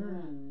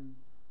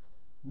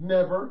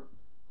 Never.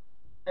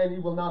 And he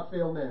will not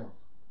fail now.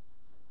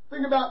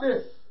 Think about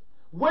this.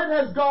 When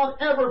has God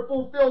ever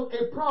fulfilled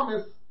a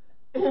promise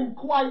in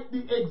quite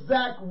the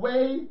exact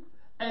way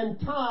and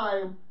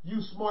time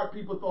you smart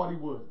people thought he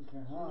would?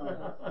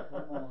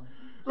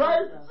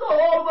 Right? So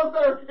all of us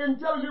that are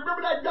intelligent,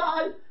 remember that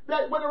guy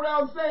that went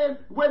around saying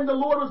when the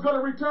Lord was going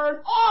to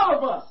return? All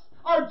of us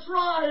are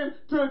trying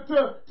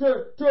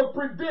to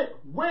predict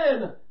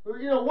when,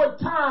 what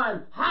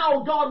time,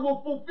 how God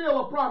will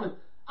fulfill a promise.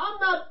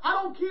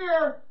 I don't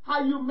care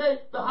how you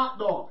make the hot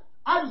dog.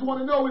 I just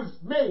want to know it's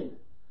made.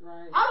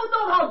 Right. I don't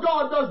know how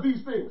God does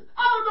these things.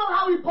 I don't know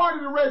how he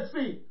parted the Red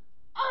Sea.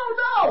 I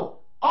don't know.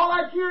 All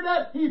I hear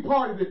that he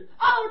parted it.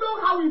 I don't know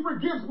how he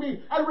forgives me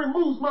and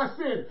removes my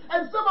sin.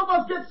 And some of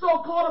us get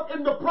so caught up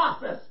in the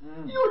process.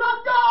 You're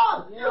not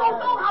God. You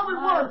don't know how it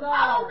works.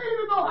 I don't need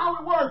to know how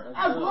it works.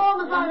 As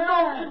long as I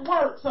know it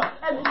works.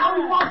 And how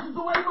he washes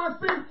away my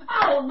sin,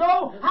 I don't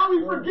know. How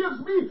he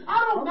forgives me, I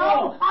don't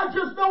know. I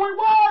just know it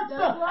works.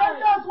 And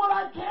that's what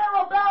I care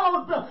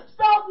about.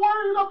 Stop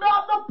worrying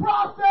about the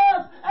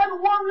process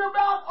and worry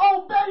about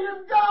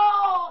obeying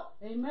God.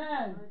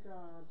 Amen.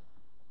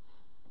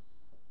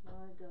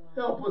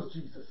 Help us,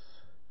 Jesus.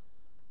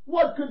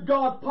 What could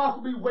God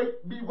possibly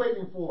be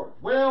waiting for?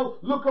 Well,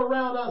 look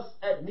around us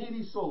at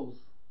needy souls.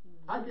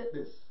 I get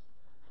this.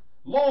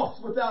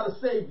 Lost without a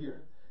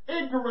Savior.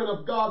 Ignorant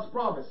of God's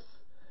promise.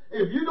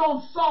 If you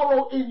don't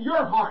sorrow in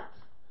your heart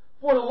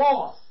for the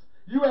lost,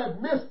 you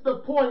have missed the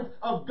point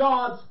of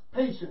God's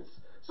patience.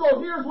 So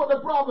here's what the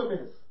problem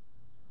is.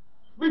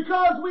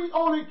 Because we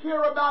only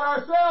care about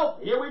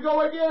ourselves, here we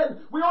go again,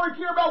 we only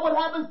care about what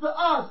happens to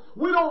us,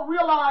 we don't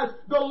realize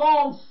the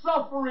long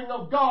suffering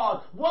of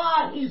God.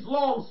 Why He's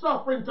long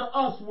suffering to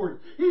usward.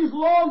 He's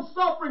long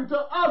suffering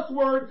to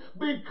usward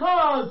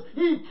because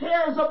He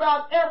cares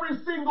about every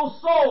single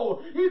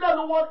soul. He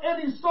doesn't want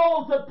any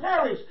soul to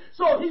perish.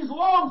 So He's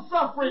long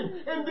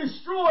suffering in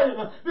destroying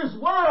this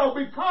world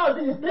because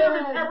He's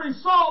giving every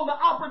soul the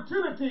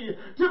opportunity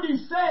to be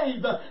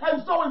saved.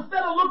 And so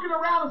instead of looking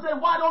around and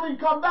saying, why don't He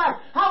come back?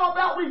 How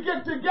about we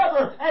get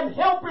together and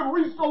help Him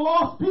reach the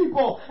lost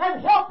people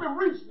and help Him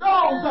reach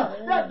those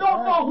that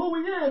don't know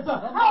who He is?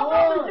 How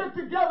about we get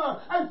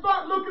together and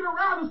start looking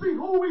around and see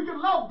who we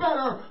can love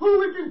better, who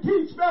we can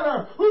teach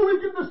better, who we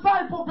can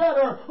disciple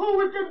better, who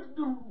we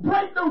can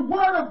break the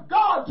Word of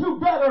God to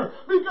better,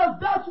 because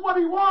that's what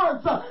He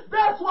wants.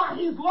 That's why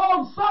He's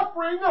long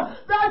suffering.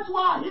 That's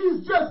why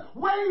He's just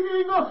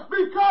waiting,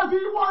 because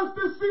He wants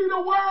to see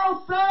the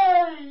world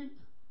saved.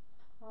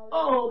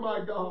 Oh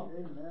my God.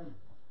 Amen.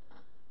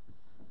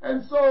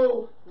 And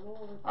so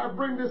I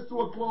bring this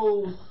to a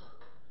close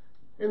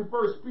in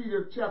 1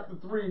 Peter chapter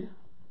 3,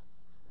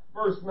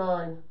 verse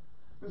 9.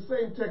 The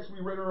same text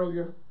we read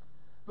earlier.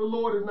 The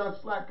Lord is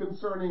not slack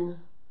concerning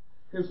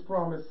His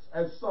promise,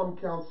 as some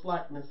count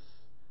slackness,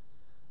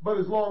 but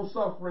is long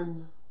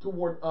suffering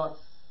toward us,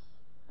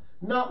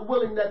 not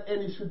willing that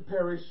any should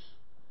perish,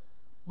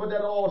 but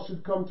that all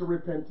should come to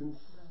repentance.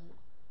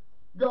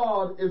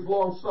 God is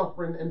long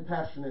suffering and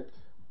passionate.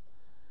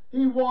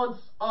 He wants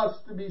us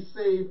to be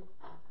saved.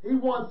 He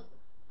wants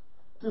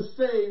to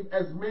save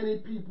as many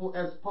people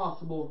as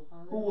possible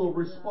who will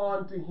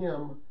respond to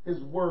Him, His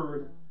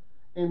word,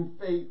 in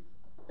faith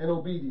and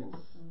obedience.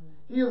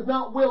 He is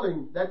not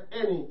willing that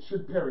any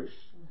should perish.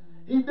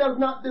 He does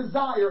not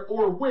desire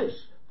or wish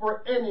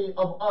for any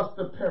of us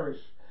to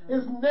perish.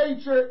 His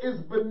nature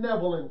is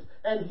benevolent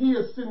and He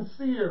is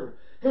sincere.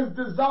 His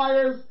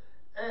desire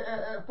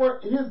for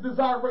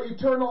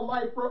eternal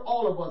life for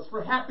all of us,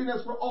 for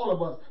happiness for all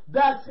of us.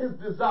 That's His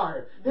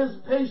desire. His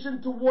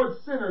patience towards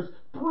sinners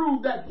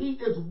prove that He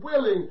is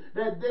willing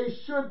that they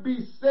should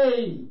be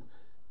saved.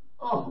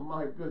 Oh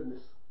my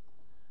goodness.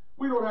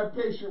 We don't have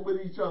patience with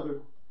each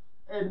other,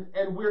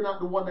 and we're not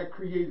the one that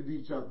created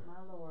each other.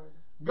 My Lord.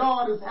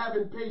 God is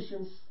having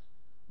patience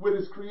with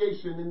His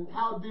creation, and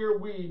how dare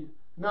we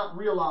not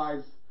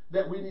realize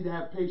that we need to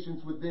have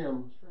patience with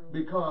them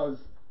because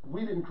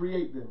we didn't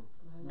create them.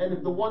 And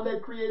if the one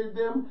that created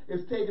them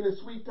is taking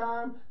his sweet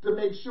time to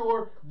make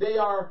sure they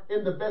are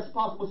in the best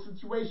possible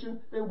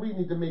situation, then we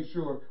need to make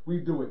sure we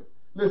do it.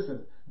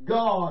 Listen,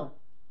 God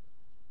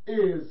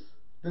is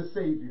the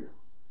Savior.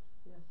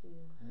 Yes, He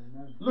is.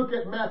 Amen. Look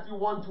at Matthew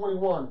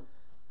 1:21.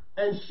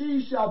 And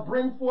she shall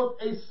bring forth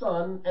a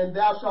son, and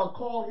thou shalt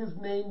call his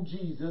name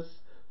Jesus,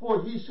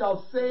 for he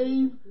shall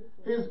save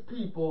his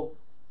people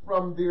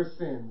from their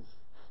sins.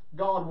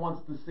 God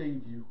wants to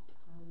save you.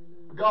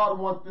 God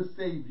wants to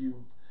save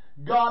you.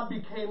 God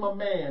became a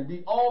man.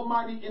 The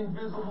almighty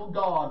invisible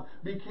God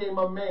became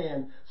a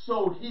man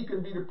so He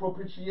can be the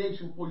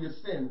propitiation for your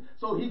sin.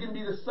 So He can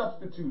be the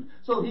substitute.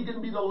 So He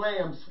can be the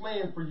lamb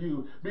slain for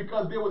you,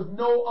 because there was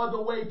no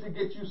other way to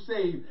get you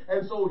saved.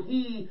 And so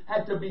He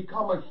had to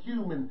become a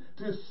human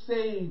to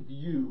save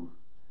you.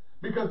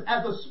 Because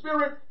as a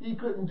spirit, He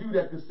couldn't do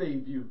that to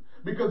save you,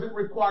 because it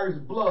requires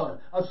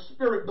blood. A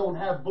spirit don't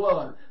have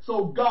blood.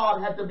 So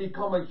God had to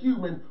become a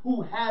human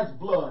who has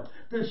blood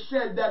to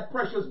shed that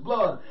precious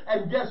blood.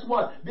 And guess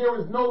what? There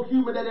is no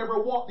human that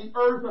ever walked the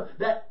earth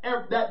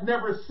that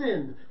never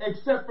sinned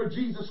except for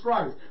Jesus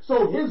Christ.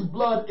 So His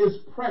blood is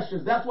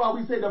precious. That's why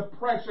we say the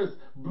precious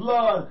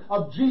blood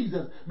of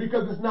Jesus,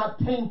 because it's not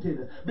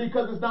tainted,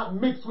 because it's not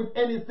mixed with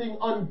anything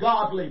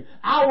ungodly.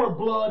 Our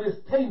blood is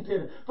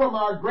tainted from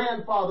our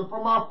grandfather,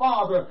 from our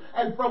father,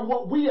 and from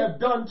what we have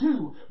done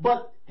too.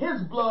 But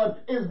His blood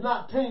is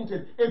not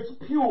tainted. It's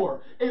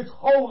pure. It's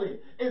holy.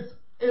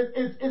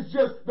 It's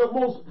just the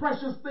most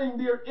precious thing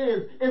there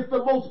is. It's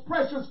the most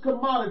precious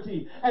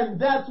commodity. And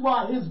that's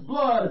why His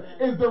blood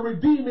is the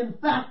redeeming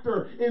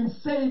factor in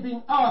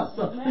saving us.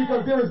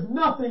 Because there is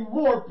nothing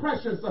more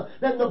precious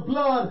than the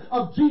blood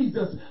of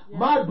Jesus.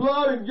 My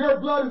blood and your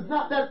blood is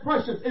not that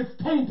precious. It's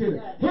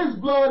tainted. His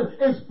blood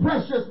is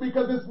precious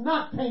because it's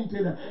not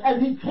tainted.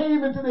 And He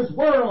came into this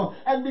world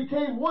and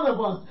became one of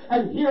us.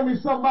 And hear me,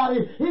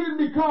 somebody, He didn't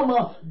become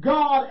a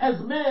God as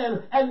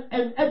man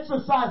and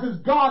exercise His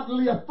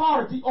godly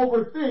authority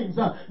over things.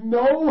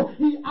 No,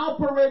 He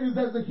operated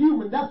as a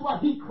human. That's why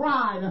He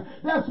cried.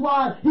 That's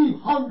why He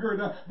hungered.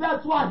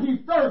 That's why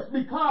He thirsted,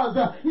 because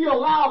He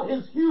allowed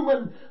His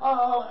human,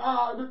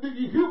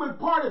 the human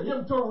part of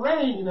Him to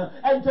reign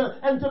and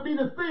to be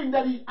the thing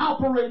that He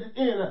operated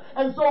in.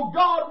 And so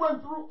God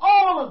went through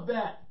all of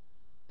that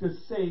to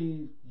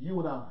save you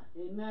and I.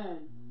 Amen.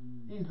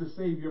 He's the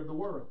Savior of the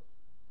world.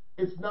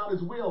 It's not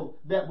His will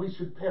that we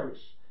should perish.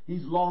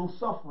 He's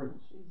long-suffering.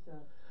 Jesus.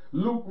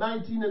 Luke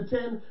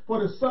 19:10,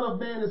 for the Son of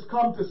Man is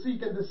come to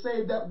seek and to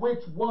save that which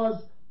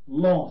was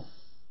lost.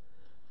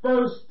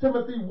 1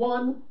 Timothy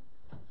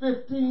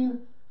 1:15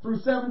 through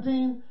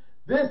 17,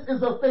 this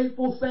is a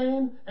faithful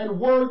saying and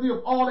worthy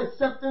of all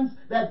acceptance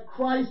that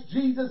Christ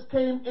Jesus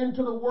came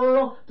into the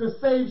world to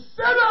save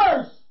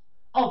sinners,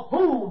 of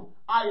whom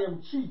I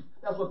am chief.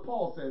 That's what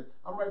Paul said.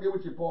 I'm right there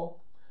with you, Paul.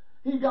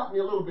 He got me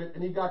a little bit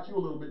and he got you a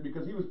little bit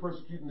because he was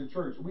persecuting the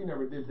church. We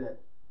never did that.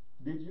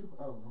 Did you?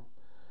 I don't know.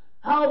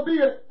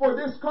 Howbeit, for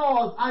this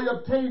cause I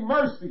obtained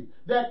mercy,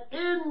 that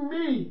in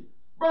me,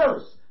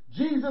 first,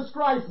 Jesus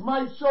Christ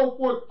might show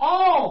forth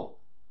all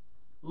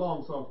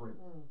long suffering.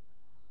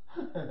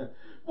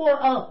 For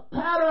a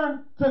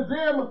pattern to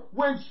them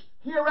which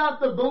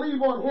hereafter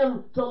believe on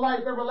Him to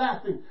life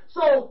everlasting.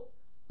 So,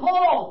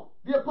 Paul,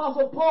 the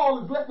Apostle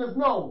Paul, is letting us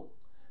know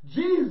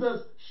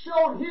Jesus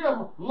showed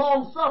him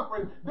long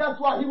suffering.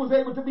 That's why he was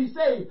able to be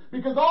saved.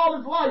 Because all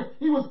his life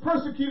he was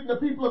persecuting the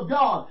people of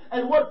God.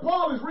 And what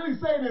Paul is really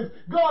saying is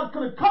God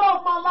could have cut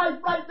off my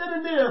life right then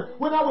and there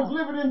when I was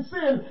living in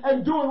sin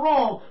and doing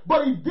wrong.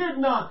 But He did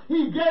not.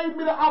 He gave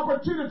me the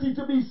opportunity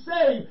to be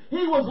saved.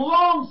 He was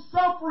long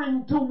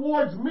suffering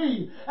towards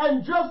me.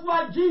 And just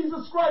like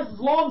Jesus Christ is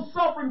long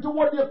suffering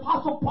toward the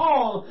Apostle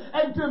Paul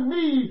and to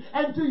me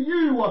and to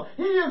you,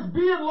 He is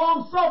being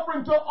long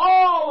suffering to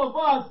all of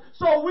us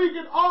so we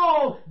can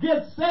all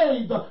get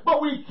saved.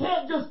 But we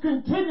can't just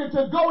continue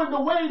to go in the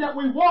way that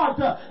we want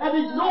and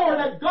ignore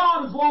that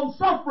God is long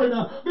suffering,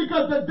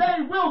 because the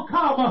day will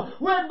come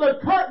when the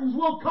curtains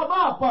will come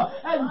up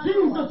and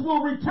Jesus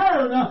will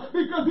return,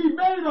 because He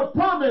made a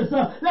promise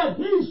that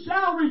He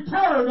shall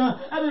return.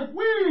 And if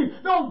we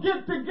don't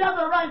get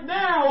together right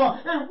now,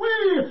 if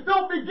we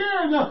don't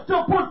begin to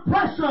put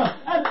pressure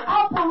and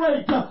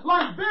operate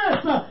like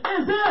this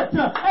is it,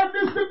 and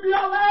this could be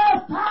our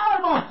last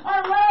time,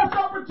 our last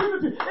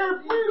opportunity.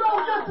 If we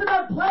don't get to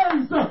that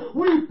place,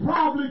 we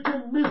probably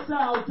can miss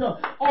out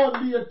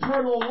on the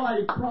eternal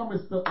life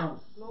promised to us.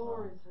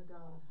 Glory to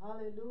God.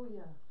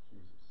 Hallelujah.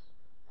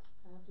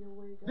 Have your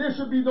way, God. There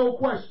should be no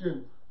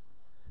question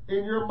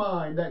in your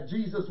mind that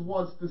Jesus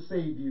wants to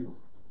save you.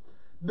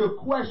 The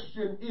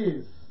question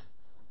is,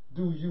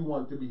 do you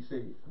want to be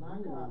saved? My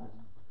God.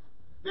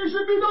 There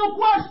should be no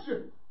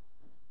question.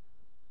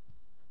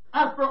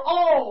 After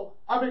all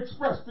I've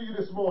expressed to you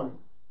this morning,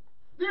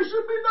 there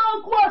should be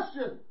no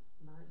question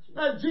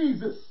that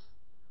Jesus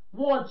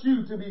wants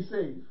you to be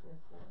saved.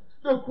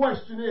 The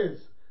question is,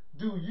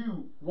 do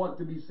you want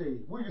to be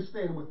saved? Will you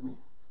stand with me?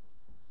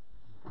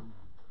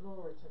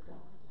 Glory to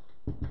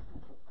God.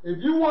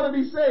 If you want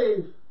to be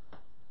saved,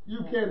 you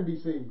can be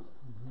saved.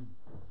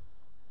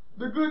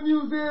 The good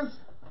news is,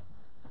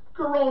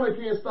 Corona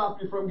can't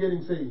stop you from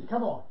getting saved.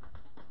 Come on.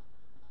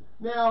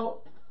 Now,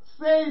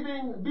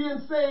 being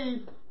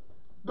saved,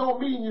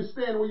 don't mean you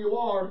stand where you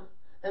are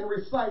and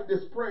recite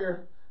this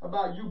prayer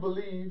about you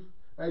believe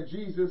that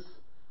Jesus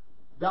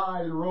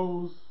died and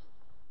rose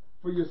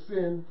for your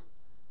sin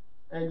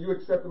and you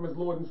accept Him as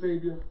Lord and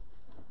Savior.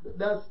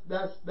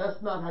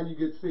 That's not how you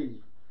get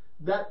saved.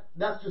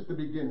 That's just the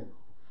beginning.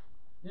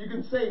 You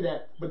can say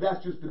that, but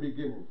that's just the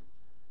beginning.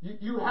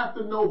 You have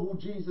to know who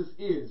Jesus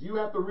is. You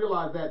have to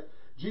realize that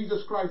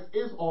Jesus Christ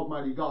is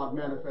Almighty God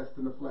manifest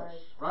in the flesh,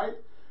 right?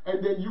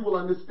 And then you will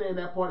understand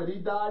that part that He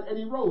died and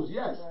He rose.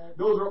 Yes,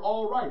 those are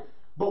all right.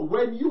 But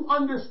when you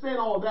understand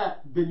all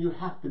that, then you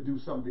have to do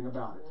something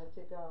about it.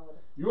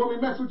 You want me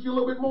to mess with you a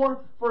little bit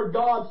more? For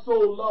God so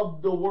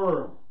loved the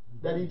world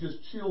that He just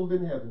chilled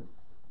in heaven.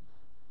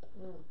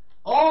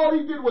 All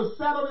He did was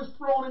sat on His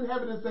throne in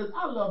heaven and says,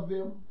 I love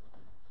them.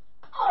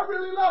 I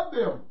really love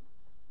them.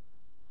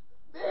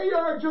 They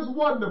are just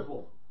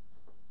wonderful.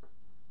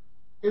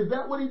 Is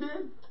that what He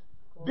did?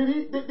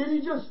 Did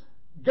he just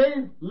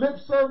gave lip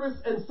service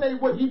and say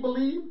what He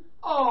believed?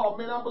 Oh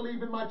man, I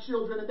believe in my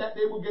children and that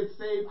they will get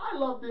saved. I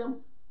love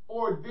them.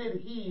 Or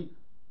did He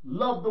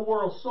love the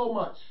world so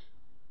much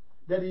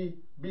that He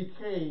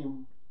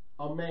became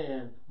a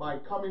man by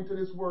coming to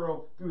this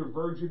world through the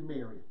Virgin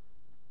Mary?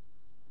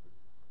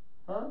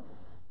 Huh?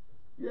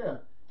 Yeah.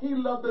 He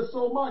loved us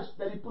so much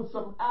that He put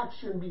some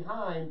action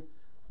behind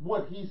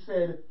what He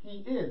said He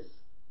is.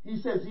 He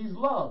says He's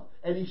love,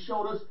 and He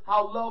showed us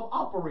how love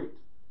operates.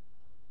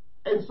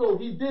 And so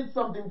He did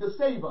something to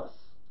save us.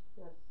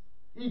 Yes.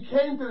 He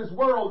came to this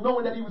world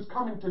knowing that He was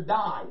coming to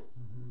die.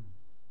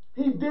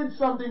 He did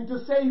something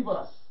to save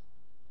us.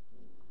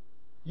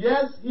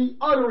 Yes, He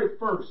uttered it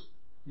first.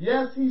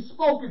 Yes, He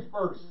spoke it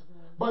first.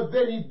 But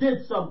then He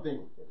did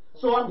something.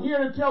 So I'm here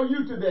to tell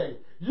you today,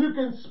 you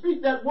can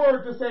speak that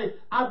word to say,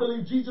 I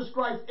believe Jesus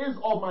Christ is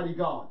Almighty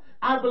God.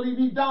 I believe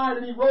He died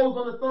and He rose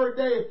on the third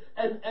day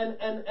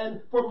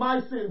and for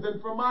my sins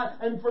and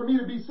for me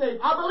to be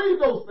saved. I believe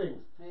those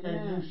things. Amen.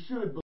 And you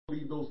should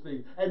believe those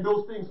things. And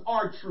those things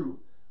are true.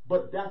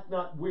 But that's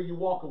not where you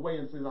walk away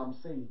and say, I'm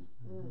saved.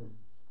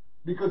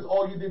 Because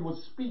all you did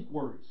was speak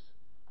words.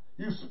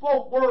 You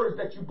spoke words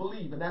that you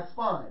believe, and that's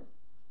fine.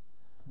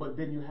 but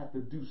then you have to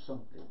do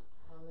something.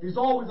 There's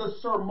always a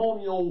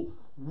ceremonial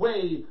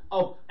way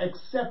of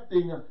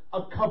accepting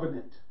a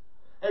covenant.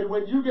 And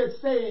when you get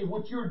saved,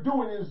 what you're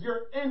doing is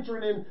you're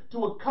entering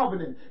into a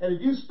covenant. And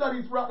if you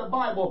study throughout the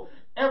Bible,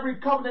 every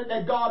covenant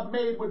that God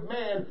made with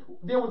man,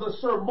 there was a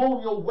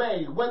ceremonial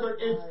way. Whether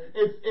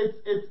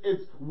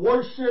it's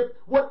worship,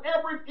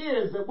 whatever it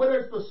is, and whether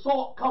it's the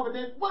salt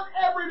covenant,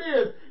 whatever it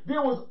is,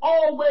 there was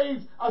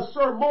always a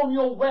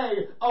ceremonial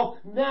way of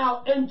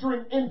now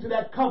entering into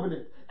that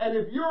covenant. And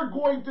if you're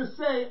going to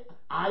say,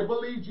 I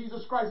believe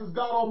Jesus Christ is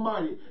God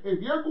Almighty,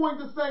 if you're going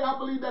to say, I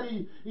believe that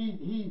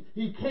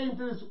He came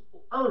to this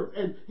earth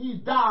and He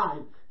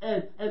died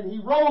and He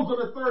rose on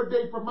the third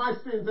day for my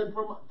sins and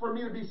for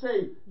me to be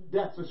saved,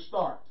 that's a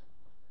start.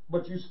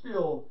 But you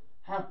still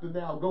have to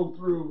now go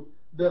through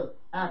the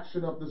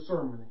action of the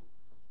ceremony.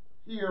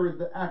 Here is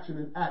the action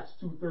in Acts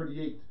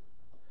 2:38.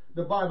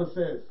 The Bible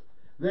says,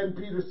 then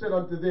Peter said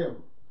unto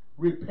them,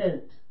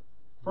 repent.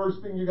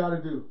 First thing you got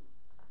to do.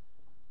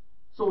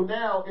 So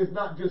now it's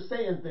not just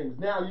saying things.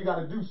 Now you got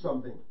to do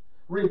something.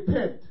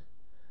 Repent.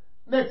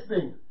 Next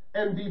thing,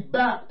 and be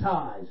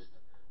baptized.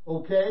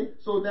 Okay?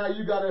 So now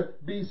you got to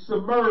be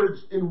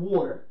submerged in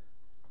water.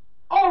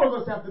 All of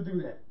us have to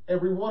do that.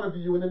 Every one of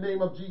you in the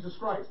name of Jesus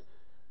Christ.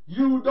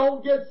 You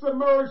don't get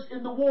submerged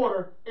in the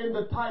water in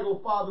the title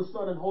Father,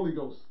 Son, and Holy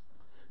Ghost.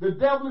 The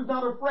devil is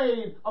not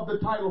afraid of the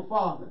title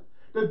Father.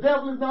 The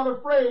devil is not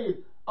afraid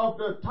of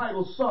the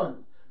title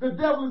Son. The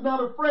devil is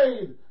not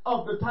afraid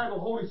of the title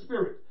Holy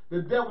Spirit.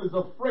 The devil is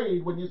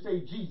afraid when you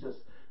say Jesus,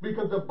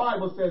 because the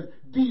Bible says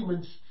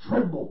demons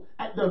tremble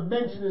at the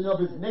mentioning of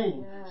his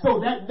name. Yeah.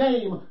 So that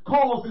name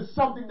causes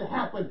something to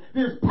happen.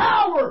 There's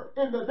power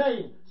in the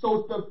name. So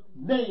it's the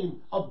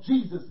name of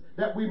Jesus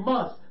that we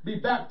must be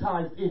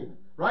baptized in,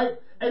 right?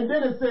 And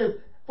then it says,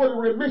 for the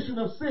remission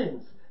of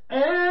sins.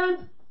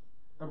 And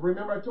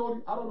remember I told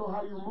you, I don't know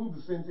how you remove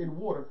the sins in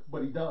water,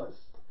 but He does.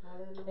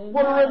 Hallelujah.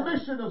 For the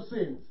remission of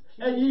sins.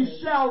 And ye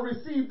shall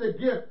receive the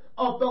gift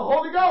of the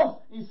Holy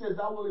Ghost. He says,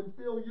 I will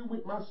infill you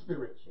with my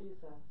Spirit.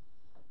 Jesus.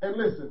 And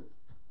listen,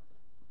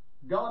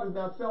 God is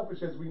not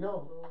selfish, as we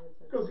know.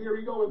 Because here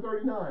we go in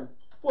 39.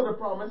 For the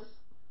promise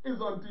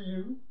is unto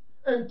you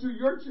and to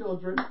your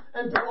children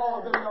and to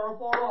all them that are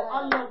far off.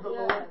 I love the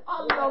Lord.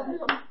 I love Him.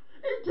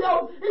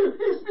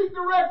 He speaks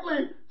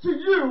directly to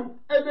you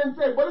and then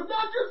say, but it's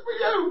not just for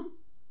you.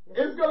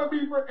 It's going to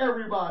be for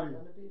everybody.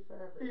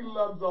 He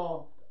loves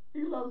all.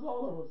 He loves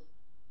all of us.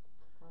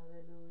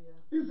 Hallelujah.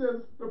 He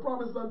says, the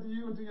promise is unto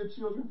you and to your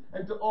children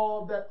and to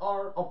all that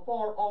are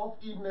afar off,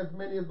 even as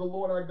many as the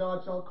Lord our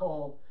God shall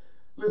call.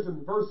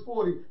 Listen, verse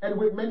 40. And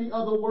with many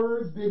other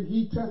words did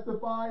He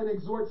testify and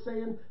exhort,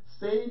 saying,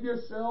 save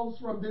yourselves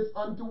from this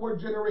untoward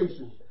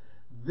generation.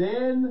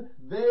 Then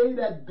they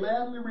that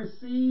gladly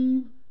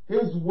received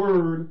His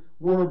word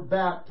were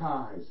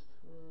baptized.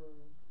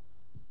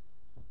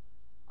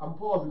 I'm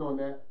pausing on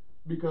that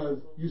because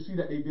you see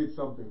that they did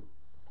something.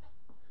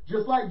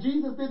 Just like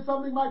Jesus did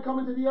something by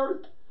coming to the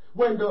earth.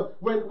 When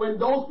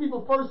those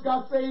people first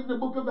got saved in the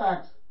book of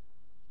Acts,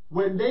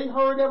 when they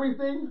heard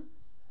everything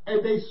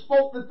and they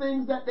spoke the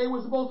things that they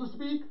were supposed to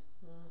speak,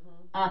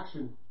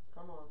 action.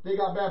 Come on. They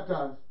got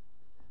baptized.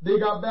 They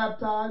got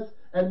baptized,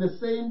 and the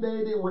same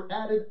day they were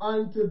added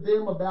unto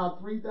them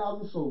about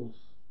 3,000 souls.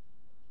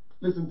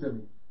 Listen to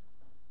me.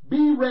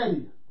 Be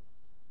ready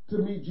to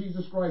meet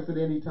Jesus Christ at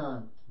any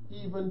time,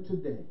 even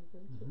today.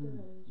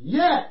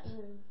 Yet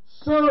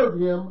serve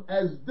Him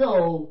as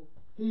though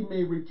He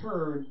may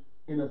return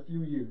in a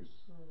few years.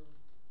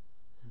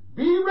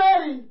 Be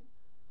ready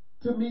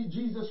to meet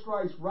Jesus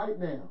Christ right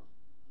now.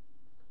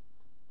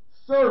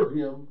 Serve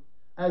Him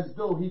as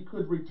though He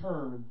could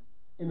return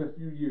in a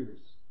few years.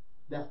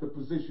 That's the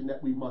position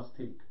that we must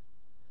take.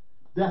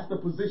 That's the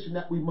position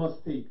that we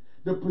must take.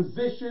 The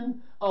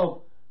position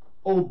of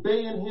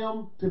obeying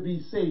Him to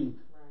be saved.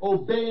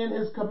 Obeying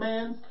His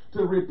commands,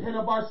 to repent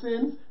of our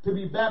sins, to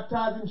be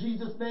baptized in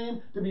Jesus'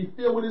 name, to be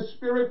filled with His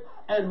Spirit,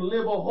 and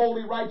live a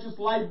holy, righteous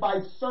life by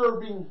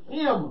serving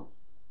Him.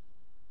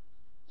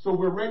 So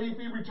we're ready if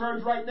He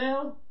returns right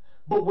now,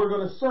 but we're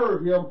going to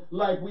serve Him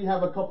like we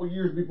have a couple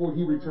years before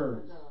He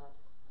returns.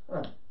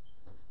 Right.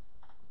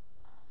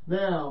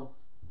 Now,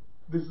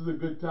 this is a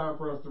good time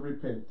for us to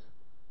repent.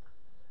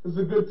 This is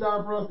a good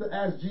time for us to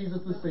ask Jesus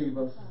to save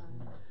us.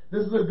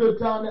 This is a good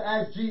time to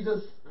ask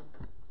Jesus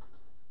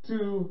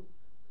to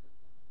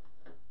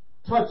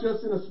touch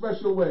us in a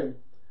special way.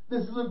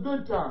 This is a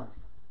good time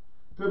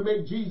to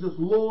make Jesus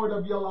Lord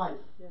of your life.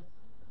 Yes.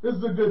 This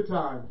is a good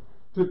time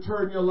to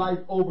turn your life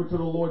over to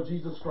the Lord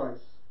Jesus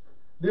Christ.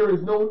 There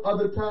is no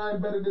other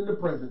time better than the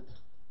present.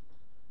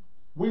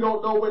 We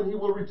don't know when He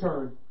will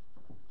return.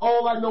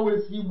 All I know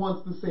is He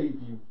wants to save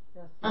you.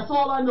 Yes. That's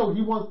all I know.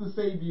 He wants to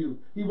save you.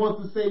 He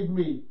wants to save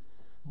me.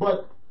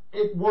 But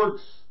it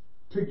works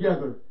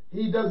together.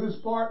 He does His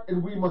part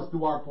and we must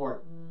do our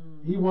part.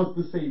 He wants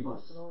to save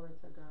us. Glory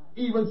to God.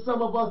 Even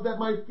some of us that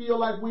might feel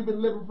like we've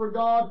been living for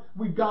God,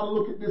 we got to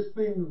look at this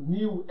thing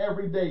new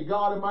every day.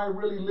 God, am I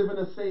really living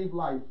a saved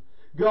life?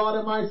 God,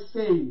 am I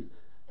saved?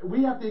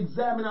 we have to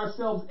examine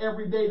ourselves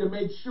every day to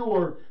make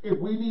sure if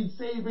we need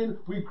saving,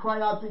 we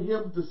cry out to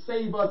Him to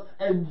save us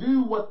and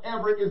do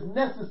whatever is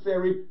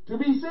necessary to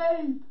be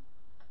saved.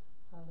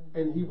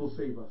 And He will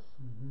save us.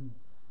 Mm-hmm.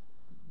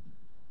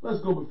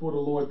 Let's go before the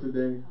Lord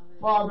today.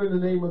 Father, in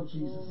the name of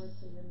Jesus,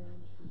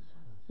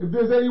 if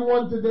there's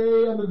anyone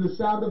today under the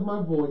sound of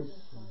my voice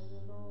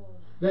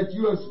that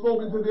you have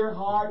spoken to their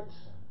heart,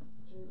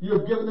 you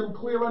have given them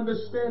clear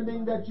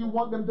understanding that you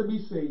want them to be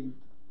saved,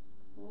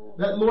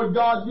 that, Lord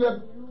God, you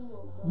have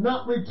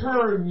not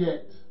returned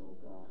yet,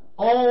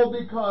 all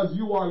because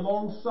you are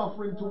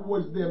long-suffering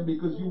towards them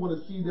because you want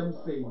to see them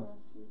saved.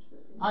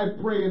 I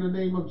pray in the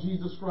name of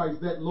Jesus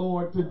Christ that,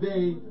 Lord,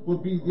 today will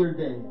be their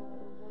day.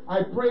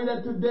 I pray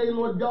that today,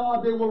 Lord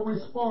God, they will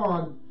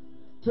respond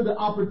to the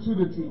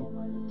opportunity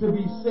to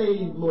be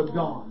saved, Lord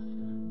God.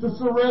 To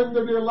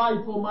surrender their life,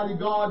 Almighty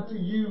God, to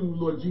you,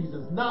 Lord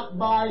Jesus. Not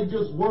by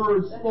just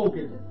words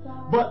spoken,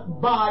 but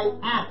by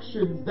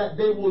actions that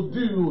they will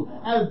do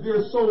as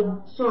their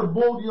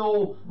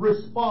ceremonial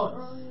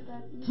response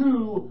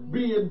to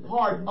being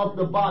part of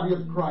the body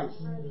of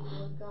Christ.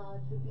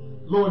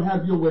 Lord,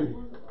 have your way.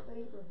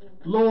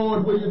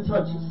 Lord, will you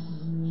touch us?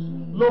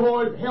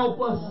 Lord, help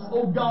us,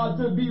 oh God,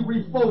 to be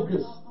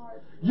refocused.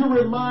 You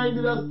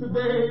reminded us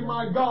today,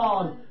 my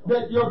God,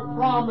 that your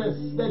promise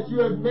that you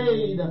have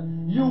made,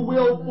 you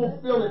will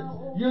fulfill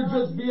it. You're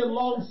just being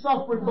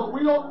long-suffering, but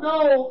we don't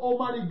know,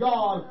 Almighty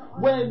God,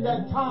 when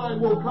that time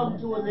will come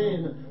to an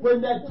end,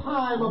 when that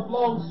time of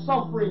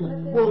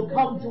long-suffering will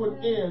come to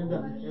an end.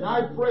 And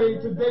I pray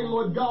today,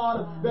 Lord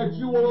God, that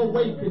you will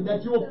awaken,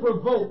 that you will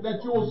provoke,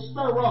 that you will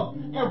stir up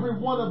every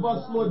one of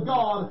us, Lord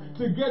God,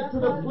 to get to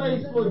the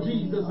place, Lord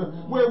Jesus,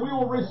 where we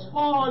will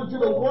respond to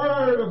the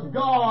Word of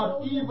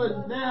God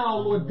even now,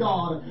 Lord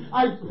God.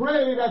 I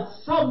pray that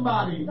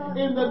somebody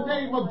in the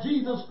name of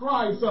Jesus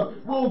Christ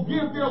will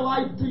give their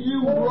life to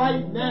you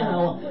right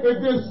now.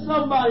 If there's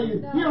somebody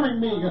hearing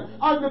me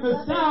under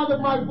the sound of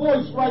my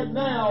voice right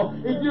now,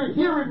 if you're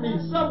hearing me,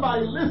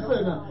 somebody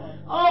listen.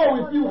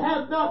 Oh, if you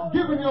have not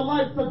given your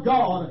life to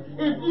God,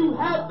 if you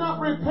have not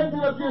repented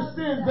of your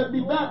sins and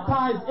be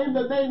baptized in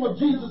the name of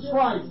Jesus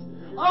Christ,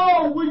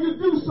 oh, will you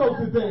do so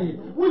today?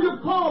 Will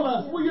you call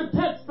us? Will you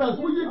text us?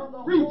 Will you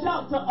reach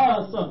out to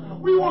us?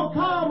 We will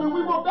come and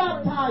we will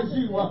baptize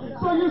you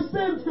so your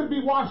sins can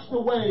be washed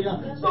away,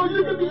 so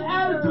you can be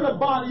added to the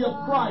body of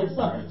Christ,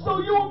 so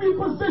you will be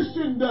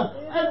positioned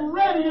and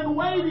ready and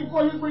waiting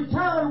for His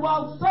return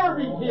while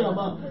serving Him.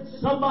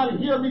 Somebody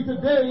hear me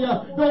today.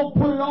 Don't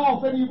put it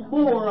off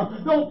anymore.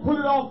 Don't put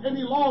it off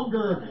any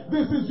longer.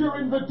 This is your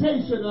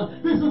invitation.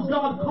 This is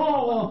God's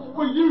call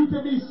for you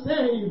to be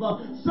saved.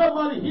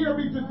 Somebody hear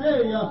me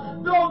today.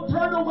 Don't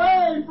turn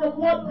away from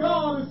what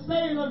God is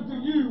saying unto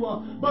you,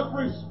 but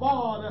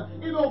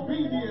respond in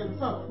obedience.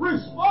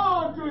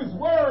 Respond to His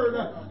word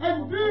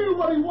and do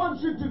what He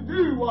wants you to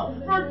do.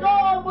 For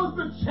God wants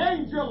to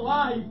change your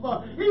life.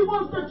 He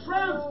wants to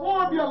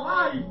transform your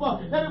life,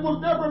 and it will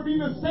never be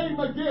the same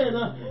again.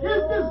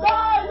 His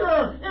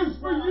desire is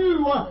for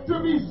you to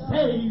be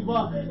saved.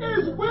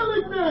 His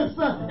willingness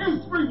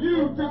is for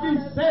you to be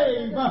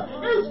saved.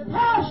 His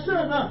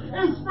passion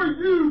is for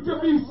you to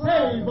be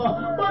saved.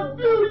 But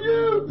do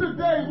you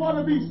today want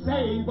to be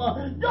saved?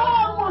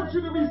 God wants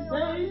you to be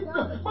saved,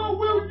 but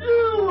will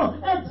you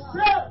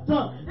accept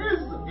His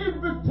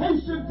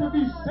invitation to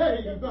be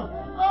saved?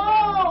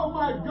 Oh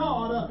my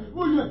God,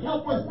 will you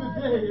help us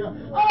today?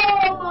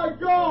 Oh my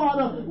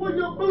God, will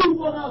you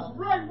move on us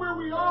right where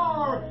we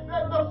are,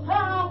 that the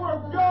power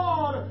of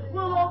God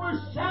will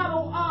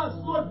overshadow us,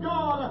 Lord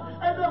God,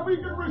 and that we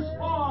can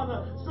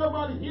respond.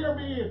 Somebody hear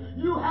me.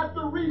 You have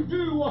to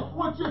redo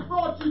what you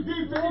thought you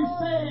did to be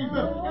saved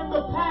in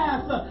the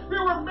past.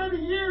 There were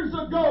many years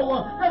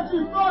ago that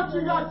you thought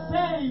you got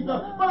saved,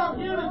 but I'm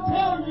here to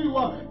tell you,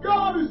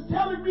 God is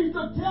telling me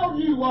to tell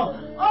you,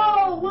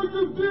 oh, will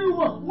you do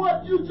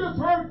what you just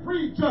heard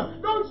preach?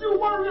 Don't you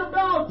worry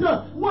about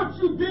what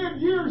you did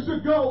years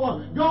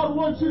ago. God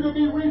wants you to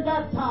be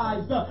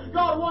rebaptized.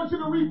 God wants you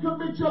to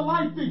recommit your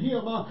life to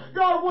Him.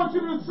 God wants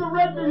you to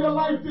surrender your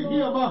life to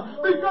Him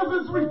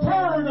because His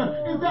return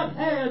is at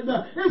hand.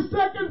 His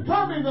second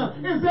coming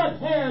is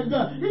at hand.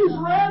 He's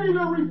ready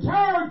to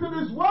return to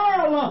this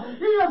world.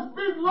 He has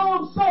been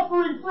long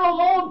suffering for a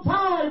long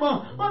time,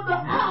 but the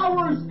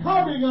hour is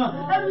coming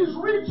and He's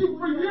reaching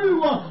for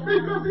you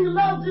because He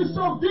loves you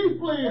so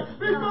deeply,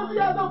 because He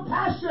has a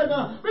passion,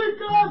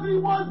 because He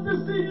wants to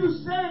see you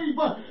saved.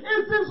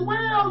 It's His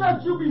will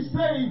that you be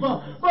saved.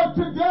 But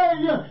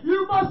today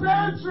you must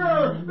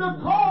answer the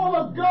call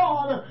of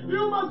God.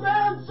 You must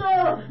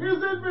answer His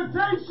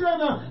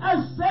invitation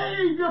as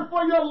Savior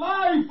for your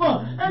life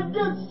and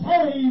get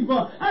saved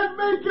and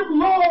make Him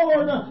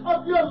Lord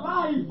of your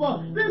life.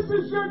 This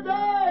is your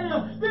day.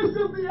 This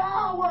is the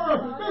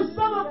hour. The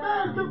Son of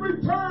Man can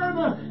return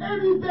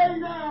any day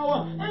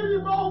now, any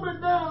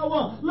moment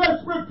now.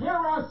 Let's prepare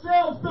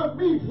ourselves to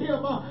meet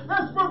Him.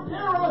 Let's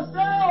prepare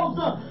ourselves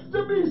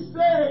to be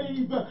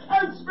saved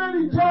and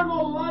spend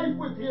eternal life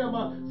with Him.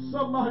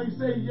 Somebody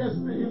say yes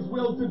to His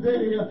will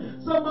today.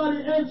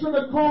 Somebody answer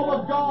the call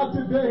of God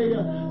today.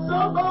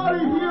 Somebody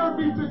hear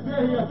me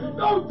today.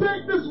 Don't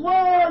take this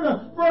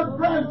word for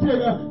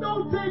granted.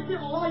 Don't take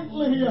it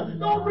lightly.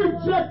 Don't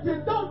reject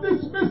it. Don't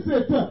dismiss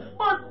it.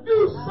 But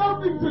do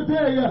something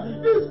today.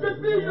 This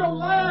could be your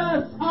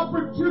last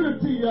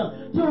opportunity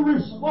to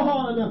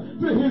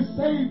respond to His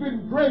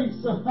saving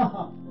grace.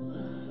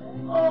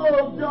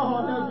 Oh,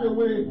 God, have your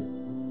way.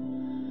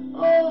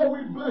 Oh,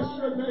 we bless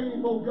your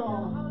name, oh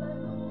God.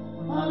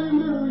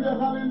 Hallelujah,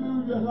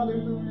 hallelujah,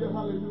 hallelujah,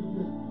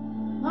 hallelujah.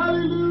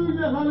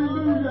 Hallelujah,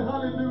 hallelujah,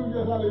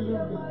 hallelujah,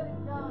 hallelujah.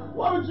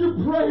 Why don't you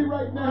pray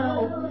right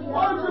now?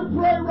 Why don't you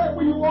pray right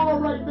where you are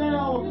right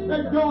now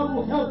that God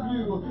will help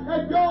you,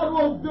 that God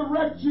will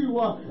direct you,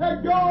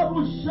 that God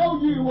will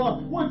show you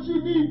what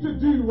you need to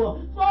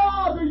do.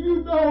 Father,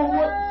 you know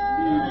what's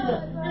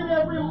needed in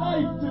every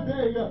life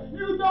today.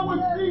 You know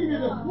what's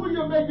needed. Will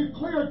you make it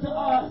clear to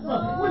us?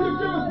 Will you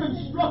give us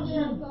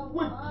instruction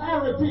with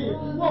clarity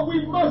what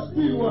we must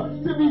do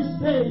to be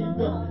saved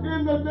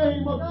in the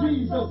name of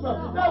Jesus?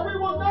 That we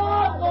will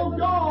not, oh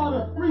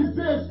God,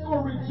 resist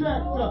or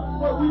reject,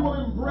 but we will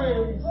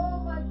embrace.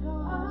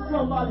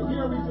 Somebody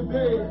hear me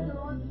today.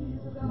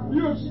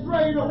 You have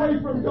strayed away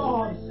from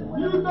God.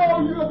 You know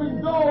you have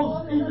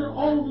indulged in your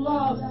own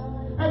lust.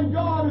 And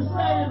God is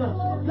saying,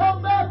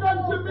 come back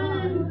unto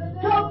me.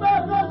 Come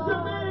back unto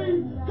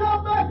me.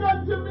 Come back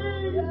unto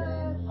me.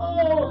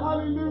 Oh,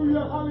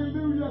 hallelujah,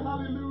 hallelujah,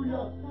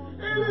 hallelujah.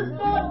 It is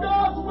not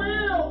God's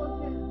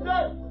will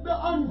that the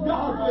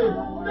ungodly,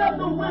 that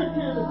the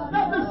wicked,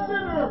 that the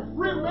sinner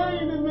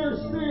remain in their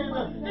sin.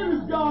 It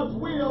is God's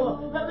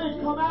will that they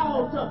come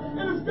out.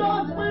 It is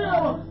God's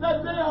will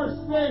that they are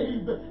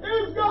saved. It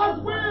is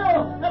God's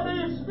will that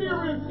they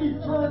experience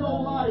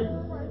eternal life.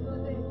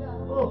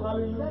 Oh,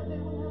 hallelujah.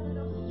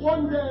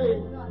 One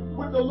day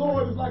with the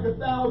Lord is like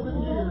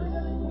 1,000 years.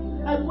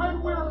 And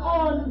when we're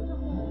on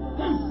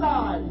His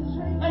side,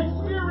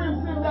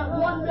 experiencing that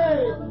one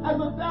day as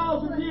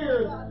 1,000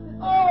 years,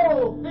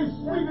 oh, it's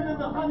sweeter than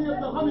the honey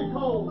of the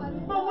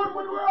honeycomb. But when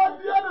we're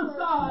on the other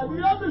side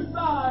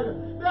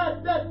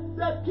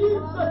that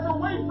keeps us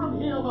away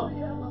from Him,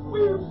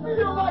 we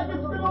feel like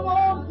it's been a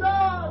long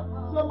time.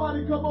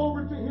 Somebody come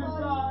over to His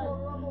side.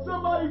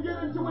 Somebody get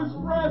into His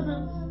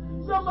presence.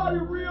 Somebody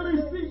really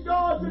seek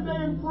God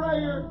today in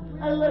prayer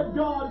and let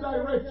God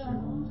direct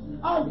you.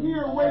 I'm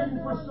here waiting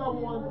for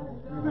someone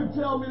to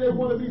tell me they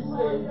want to be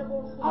saved.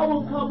 I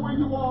will come where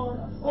you are,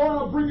 or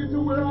I'll bring you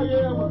to where I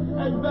am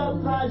and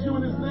baptize you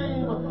in His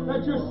name,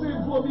 that your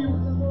sins will be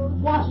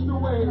washed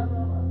away,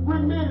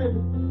 remitted.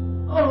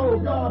 Oh,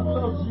 God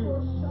loves you.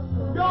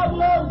 God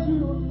loves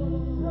you.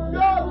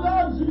 God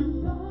loves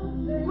you.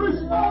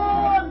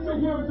 Respond to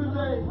Him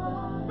today.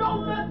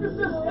 Don't let this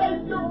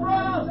escape your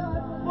grasp,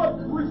 but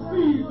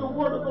receive the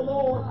word of the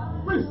Lord.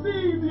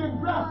 Receive the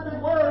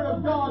engrafted word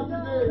of God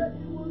today.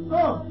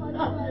 Oh,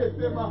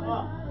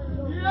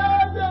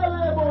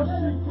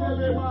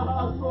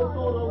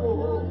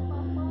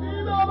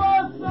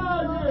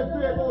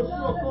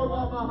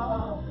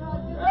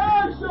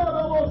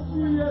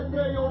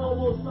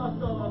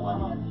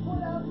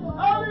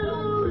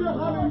 hallelujah,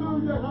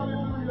 hallelujah,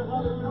 hallelujah,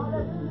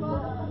 hallelujah.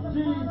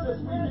 Jesus,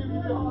 we give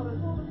you the honor.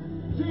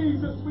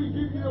 Jesus, we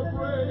give you the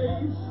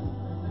praise.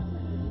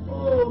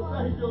 Oh,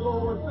 thank you,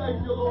 Lord.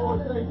 Thank you, Lord.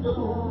 Thank you,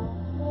 Lord.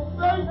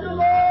 Thank you,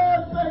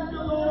 Lord. Thank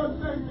you, Lord.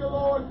 Thank you,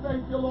 Lord.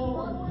 Thank you,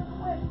 Lord.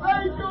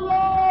 Thank you,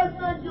 Lord.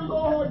 Thank you,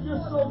 Lord.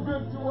 You're so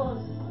good to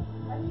us.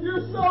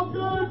 You're so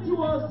good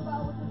to us.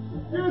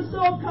 You're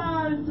so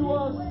kind to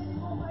us.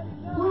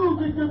 Who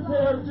can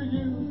compare to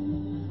you?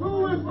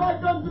 Who is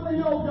like unto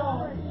thee, O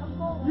God?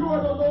 You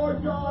are the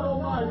Lord God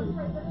Almighty.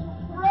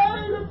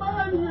 Great and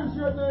mighty is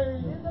your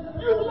name.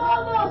 You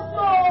love us,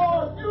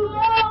 Lord. You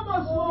love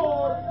us,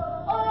 Lord.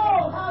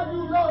 Oh, how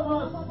you love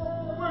us.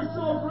 We're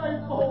so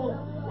grateful.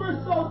 We're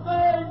so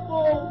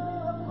thankful.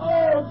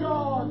 Oh,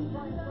 God.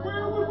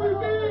 Where would we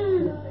be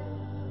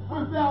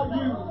without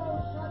you?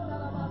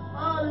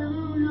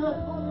 Hallelujah.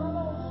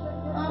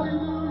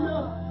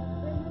 Hallelujah.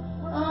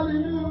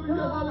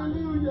 Hallelujah.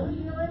 Hallelujah.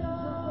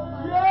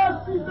 Yes,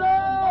 He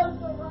does.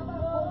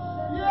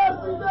 Yes,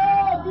 He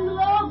does. He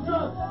loves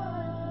us.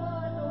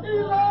 He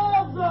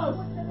loves us.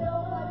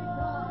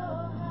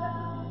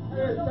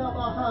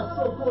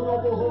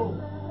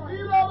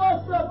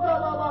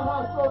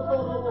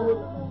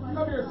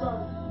 Come here, son.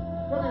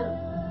 Come here.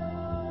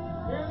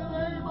 In the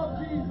name of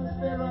Jesus,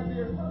 stay right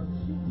there.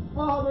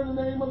 Father, in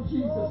the name of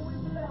Jesus,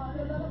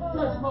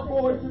 touch my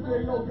boy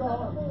today, oh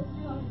God.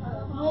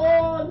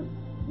 Lord,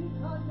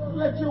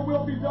 let your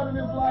will be done in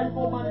his life,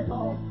 Almighty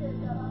God.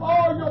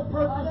 All your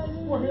purpose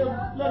for him,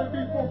 let it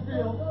be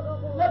fulfilled.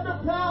 Let the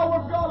power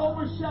of God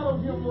overshadow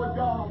him, Lord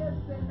God.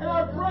 And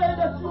I pray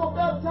that you will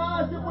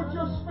baptize him with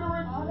your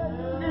Spirit,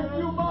 if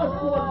you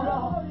must, Lord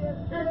God.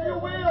 If you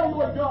will,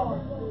 Lord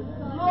God.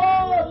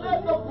 Lord,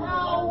 let the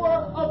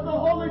power of the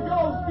Holy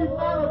Ghost be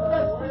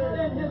manifested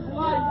in his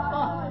life.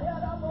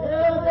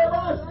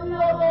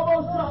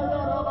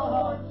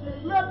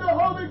 Let the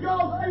Holy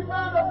Ghost be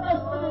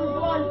manifested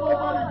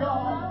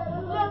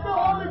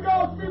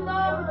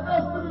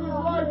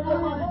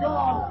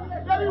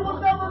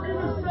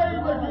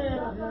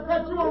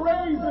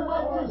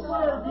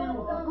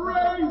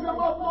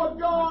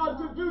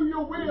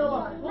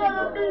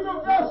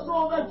the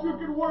vessel that you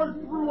can work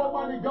through,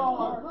 Almighty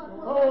God.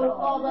 Oh,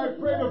 Father, I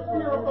pray the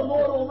fear of the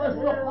Lord will rest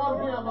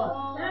upon him.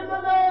 In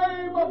the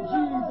name of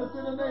Jesus,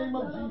 in the name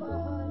of Jesus.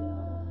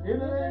 In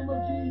the name of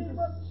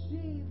Jesus.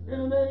 In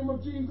the name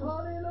of Jesus.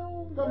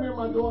 Come here,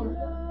 my daughter.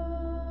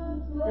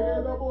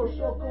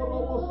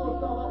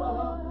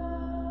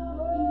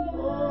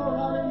 Oh,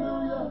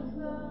 hallelujah.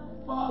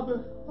 Father,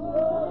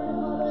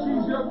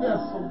 she's your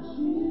vessel.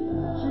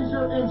 She's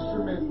your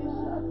instrument.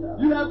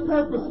 You have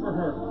purpose for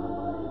her.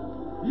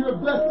 You have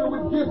blessed her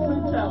with gifts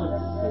and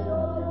talents.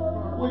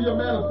 Will you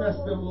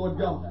manifest them, Lord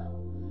God?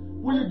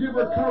 Will you give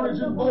her courage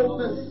and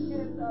boldness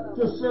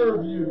to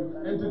serve you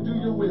and to do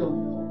your will?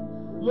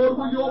 Lord,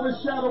 will you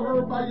overshadow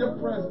her by your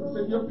presence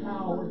and your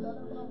power?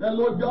 That,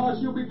 Lord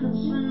God, she'll be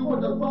consumed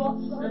with the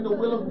thoughts and the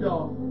will of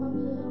God.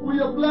 Will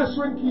you bless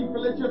her and keep her?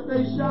 Let your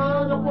face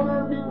shine upon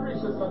her and be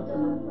gracious unto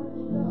her.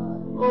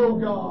 Oh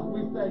God,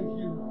 we thank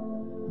you.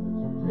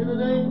 In the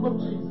name of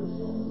Jesus.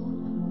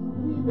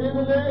 In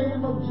the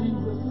name of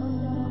Jesus.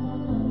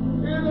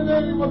 In the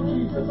name of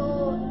Jesus.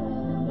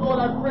 Lord,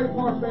 I pray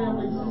for our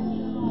families.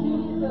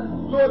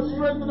 Lord,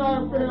 strengthen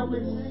our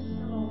families.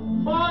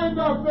 Bind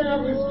our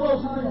families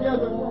closer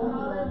together.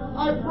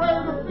 I pray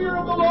the fear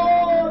of the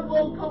Lord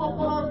will come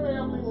upon our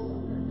families.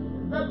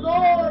 That,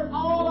 Lord,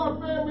 all our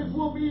families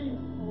will be,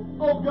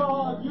 oh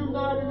God,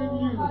 united in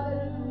you.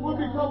 Will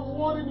become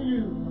one in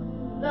you.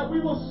 That we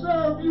will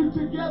serve you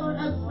together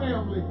as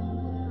family.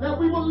 That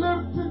we will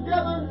live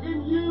together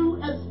in you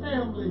as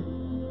family.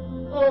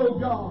 Oh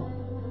God,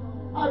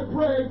 I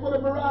pray for the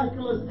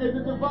miraculous and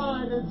the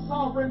divine and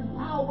sovereign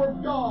power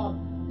of God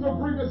to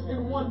bring us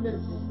in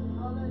oneness,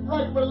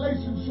 right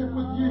relationship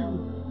with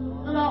you.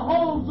 That our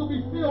homes will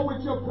be filled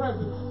with your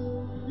presence.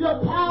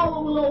 Your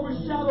power will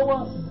overshadow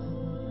us.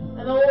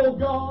 And oh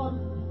God,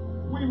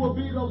 we will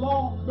be the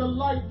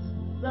light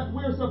that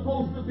we're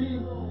supposed to be,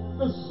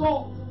 the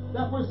salt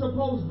that we're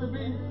supposed to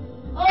be.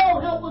 Oh,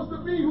 help us to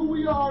be who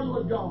we are,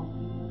 Lord God.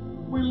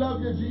 We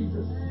love you,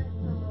 Jesus.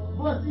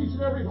 Bless each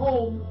and every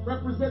home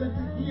represented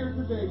here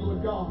today,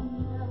 Lord God.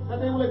 And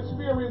they will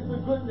experience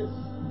the goodness,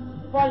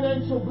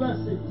 financial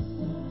blessings,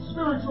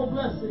 spiritual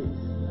blessings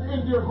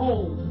in their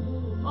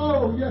home.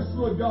 Oh, yes,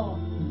 Lord God.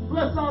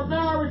 Bless our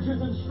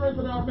marriages and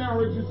strengthen our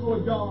marriages,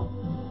 Lord God.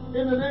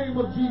 In the name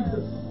of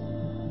Jesus,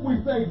 we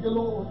thank you,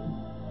 Lord.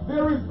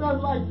 There is none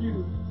like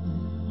you.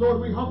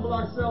 Lord, we humble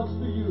ourselves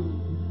to you.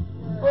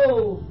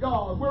 Oh,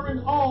 God, we're in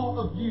awe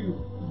of you.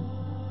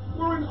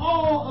 We're in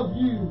awe of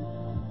you.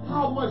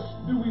 How much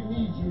do we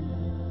need you?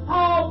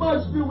 How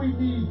much do we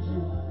need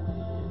you?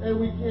 And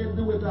we can't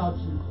do without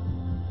you.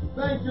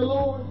 Thank you,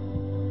 Lord.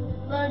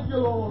 Thank you,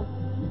 Lord.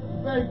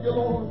 Thank you,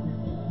 Lord.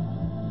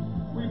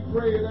 We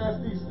pray and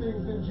ask these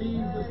things in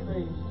Jesus'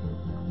 name.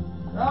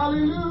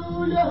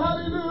 Hallelujah,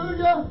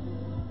 hallelujah.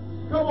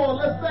 Come on,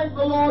 let's thank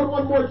the Lord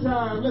one more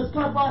time. Let's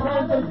clap our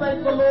hands and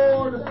thank the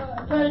Lord.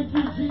 Thank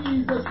you,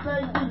 Jesus.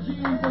 Thank you,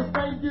 Jesus.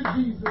 Thank you,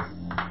 Jesus.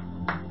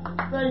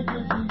 Thank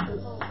you,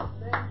 Jesus.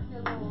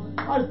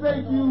 I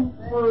thank you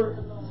for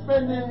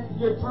spending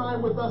your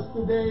time with us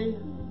today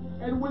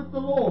and with the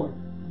Lord.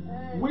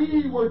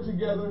 We were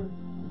together,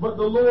 but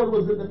the Lord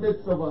was in the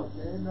midst of us.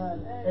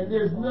 And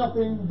there's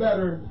nothing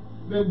better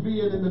than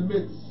being in the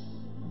midst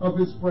of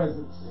His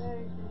presence.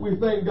 We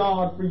thank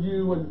God for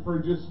you and for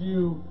just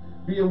you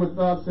being with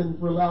us and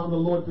for allowing the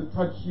Lord to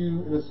touch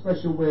you in a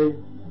special way.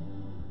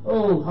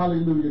 Oh,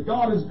 hallelujah.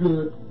 God is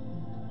good.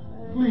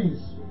 Please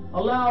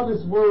allow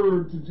this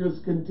word to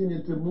just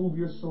continue to move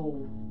your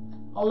soul.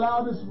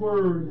 Allow this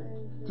word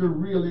to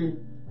really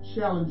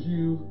challenge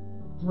you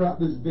throughout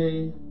this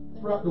day,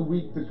 throughout the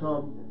week to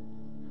come.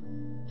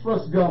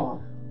 Trust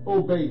God.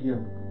 Obey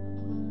Him.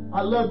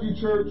 I love you,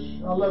 church.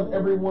 I love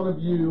every one of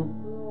you.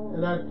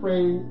 And I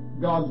pray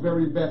God's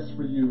very best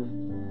for you.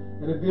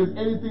 And if there's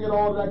anything at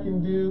all that I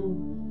can do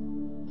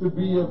to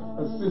be of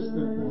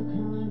assistance,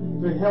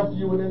 to help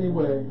you in any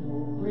way,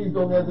 please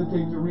don't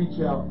hesitate to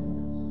reach out.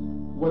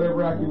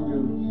 Whatever I can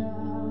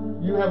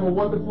do. You have a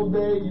wonderful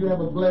day. You have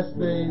a blessed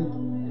day.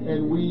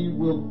 And we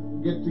will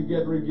get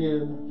together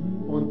again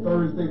on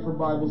Thursday for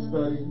Bible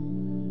study,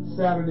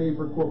 Saturday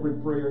for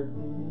corporate prayer,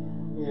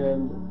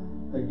 and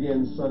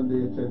again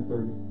Sunday at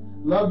 10:30.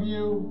 Love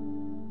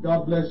you.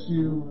 God bless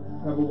you.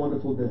 Have a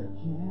wonderful day.